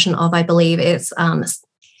proliferation of, I believe it's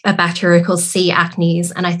a bacteria called C.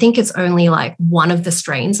 acnes. And I think it's only like one of the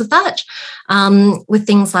strains of that. With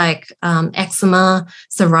things like eczema,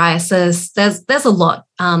 psoriasis, there's a lot.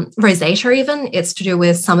 Rosacea even, it's to do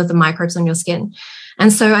with some of the microbes on your skin.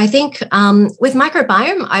 And so I think with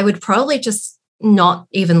microbiome, I would probably just not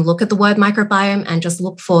even look at the word microbiome and just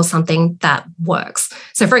look for something that works.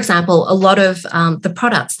 So for example, a lot of the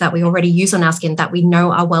products that we already use on our skin that we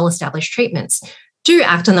know are well-established treatments do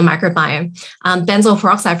act on the microbiome. Benzoyl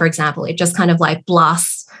peroxide, for example, it just kind of like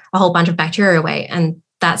blasts a whole bunch of bacteria away, and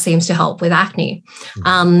that seems to help with acne.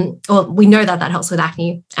 Or we know that helps with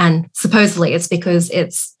acne, and supposedly it's because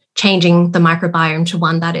it's changing the microbiome to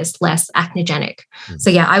one that is less acnegenic.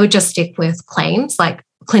 So yeah, I would just stick with claims like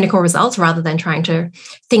clinical results rather than trying to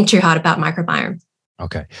think too hard about microbiome.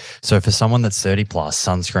 Okay. So for someone that's 30 plus,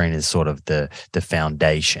 sunscreen is sort of the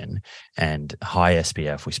foundation, and high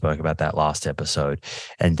SPF. We spoke about that last episode.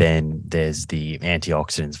 And then there's the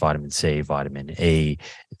antioxidants, vitamin C, vitamin E,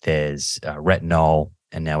 there's retinol.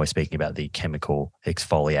 And now we're speaking about the chemical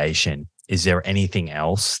exfoliation. Is there anything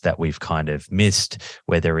else that we've kind of missed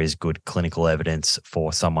where there is good clinical evidence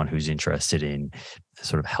for someone who's interested in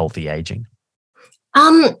sort of healthy aging?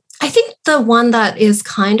 I think the one that is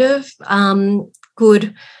kind of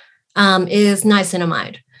good is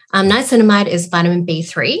niacinamide. Niacinamide is vitamin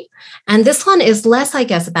B3, and this one is less, I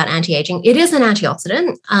guess, about anti-aging. It is an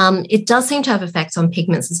antioxidant. It does seem to have effects on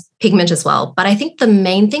pigment as well, but I think the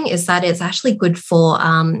main thing is that it's actually good for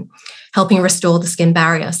helping restore the skin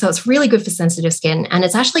barrier. So it's really good for sensitive skin, and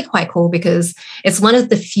it's actually quite cool because it's one of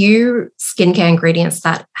the few skincare ingredients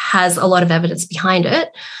that has a lot of evidence behind it,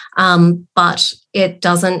 but it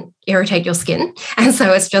doesn't irritate your skin. And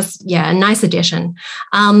so it's just, a nice addition.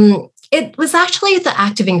 It was actually the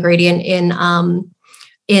active ingredient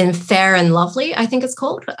in Fair and Lovely, I think it's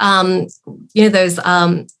called.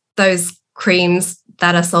 Those creams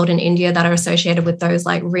that are sold in India that are associated with those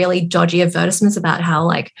like really dodgy advertisements about how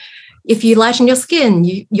like if you lighten your skin,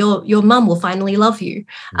 your mum will finally love you.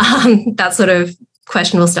 That sort of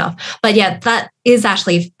questionable stuff. But yeah, that is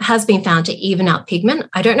actually has been found to even out pigment.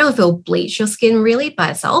 I don't know if it'll bleach your skin really by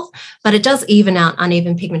itself, but it does even out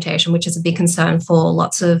uneven pigmentation, which is a big concern for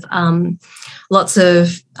lots of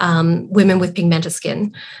women with pigmented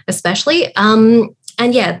skin, especially.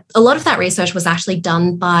 And yeah, a lot of that research was actually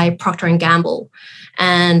done by Procter and Gamble,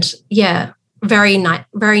 and yeah, very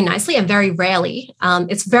nicely and very rarely.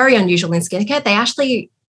 It's very unusual in skincare. They actually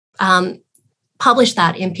published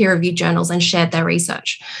that in peer-reviewed journals and shared their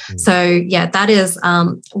research. So yeah, that is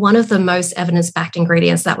one of the most evidence-backed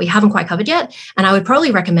ingredients that we haven't quite covered yet. And I would probably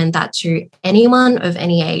recommend that to anyone of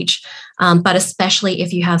any age, but especially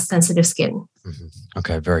if you have sensitive skin. Mm-hmm.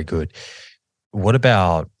 Okay, very good. What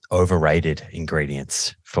about overrated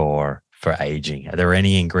ingredients for aging? Are there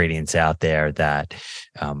any ingredients out there that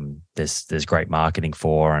there's great marketing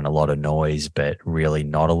for and a lot of noise, but really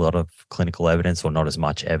not a lot of clinical evidence or not as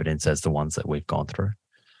much evidence as the ones that we've gone through?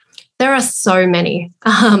 There are so many.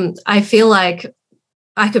 I feel like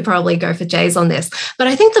I could probably go for days on this, but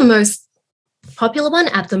I think the most popular one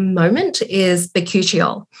at the moment is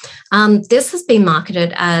bakuchiol. This has been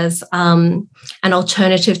marketed as an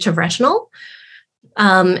alternative to retinol.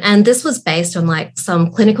 And this was based on like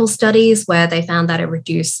some clinical studies where they found that it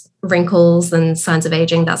reduced wrinkles and signs of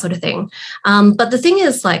aging, that sort of thing. But the thing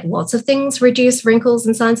is, like, lots of things reduce wrinkles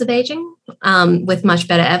and signs of aging with much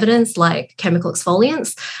better evidence, like chemical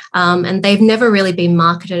exfoliants. And they've never really been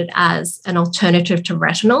marketed as an alternative to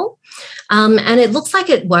retinol. And it looks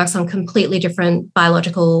like it works on completely different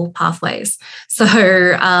biological pathways. So,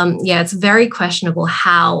 yeah, it's very questionable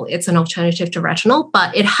how it's an alternative to retinol,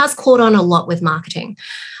 but it has caught on a lot with marketing.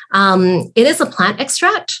 It is a plant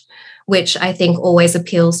extract, which I think always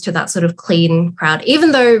appeals to that sort of clean crowd,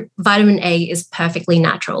 even though vitamin A is perfectly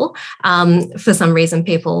natural. For some reason,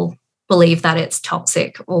 people believe that it's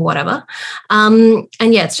toxic or whatever. And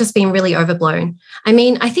yeah, it's just been really overblown. I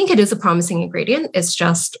mean, I think it is a promising ingredient. It's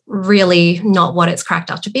just really not what it's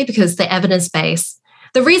cracked up to be, because the evidence base,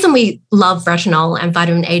 the reason we love retinol and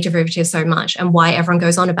vitamin A derivatives so much and why everyone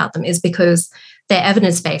goes on about them is because their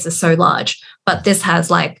evidence base is so large. But this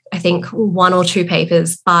has, like, I think 1 or 2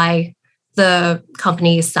 papers by the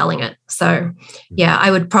companies selling it. So yeah,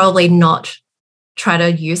 I would probably not try to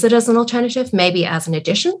use it as an alternative, maybe as an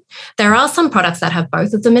addition. There are some products that have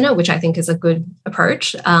both of them in it, which I think is a good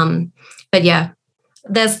approach. But yeah,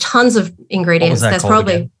 there's tons of ingredients. There's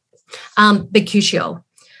probably bakuchiol.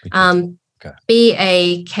 Okay.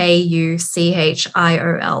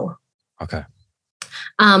 Bakuchiol. Okay.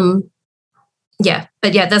 Yeah,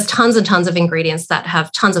 but yeah, there's tons and tons of ingredients that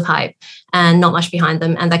have tons of hype and not much behind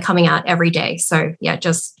them, and they're coming out every day. So yeah,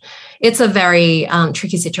 it's a very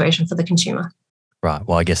tricky situation for the consumer. Right.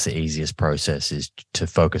 Well, I guess the easiest process is to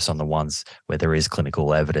focus on the ones where there is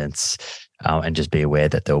clinical evidence, and just be aware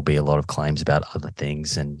that there will be a lot of claims about other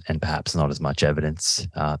things and perhaps not as much evidence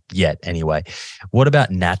yet. Anyway, what about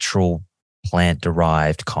natural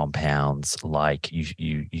plant-derived compounds like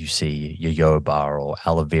you see jojoba or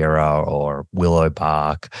aloe vera or willow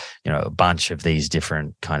bark, a bunch of these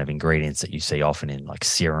different kind of ingredients that you see often in like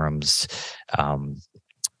serums.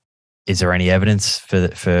 Is there any evidence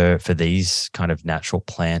for these kind of natural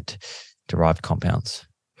plant-derived compounds?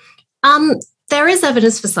 There is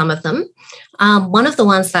evidence for some of them. One of the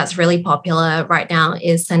ones that's really popular right now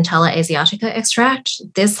is Centella asiatica extract.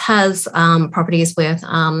 This has properties with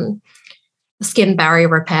skin barrier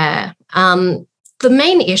repair. The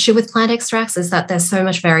main issue with plant extracts is that there's so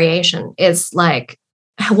much variation. It's like,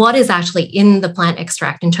 what is actually in the plant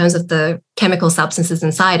extract in terms of the chemical substances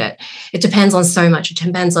inside it? It depends on so much. It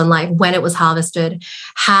depends on like when it was harvested,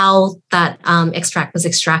 how that extract was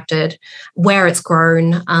extracted, where it's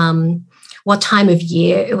grown, what time of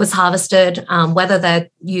year it was harvested, whether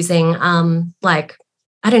they're using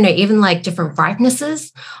I don't know, even like different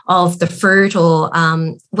ripenesses of the fruit, or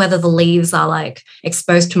whether the leaves are like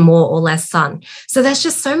exposed to more or less sun. So there's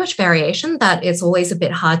just so much variation that it's always a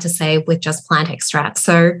bit hard to say with just plant extracts.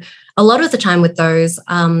 So a lot of the time with those,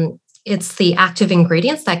 it's the active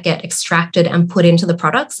ingredients that get extracted and put into the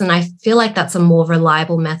products. And I feel like that's a more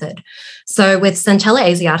reliable method. So with Centella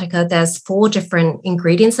asiatica, there's 4 different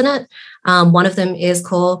ingredients in it. One of them is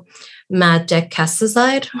called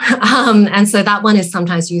madecasazide. And so that one is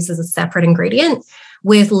sometimes used as a separate ingredient.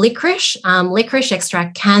 With licorice, licorice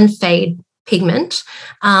extract can fade pigment,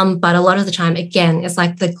 but a lot of the time, again, it's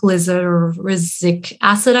like the glyceric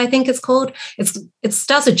acid, I think it's called. It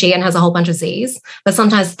starts with G and has a whole bunch of Z's, but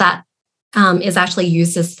sometimes that is actually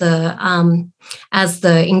used as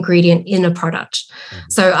the ingredient in a product.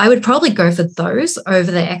 So I would probably go for those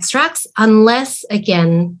over the extracts, unless,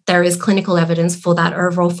 again, there is clinical evidence for that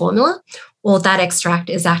overall formula, or that extract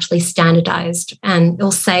is actually standardized. And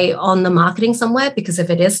it'll say on the marketing somewhere, because if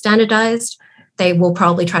it is standardized, they will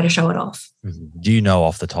probably try to show it off. Do you know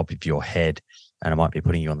off the top of your head, and I might be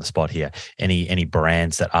putting you on the spot here, any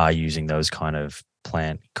brands that are using those kind of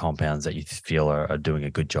plant compounds that you feel are doing a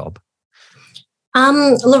good job?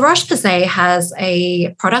 La Roche-Posay has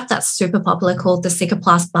a product that's super popular called the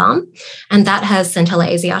Cicaplast Balm, and that has Centella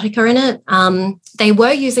asiatica in it. They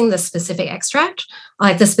were using the specific extract,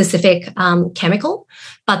 like the specific chemical,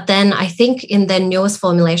 but then I think in their newest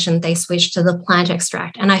formulation, they switched to the plant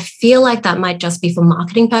extract. And I feel like that might just be for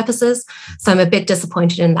marketing purposes. So I'm a bit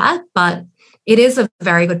disappointed in that, but it is a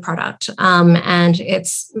very good product, and it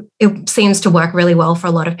seems to work really well for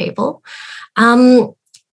a lot of people.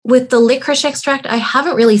 With the licorice extract, I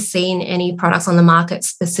haven't really seen any products on the market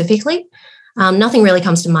specifically. Nothing really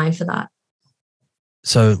comes to mind for that.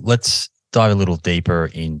 So let's dive a little deeper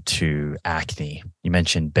into acne. You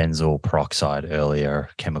mentioned benzoyl peroxide earlier,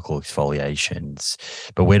 chemical exfoliations,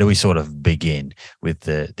 but where do we sort of begin with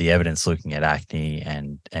the evidence looking at acne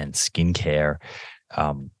and skincare?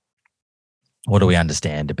 What do we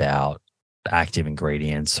understand about active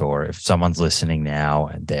ingredients, or if someone's listening now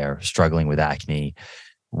and they're struggling with acne,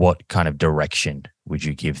 what kind of direction would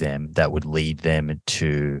you give them that would lead them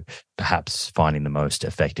to perhaps finding the most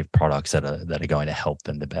effective products that are going to help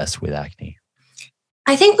them the best with acne?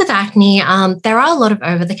 I think with acne, there are a lot of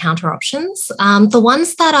over-the-counter options. The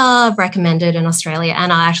ones that are recommended in Australia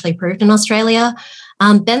and are actually approved in Australia,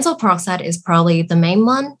 benzoyl peroxide is probably the main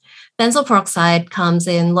one. Benzoyl peroxide comes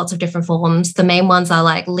in lots of different forms. The main ones are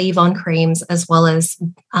like leave-on creams as well as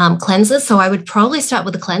cleansers. So I would probably start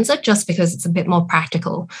with the cleanser just because it's a bit more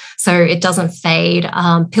practical. So it doesn't fade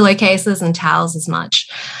pillowcases and towels as much.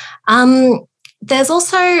 There's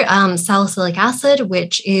also salicylic acid,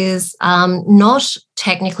 which is not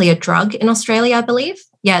technically a drug in Australia, I believe.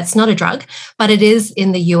 Yeah, it's not a drug, but it is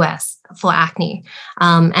in the US for acne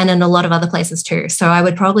and in a lot of other places too. So I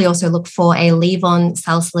would probably also look for a leave-on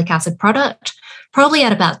salicylic acid product, probably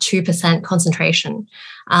at about 2% concentration.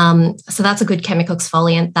 So that's a good chemical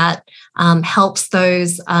exfoliant that helps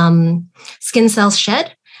those skin cells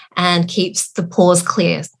shed and keeps the pores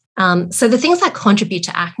clear. So the things that contribute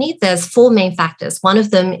to acne, there's 4 main factors. One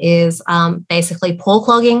of them is basically pore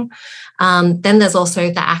clogging. Then there's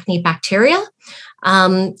also the acne bacteria.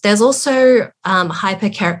 There's also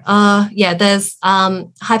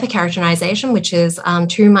hyperkeratinization, which is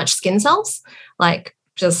too much skin cells, like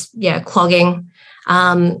just, clogging.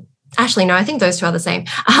 Actually, no, I think those two are the same.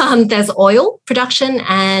 There's oil production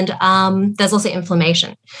and there's also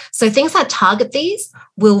inflammation. So things that target these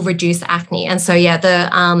will reduce acne. And so,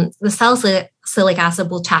 the salicylic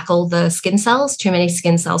acid will tackle the skin cells, too many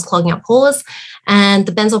skin cells clogging up pores, and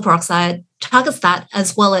the benzoyl peroxide targets that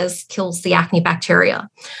as well as kills the acne bacteria.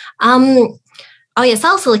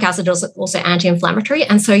 Salicylic acid is also anti-inflammatory.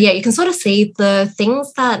 And so, you can sort of see the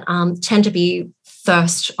things that tend to be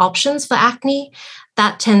first options for acne.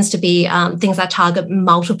 That tends to be things that target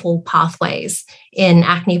multiple pathways in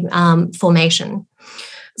acne formation.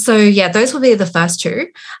 So, those will be the first 2.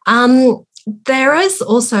 There is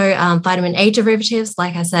also vitamin A derivatives.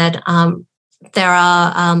 Like I said, there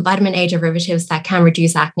are vitamin A derivatives that can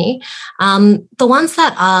reduce acne. The ones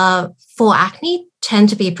that are for acne tend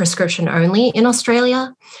to be prescription only in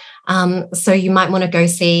Australia. So you might want to go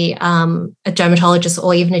see a dermatologist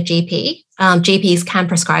or even a GP. GPs can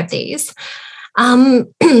prescribe these.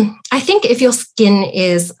 I think if your skin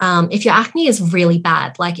is, if your acne is really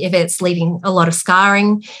bad, like if it's leaving a lot of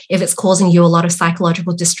scarring, if it's causing you a lot of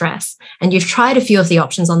psychological distress, and you've tried a few of the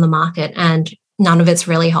options on the market and none of it's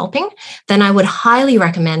really helping, then I would highly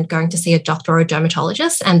recommend going to see a doctor or a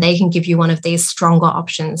dermatologist, and they can give you one of these stronger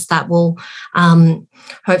options that will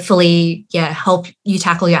hopefully, help you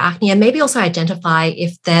tackle your acne and maybe also identify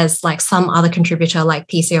if there's like some other contributor like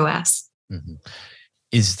PCOS. Mm-hmm.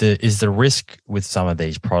 Is the risk with some of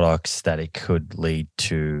these products that it could lead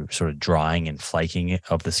to sort of drying and flaking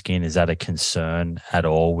of the skin? Is that a concern at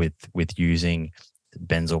all with using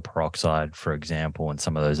benzoyl peroxide, for example, and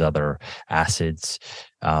some of those other acids?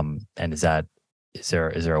 And is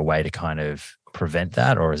there a way to kind of prevent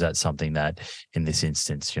that, or is that something that in this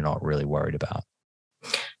instance you're not really worried about?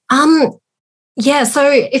 So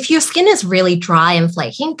if your skin is really dry and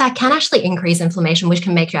flaking, that can actually increase inflammation, which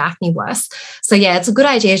can make your acne worse. So it's a good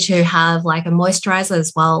idea to have like a moisturizer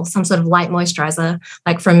as well, some sort of light moisturizer,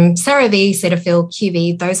 like from CeraVe, Cetaphil,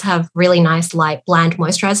 QV. Those have really nice, light, bland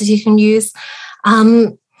moisturizers you can use.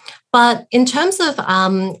 But in terms of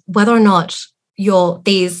whether or not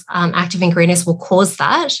these active ingredients will cause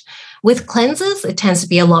that, with cleansers, it tends to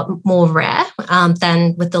be a lot more rare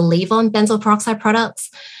than with the leave-on benzoyl peroxide products.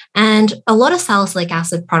 And a lot of salicylic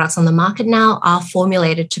acid products on the market now are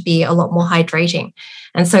formulated to be a lot more hydrating.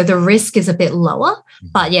 And so the risk is a bit lower.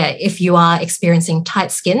 But yeah, if you are experiencing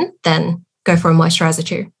tight skin, then go for a moisturizer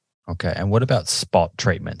too. Okay. And what about spot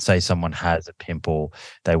treatment? Say someone has a pimple,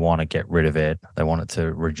 they want to get rid of it, they want it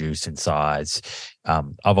to reduce in size.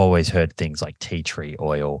 I've always heard things like tea tree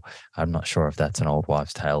oil. I'm not sure if that's an old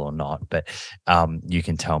wives' tale or not, but you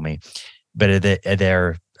can tell me. But are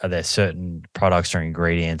there certain products or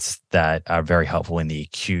ingredients that are very helpful in the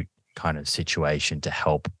acute kind of situation to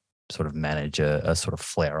help sort of manage a sort of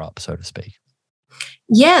flare up, so to speak?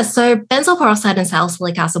 Yeah, so benzoyl peroxide and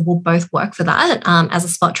salicylic acid will both work for that as a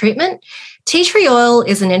spot treatment. Tea tree oil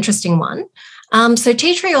is an interesting one. So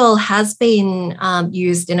tea tree oil has been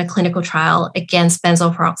used in a clinical trial against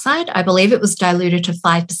benzoyl peroxide. I believe it was diluted to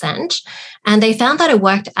 5%. And they found that it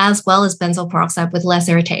worked as well as benzoyl peroxide with less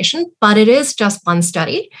irritation, but it is just one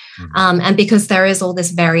study. And because there is all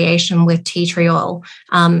this variation with tea tree oil,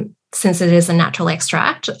 since it is a natural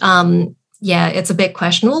extract, it's a bit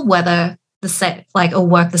questionable whether it'll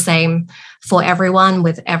work the same for everyone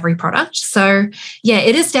with every product. So yeah,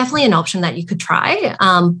 it is definitely an option that you could try.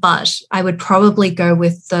 But I would probably go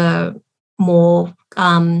with the more,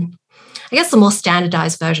 the more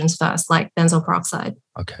standardized versions first, like benzoyl peroxide.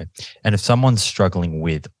 Okay. And if someone's struggling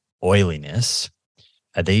with oiliness,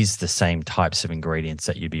 are these the same types of ingredients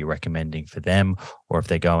that you'd be recommending for them? Or if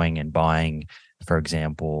they're going and buying, for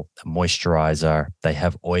example, a moisturizer, they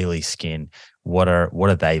have oily skin, what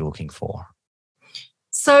are they looking for?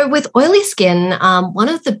 So with oily skin, one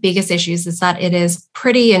of the biggest issues is that it is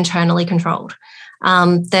pretty internally controlled.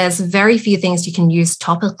 There's very few things you can use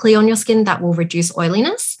topically on your skin that will reduce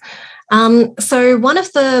oiliness. So one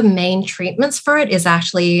of the main treatments for it is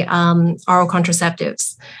actually oral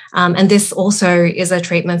contraceptives. And this also is a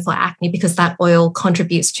treatment for acne because that oil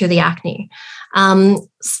contributes to the acne.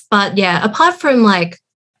 But yeah, apart from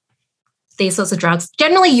these sorts of drugs,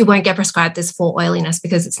 generally you won't get prescribed this for oiliness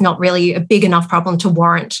because it's not really a big enough problem to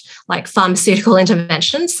warrant pharmaceutical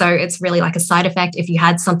intervention. So it's really like a side effect if you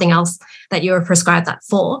had something else that you were prescribed that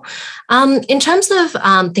for. In terms of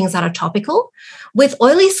things that are topical, with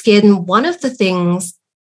oily skin, one of the things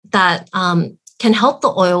that can help the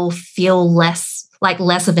oil feel less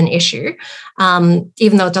of an issue,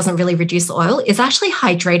 even though it doesn't really reduce the oil, is actually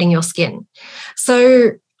hydrating your skin.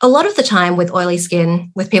 So a lot of the time with oily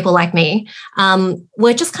skin, with people like me,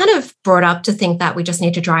 we're just kind of brought up to think that we just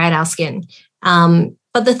need to dry out our skin.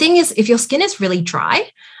 But the thing is, if your skin is really dry,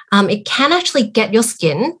 it can actually get your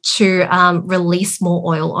skin to release more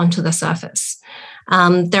oil onto the surface.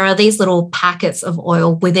 There are these little packets of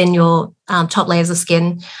oil within your top layers of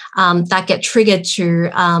skin that get triggered to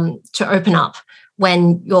open up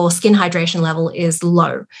when your skin hydration level is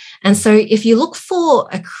low. And so if you look for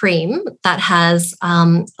a cream that has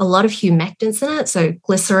a lot of humectants in it, so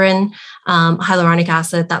glycerin, hyaluronic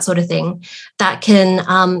acid, that sort of thing, that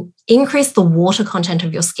can increase the water content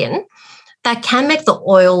of your skin, that can make the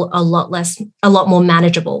oil a lot more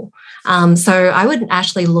manageable. So I would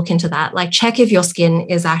actually look into that, check if your skin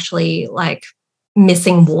is actually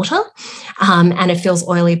missing water and it feels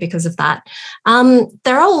oily because of that.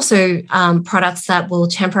 There are also products that will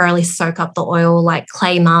temporarily soak up the oil, like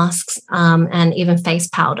clay masks and even face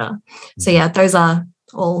powder. So yeah, those are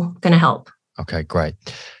all going to help. Okay, great.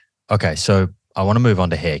 Okay, so I want to move on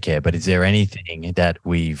to hair care, but is there anything that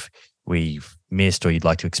we've missed or you'd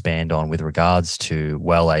like to expand on with regards to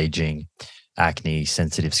well aging, acne,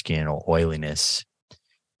 sensitive skin, or oiliness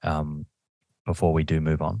before we do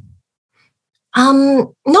move on?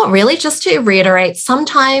 Not really. Just to reiterate,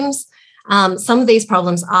 sometimes some of these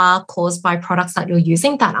problems are caused by products that you're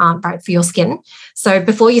using that aren't right for your skin. So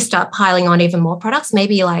before you start piling on even more products,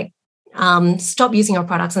 maybe stop using your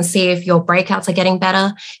products and see if your breakouts are getting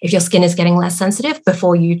better, if your skin is getting less sensitive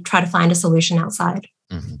before you try to find a solution outside.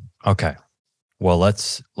 Mm-hmm. Okay. Well,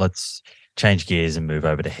 let's change gears and move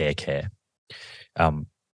over to hair care. From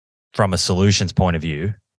a solutions point of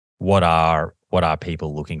view, what are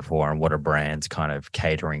people looking for and what are brands kind of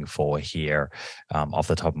catering for here? Off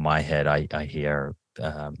the top of my head, I hear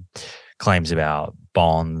claims about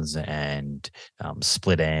bonds and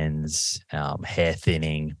split ends, hair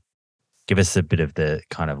thinning. Give us a bit of the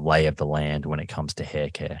kind of lay of the land when it comes to hair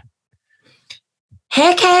care.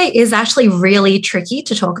 Hair care is actually really tricky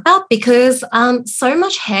to talk about because so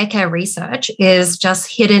much hair care research is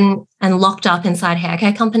just hidden and locked up inside hair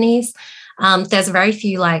care companies. There's very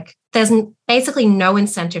few there's basically no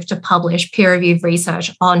incentive to publish peer-reviewed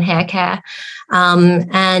research on hair care.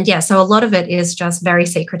 And yeah, so a lot of it is just very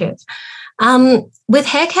secretive. With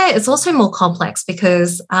hair care, it's also more complex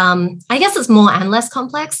because I guess it's more and less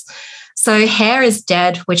complex. So hair is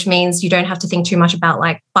dead, which means you don't have to think too much about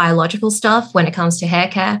like biological stuff when it comes to hair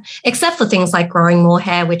care, except for things like growing more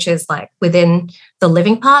hair, which is like within the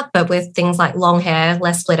living part. But with things like long hair,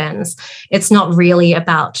 less split ends, it's not really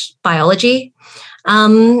about biology.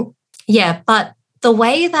 But the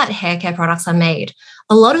way that hair care products are made,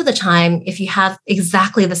 a lot of the time, if you have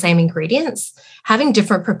exactly the same ingredients, having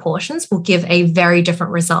different proportions will give a very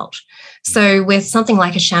different result. So with something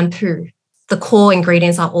like a shampoo, the core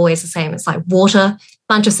ingredients are always the same. It's like water,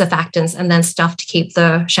 bunch of surfactants, and then stuff to keep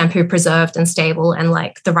the shampoo preserved and stable and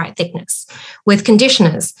like the right thickness. With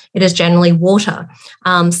conditioners, it is generally water,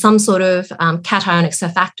 some sort of cationic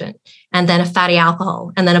surfactant, and then a fatty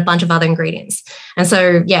alcohol, and then a bunch of other ingredients. And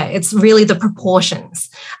so, yeah, it's really the proportions.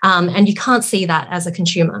 And you can't see that as a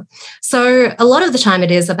consumer. So a lot of the time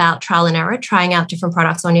it is about trial and error, trying out different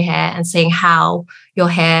products on your hair and seeing how your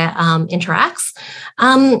hair interacts.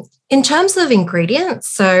 In terms of ingredients,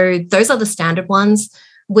 so those are the standard ones.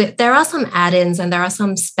 There are some add-ins and there are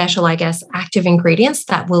some special, I guess, active ingredients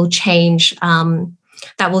that will change,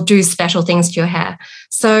 that will do special things to your hair.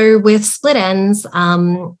 So with split ends,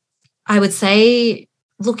 I would say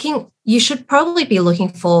you should probably be looking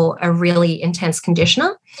for a really intense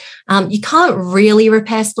conditioner. You can't really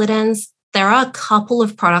repair split ends. There are a couple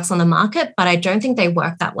of products on the market, but I don't think they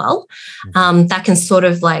work that well. That can sort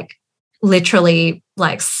of like literally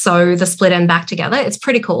like sew the split end back together. It's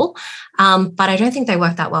pretty cool, but I don't think they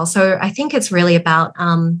work that well. So I think it's really about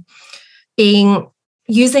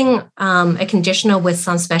using a conditioner with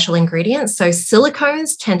some special ingredients. So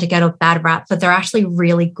silicones tend to get a bad rap, but they're actually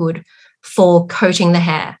really good for coating the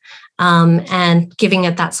hair and giving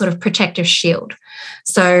it that sort of protective shield.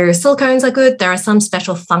 So silicones are good. There are some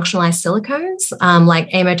special functionalized silicones like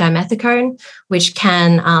amodimethicone,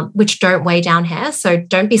 which don't weigh down hair. So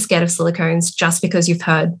don't be scared of silicones just because you've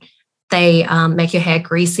heard they make your hair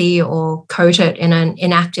greasy or coat it in an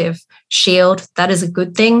inactive shield. That is a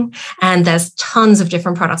good thing. And there's tons of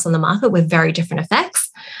different products on the market with very different effects.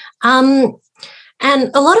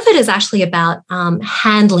 And a lot of it is actually about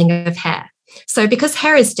handling of hair. So because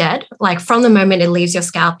hair is dead, like from the moment it leaves your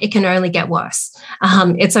scalp, it can only get worse.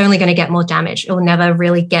 It's only going to get more damage. It will never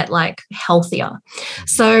really get like healthier.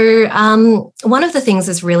 So one of the things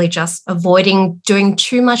is really just avoiding doing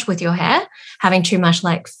too much with your hair, having too much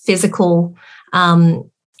like physical,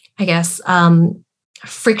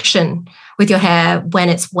 friction with your hair when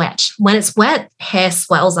it's wet. When it's wet, hair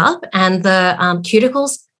swells up and the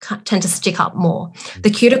cuticles tend to stick up more. The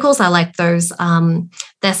cuticles are like those,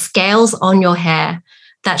 they're scales on your hair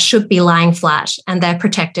that should be lying flat and they're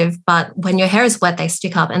protective. But when your hair is wet, they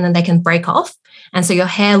stick up and then they can break off. And so your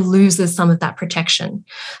hair loses some of that protection.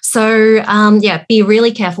 So be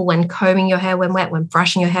really careful when combing your hair when wet, when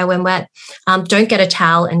brushing your hair when wet. Don't get a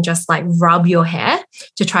towel and just like rub your hair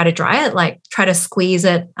to try to dry it. Like try to squeeze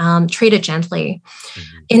it, treat it gently.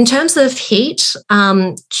 In terms of heat,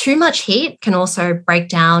 too much heat can also break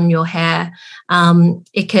down your hair.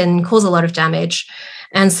 It can cause a lot of damage.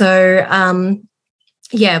 And so,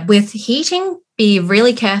 with heating, be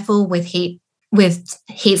really careful with heat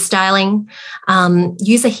styling.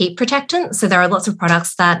 Use a heat protectant. So there are lots of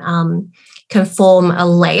products that can form a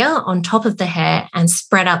layer on top of the hair and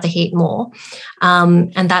spread out the heat more.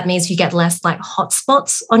 And that means you get less like hot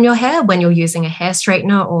spots on your hair when you're using a hair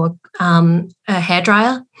straightener or a hair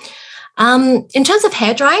dryer. In terms of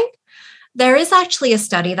hair drying, there is actually a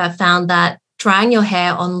study that found that drying your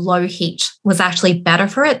hair on low heat was actually better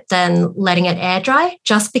for it than letting it air dry,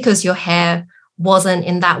 just because your hair wasn't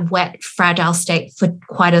in that wet, fragile state for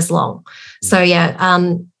quite as long. So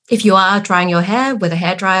if you are drying your hair with a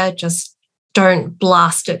hairdryer, just don't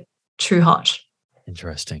blast it too hot.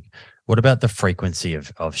 Interesting. What about the frequency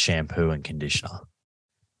of shampoo and conditioner?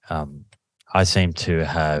 I seem to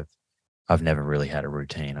have, I've never really had a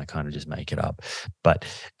routine. I kind of just make it up. But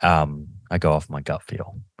I go off my gut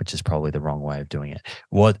feel, which is probably the wrong way of doing it.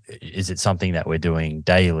 What is it something that we're doing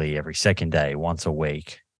daily, every second day, once a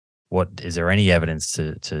week? What is there any evidence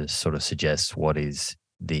to sort of suggest what is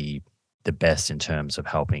the best in terms of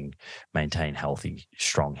helping maintain healthy,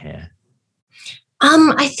 strong hair?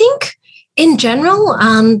 I think in general,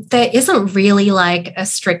 there isn't really like a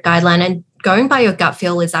strict guideline, and going by your gut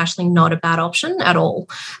feel is actually not a bad option at all.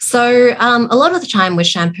 So a lot of the time with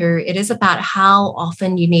shampoo, it is about how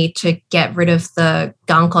often you need to get rid of the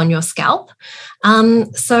gunk on your scalp.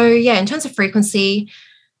 In terms of frequency,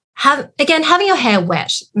 having your hair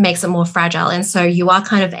wet makes it more fragile. And so you are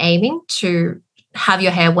kind of aiming to have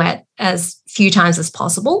your hair wet as few times as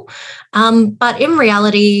possible. But in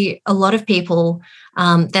reality, a lot of people,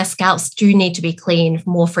 their scalps do need to be cleaned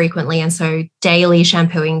more frequently. And so daily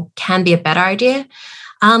shampooing can be a better idea.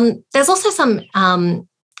 There's also some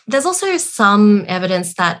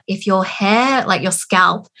evidence that if your hair, like your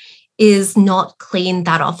scalp, is not cleaned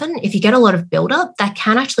that often, if you get a lot of buildup, that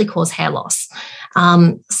can actually cause hair loss.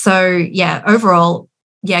 So yeah, overall,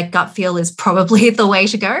 yeah, gut feel is probably the way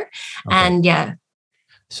to go. Okay. And yeah.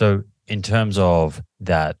 So in terms of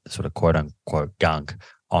that sort of quote unquote gunk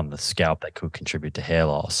on the scalp that could contribute to hair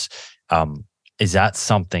loss, is that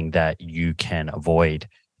something that you can avoid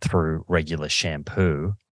through regular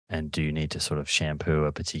shampoo? And do you need to sort of shampoo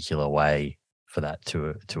a particular way for that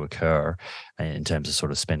to occur in terms of sort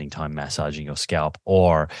of spending time massaging your scalp?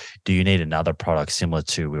 Or do you need another product similar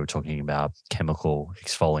to, we were talking about chemical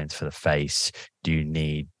exfoliants for the face? Do you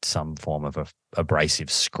need some form of a abrasive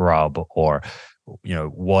scrub, or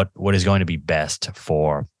what is going to be best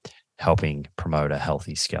for helping promote a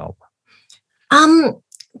healthy scalp?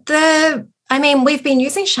 We've been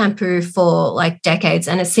using shampoo for like decades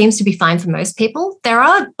and it seems to be fine for most people. There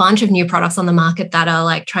are a bunch of new products on the market that are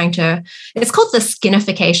like it's called the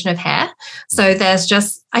skinification of hair. So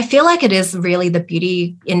I feel like it is really the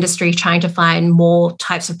beauty industry trying to find more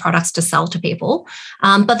types of products to sell to people.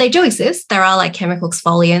 But they do exist. There are like chemical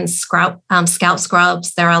exfoliants, scalp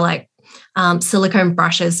scrubs. There are like silicone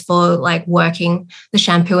brushes for like working the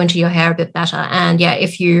shampoo into your hair a bit better. And yeah,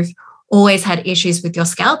 if you've always had issues with your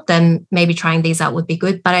scalp, then maybe trying these out would be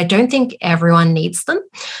good. But I don't think everyone needs them.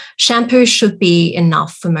 Shampoo should be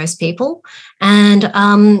enough for most people. And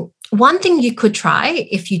one thing you could try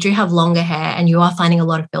if you do have longer hair and you are finding a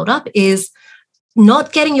lot of buildup is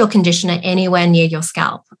not getting your conditioner anywhere near your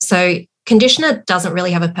scalp. So conditioner doesn't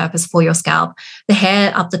really have a purpose for your scalp. The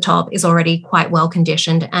hair up the top is already quite well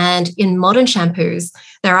conditioned. And in modern shampoos,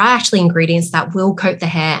 there are actually ingredients that will coat the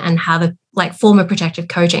hair and have form a protective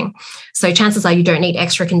coating. So chances are you don't need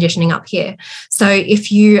extra conditioning up here. So if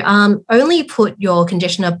you only put your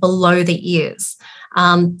conditioner below the ears,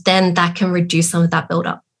 then that can reduce some of that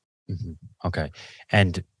buildup. Mm-hmm. Okay.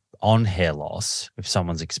 And on hair loss, if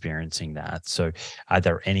someone's experiencing that, so are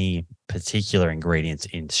there any particular ingredients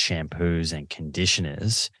in shampoos and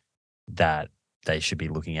conditioners that they should be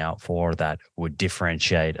looking out for that would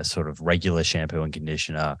differentiate a sort of regular shampoo and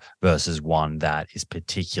conditioner versus one that is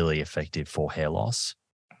particularly effective for hair loss?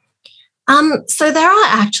 So there are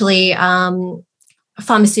actually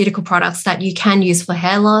pharmaceutical products that you can use for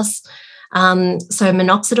hair loss. So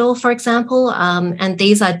minoxidil, for example, and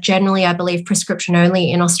these are generally, I believe, prescription only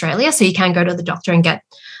in Australia. So you can go to the doctor and get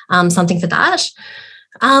something for that.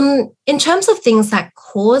 In terms of things that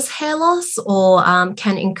cause hair loss or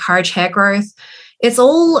can encourage hair growth, it's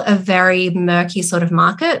all a very murky sort of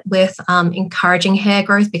market with encouraging hair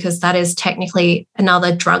growth, because that is technically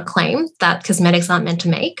another drug claim that cosmetics aren't meant to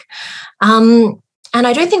make. And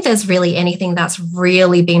I don't think there's really anything that's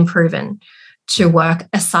really been proven to work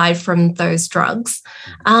aside from those drugs.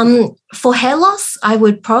 For hair loss, I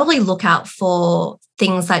would probably look out for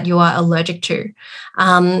things that you are allergic to.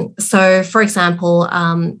 So, for example,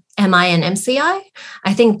 MI and MCI,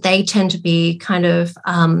 I think they tend to be kind of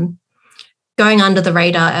going under the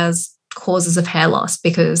radar as causes of hair loss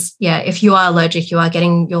because, yeah, if you are allergic, you are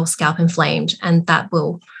getting your scalp inflamed, and that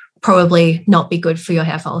will probably not be good for your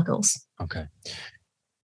hair follicles. Okay.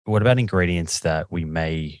 What about ingredients that we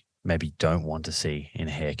maybe don't want to see in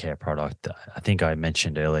a hair care product? I think I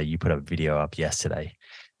mentioned earlier, you put a video up yesterday,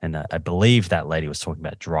 and I believe that lady was talking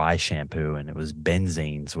about dry shampoo, and it was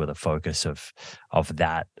benzenes were the focus of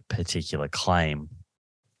that particular claim.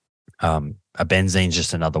 A benzene is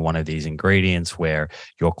just another one of these ingredients where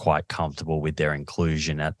you're quite comfortable with their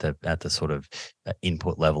inclusion at the sort of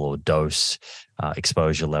input level or dose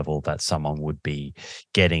exposure level that someone would be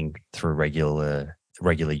getting through regular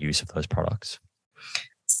use of those products.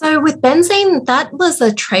 So with benzene, that was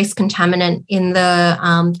a trace contaminant in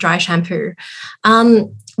the dry shampoo.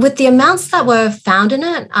 With the amounts that were found in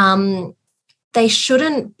it, they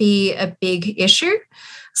shouldn't be a big issue.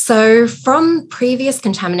 So from previous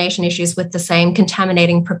contamination issues with the same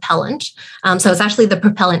contaminating propellant, so it's actually the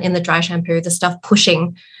propellant in the dry shampoo, the stuff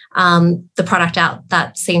pushing the product out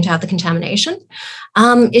that seemed to have the contamination.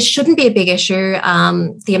 It shouldn't be a big issue.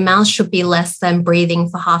 The amounts should be less than breathing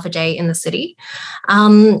for half a day in the city.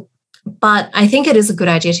 But I think it is a good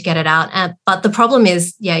idea to get it out. But the problem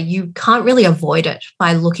is, you can't really avoid it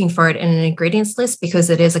by looking for it in an ingredients list because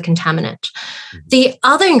it is a contaminant. Mm-hmm. The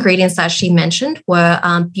other ingredients that she mentioned were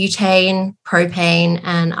butane, propane,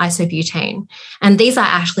 and isobutane. And these are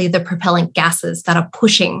actually the propellant gases that are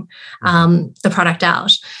pushing the product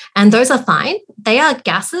out. And those are fine. They are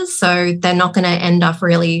gases, so they're not going to end up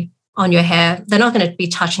really on your hair. They're not going to be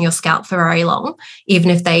touching your scalp for very long, even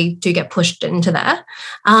if they do get pushed into there.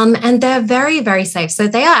 And they're very, very safe. So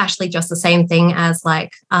they are actually just the same thing as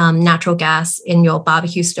like natural gas in your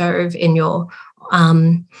barbecue stove, in your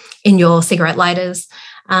cigarette lighters.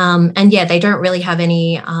 They don't really have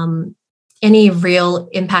any real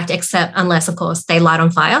impact, except unless, of course, they light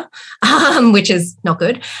on fire, which is not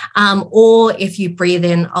good. Or if you breathe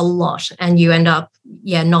in a lot and you end up,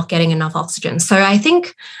 not getting enough oxygen. So I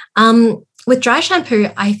think with dry shampoo,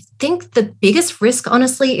 I think the biggest risk,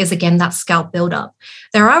 honestly, is, again, that scalp buildup.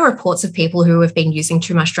 There are reports of people who have been using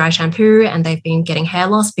too much dry shampoo and they've been getting hair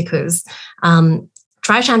loss because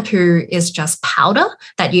dry shampoo is just powder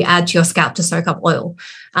that you add to your scalp to soak up oil.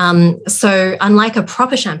 So unlike a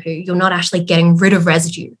proper shampoo, you're not actually getting rid of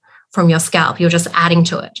residue from your scalp. You're just adding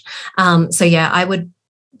to it. I would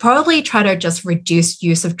probably try to just reduce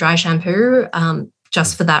use of dry shampoo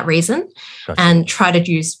just for that reason. Gotcha. And try to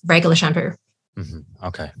use regular shampoo. Mm-hmm.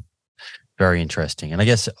 Okay. Very interesting. And I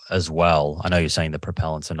guess as well, I know you're saying the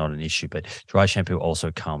propellants are not an issue, but dry shampoo also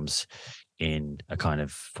comes in a kind of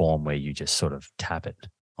form where you just sort of tap it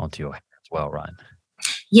onto your hair as well, right?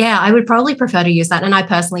 Yeah, I would probably prefer to use that. And I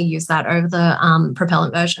personally use that over the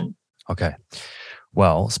propellant version. Okay.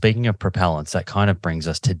 Well, speaking of propellants, that kind of brings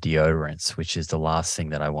us to deodorants, which is the last thing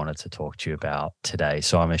that I wanted to talk to you about today.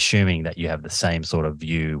 So I'm assuming that you have the same sort of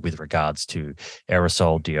view with regards to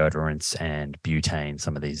aerosol deodorants and butane,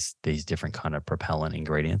 some of these different kind of propellant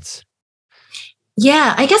ingredients.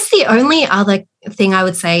 Yeah, I guess the only other thing I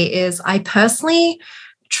would say is I personally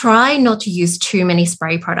try not to use too many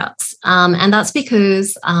spray products. And that's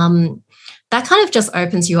because that kind of just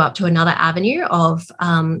opens you up to another avenue of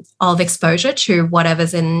exposure to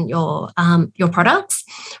whatever's in your products.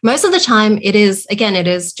 Most of the time, it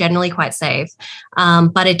is generally quite safe,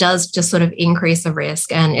 but it does just sort of increase the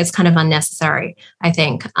risk, and it's kind of unnecessary, I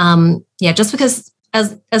think. Just because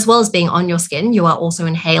as well as being on your skin, you are also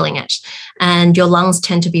inhaling it, and your lungs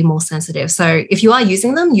tend to be more sensitive. So if you are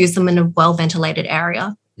using them, use them in a well-ventilated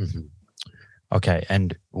area. Mm-hmm. Okay,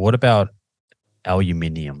 and what about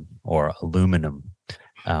aluminium or aluminum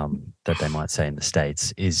that they might say in the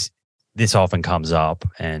States? Is this often comes up,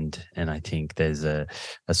 and I think there's a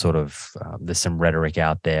sort of there's some rhetoric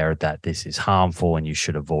out there that this is harmful and you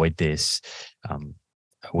should avoid this.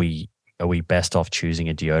 Are we best off choosing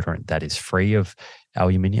a deodorant that is free of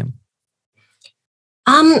aluminium?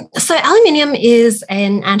 So aluminium is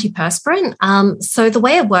an antiperspirant. So the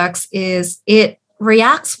way it works is it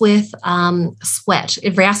reacts with sweat.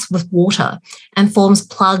 It reacts with water and forms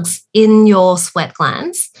plugs in your sweat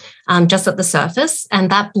glands just at the surface,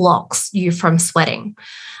 and that blocks you from sweating.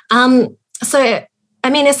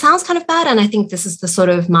 It sounds kind of bad, and I think this is the sort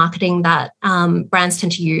of marketing that brands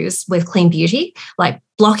tend to use with clean beauty, like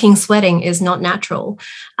blocking sweating is not natural.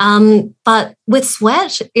 But with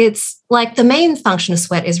sweat, it's like the main function of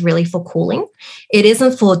sweat is really for cooling. It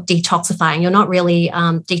isn't for detoxifying. You're not really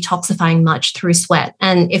detoxifying much through sweat.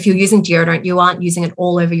 And if you're using deodorant, you aren't using it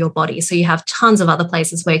all over your body. So you have tons of other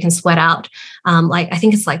places where you can sweat out. I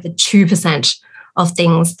think it's like the 2% of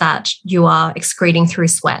things that you are excreting through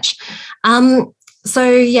sweat. That's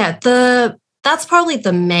probably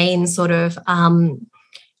the main sort of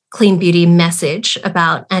clean beauty message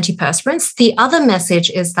about antiperspirants. The other message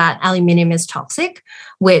is that aluminium is toxic,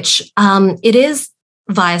 which it is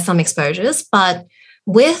via some exposures, but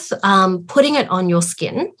with putting it on your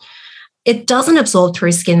skin, it doesn't absorb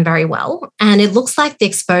through skin very well. And it looks like the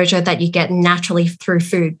exposure that you get naturally through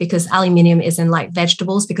food, because aluminium is in like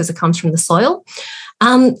vegetables because it comes from the soil.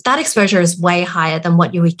 That exposure is way higher than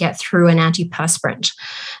what you would get through an antiperspirant.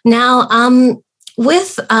 Now,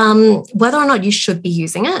 with whether or not you should be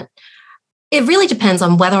using it, it really depends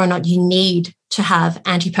on whether or not you need to have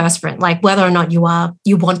antiperspirant, like whether or not you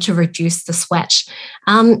want to reduce the sweat.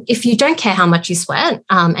 If you don't care how much you sweat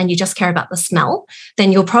and you just care about the smell,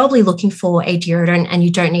 then you're probably looking for a deodorant and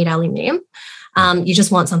you don't need aluminium. You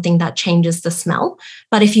just want something that changes the smell.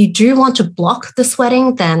 But if you do want to block the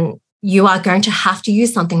sweating, then you are going to have to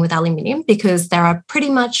use something with aluminium, because there's pretty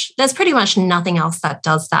much nothing else that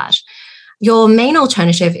does that. Your main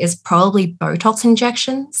alternative is probably Botox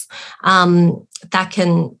injections that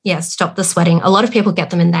can, stop the sweating. A lot of people get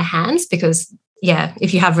them in their hands because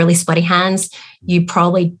if you have really sweaty hands, you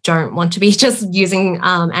probably don't want to be just using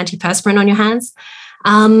antiperspirant on your hands.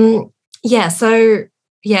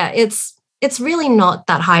 It's really not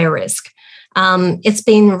that high a risk. It's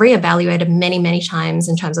been reevaluated many, many times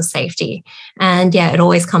in terms of safety. And it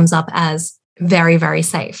always comes up as very, very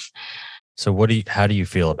safe. So how do you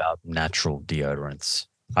feel about natural deodorants?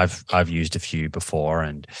 I've used a few before,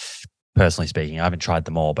 and personally speaking, I haven't tried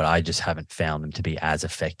them all, but I just haven't found them to be as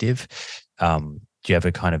effective. Do you have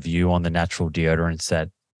a kind of view on the natural deodorants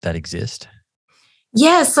that exist?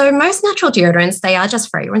 Yeah, so most natural deodorants, they are just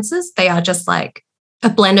fragrances. They are just like a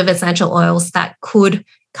blend of essential oils that could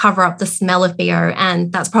cover up the smell of BO,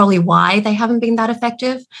 and that's probably why they haven't been that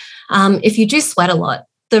effective. If you do sweat a lot,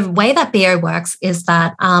 the way that BO works is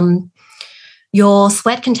that your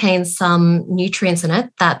sweat contains some nutrients in it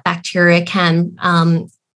that bacteria can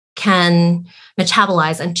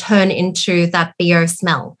metabolize and turn into that BO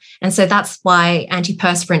smell. And so that's why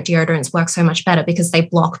antiperspirant deodorants work so much better, because they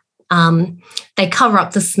they cover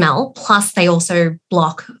up the smell, plus they also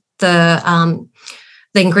block the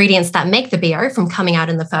ingredients that make the BO from coming out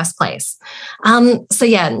in the first place.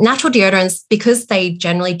 Natural deodorants, because they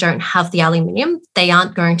generally don't have the aluminium, they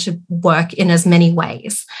aren't going to work in as many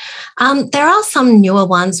ways. There are some newer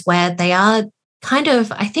ones where they are kind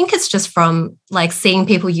of, I think it's just from like seeing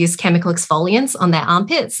people use chemical exfoliants on their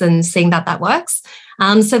armpits and seeing that works.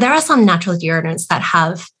 So there are some natural deodorants that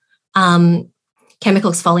have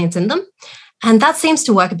chemical exfoliants in them. And that seems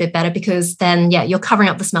to work a bit better, because then, you're covering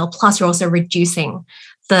up the smell, plus you're also reducing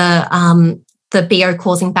the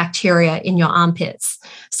BO-causing bacteria in your armpits.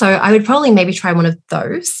 So I would probably maybe try one of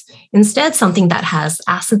those instead, something that has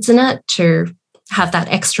acids in it to have that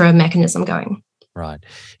extra mechanism going. Right.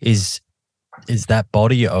 Is that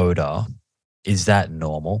body odor, is that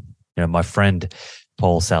normal? You know, my friend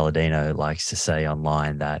Paul Saladino likes to say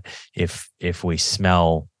online that if we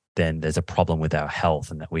smell, then there's a problem with our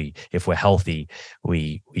health, and that if we're healthy,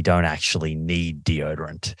 we don't actually need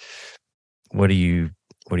deodorant. What do you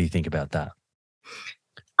think about that?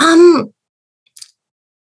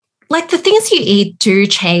 Like the things you eat do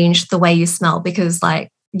change the way you smell, because like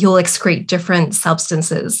you'll excrete different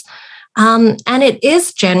substances. And it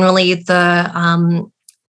is generally the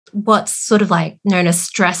what's sort of like known as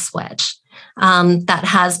stress sweat that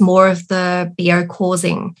has more of the BO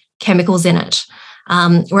causing chemicals in it.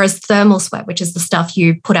 Whereas thermal sweat, which is the stuff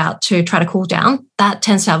you put out to try to cool down, that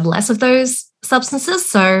tends to have less of those substances.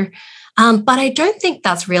 So, but I don't think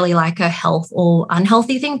that's really like a health or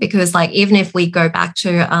unhealthy thing, because like even if we go back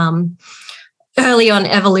to early on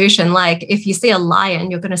evolution, like if you see a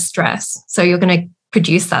lion, you're going to stress. So you're going to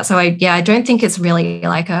produce that. So I don't think it's really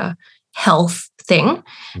like a health thing.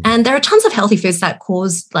 And there are tons of healthy foods that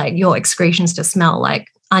cause like your excretions to smell, like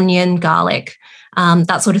onion, garlic.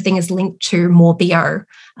 That sort of thing is linked to more BO,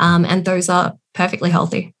 and those are perfectly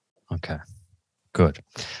healthy. Okay, good.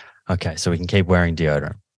 Okay, so we can keep wearing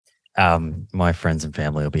deodorant. My friends and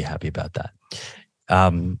family will be happy about that.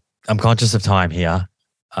 I'm conscious of time here.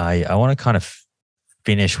 I want to kind of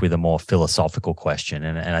finish with a more philosophical question,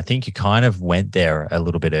 and I think you kind of went there a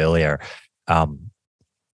little bit earlier,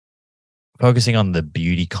 focusing on the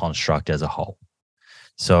beauty construct as a whole.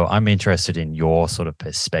 So I'm interested in your sort of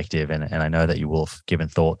perspective, and I know that you will have given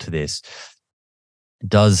thought to this.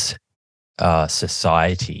 Does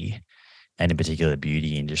society, and in particular the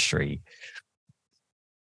beauty industry,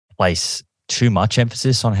 place too much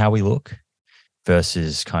emphasis on how we look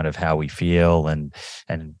versus kind of how we feel and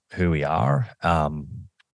who we are?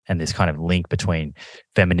 And this kind of link between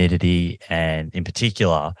femininity and, in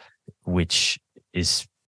particular, which is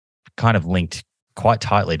kind of linked quite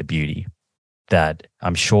tightly to beauty, that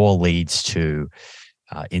I'm sure leads to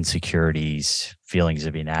insecurities, feelings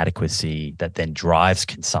of inadequacy that then drives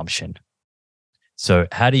consumption. So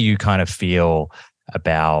how do you kind of feel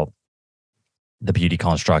about the beauty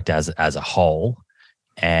construct as a whole,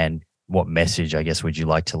 and what message, I guess, would you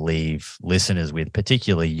like to leave listeners with,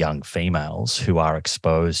 particularly young females who are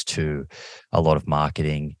exposed to a lot of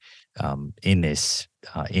marketing in this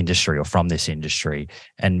industry or from this industry,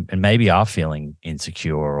 and maybe are feeling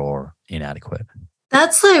insecure or inadequate?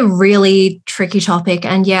 That's a really tricky topic.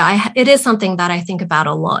 And it is something that I think about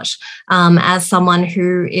a lot as someone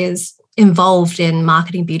who is involved in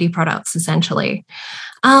marketing beauty products, essentially.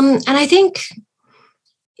 And I think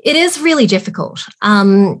it is really difficult.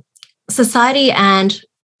 Society and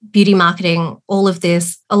beauty marketing, all of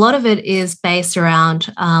this, a lot of it is based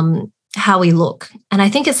around how we look. And I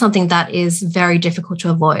think it's something that is very difficult to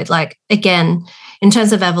avoid. Like, again, in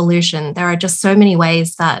terms of evolution, there are just so many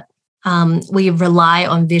ways that we rely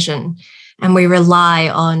on vision and we rely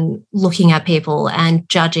on looking at people and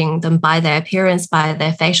judging them by their appearance, by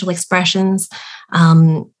their facial expressions.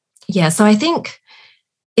 So I think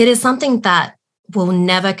it is something that will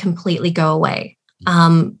never completely go away.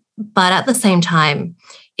 But at the same time,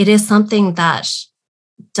 it is something that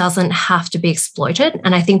doesn't have to be exploited.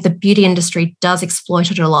 And I think the beauty industry does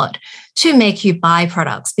exploit it a lot to make you buy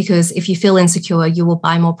products, because if you feel insecure, you will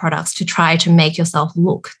buy more products to try to make yourself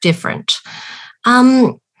look different.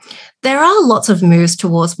 There are lots of moves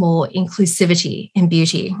towards more inclusivity in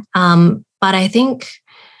beauty, but I think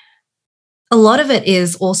a lot of it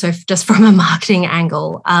is also just from a marketing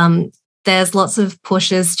angle. There's lots of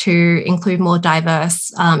pushes to include more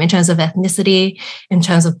diverse in terms of ethnicity, in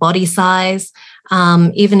terms of body size,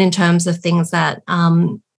 even in terms of things that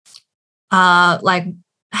are like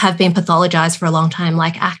have been pathologized for a long time,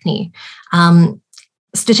 like acne.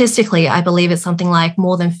 Statistically, I believe it's something like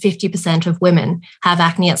more than 50% of women have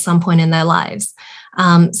acne at some point in their lives.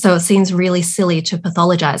 So it seems really silly to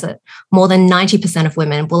pathologize it. More than 90% of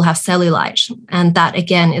women will have cellulite. And that,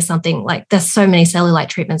 again, is something like there's so many cellulite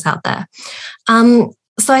treatments out there.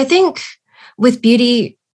 So I think with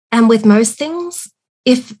beauty and with most things,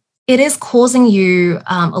 if it is causing you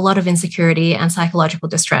a lot of insecurity and psychological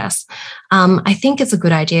distress, I think it's a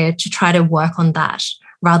good idea to try to work on that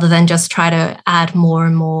rather than just try to add more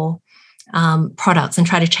and more products and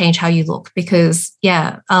try to change how you look. Because,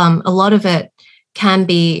 a lot of it can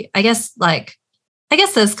be, I guess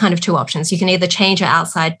there's kind of two options. You can either change your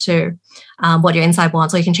outside to what your inside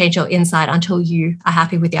wants, or you can change your inside until you are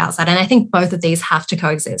happy with the outside. And I think both of these have to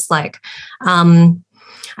coexist. I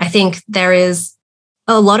think there is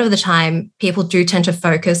a lot of the time people do tend to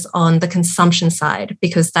focus on the consumption side,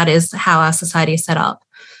 because that is how our society is set up,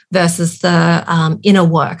 versus the inner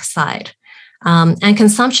work side. And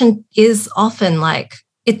consumption is often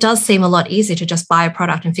it does seem a lot easier to just buy a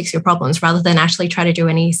product and fix your problems rather than actually try to do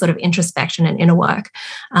any sort of introspection and inner work.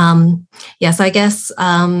 So I guess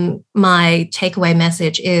my takeaway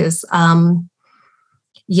message is,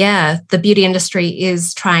 the beauty industry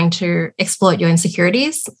is trying to exploit your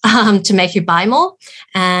insecurities to make you buy more.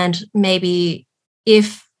 And maybe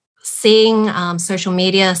if seeing social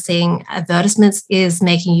media, seeing advertisements is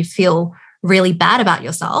making you feel really bad about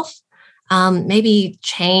yourself, maybe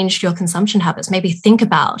change your consumption habits. Maybe think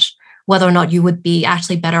about whether or not you would be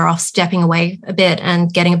actually better off stepping away a bit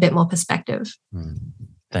and getting a bit more perspective.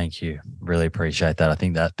 Thank you. Really appreciate that. I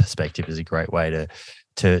think that perspective is a great way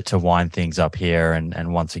to wind things up here.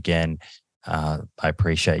 And once again, I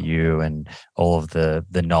appreciate you and all of the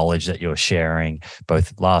knowledge that you're sharing,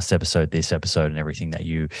 both last episode, this episode, and everything that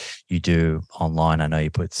you do online. I know you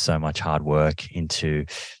put so much hard work into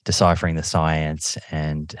deciphering the science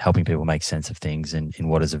and helping people make sense of things in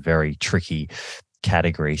what is a very tricky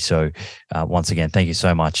category. So once again, thank you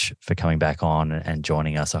so much for coming back on and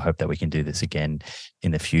joining us. I hope that we can do this again in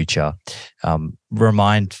the future.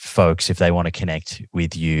 Remind folks, if they want to connect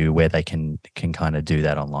with you, where they can kind of do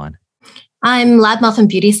that online. I'm Lab Muffin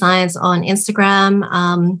Beauty Science on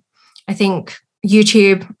Instagram. I think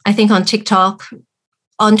YouTube, I think on TikTok,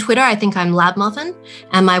 on Twitter, I think I'm Lab Muffin,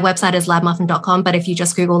 and my website is labmuffin.com. But if you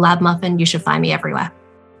just Google Lab Muffin, you should find me everywhere.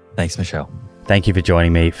 Thanks, Michelle. Thank you for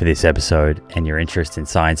joining me for this episode and your interest in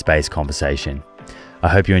science-based conversation. I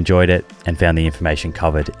hope you enjoyed it and found the information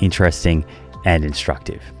covered interesting and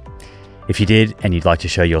instructive. If you did and you'd like to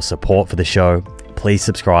show your support for the show, please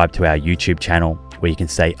subscribe to our YouTube channel, where you can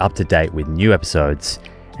stay up to date with new episodes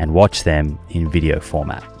and watch them in video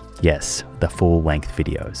format. Yes, the full-length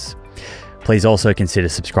videos. Please also consider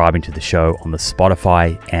subscribing to the show on the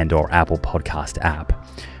Spotify and/or Apple Podcast app,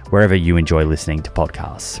 wherever you enjoy listening to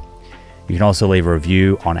podcasts. You can also leave a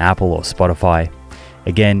review on Apple or Spotify.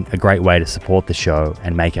 Again, a great way to support the show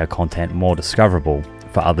and make our content more discoverable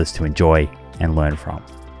for others to enjoy and learn from.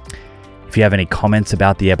 If you have any comments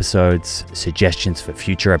about the episodes, suggestions for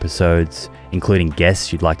future episodes, including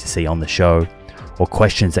guests you'd like to see on the show, or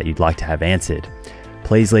questions that you'd like to have answered,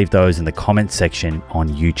 please leave those in the comments section on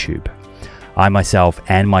YouTube. I myself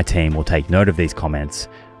and my team will take note of these comments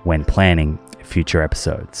when planning future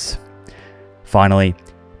episodes. Finally,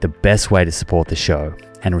 the best way to support the show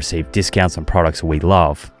and receive discounts on products we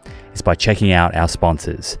love is by checking out our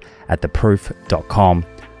sponsors at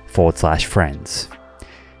theproof.com/friends.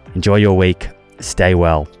 Enjoy your week, stay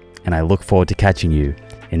well, and I look forward to catching you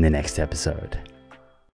in the next episode.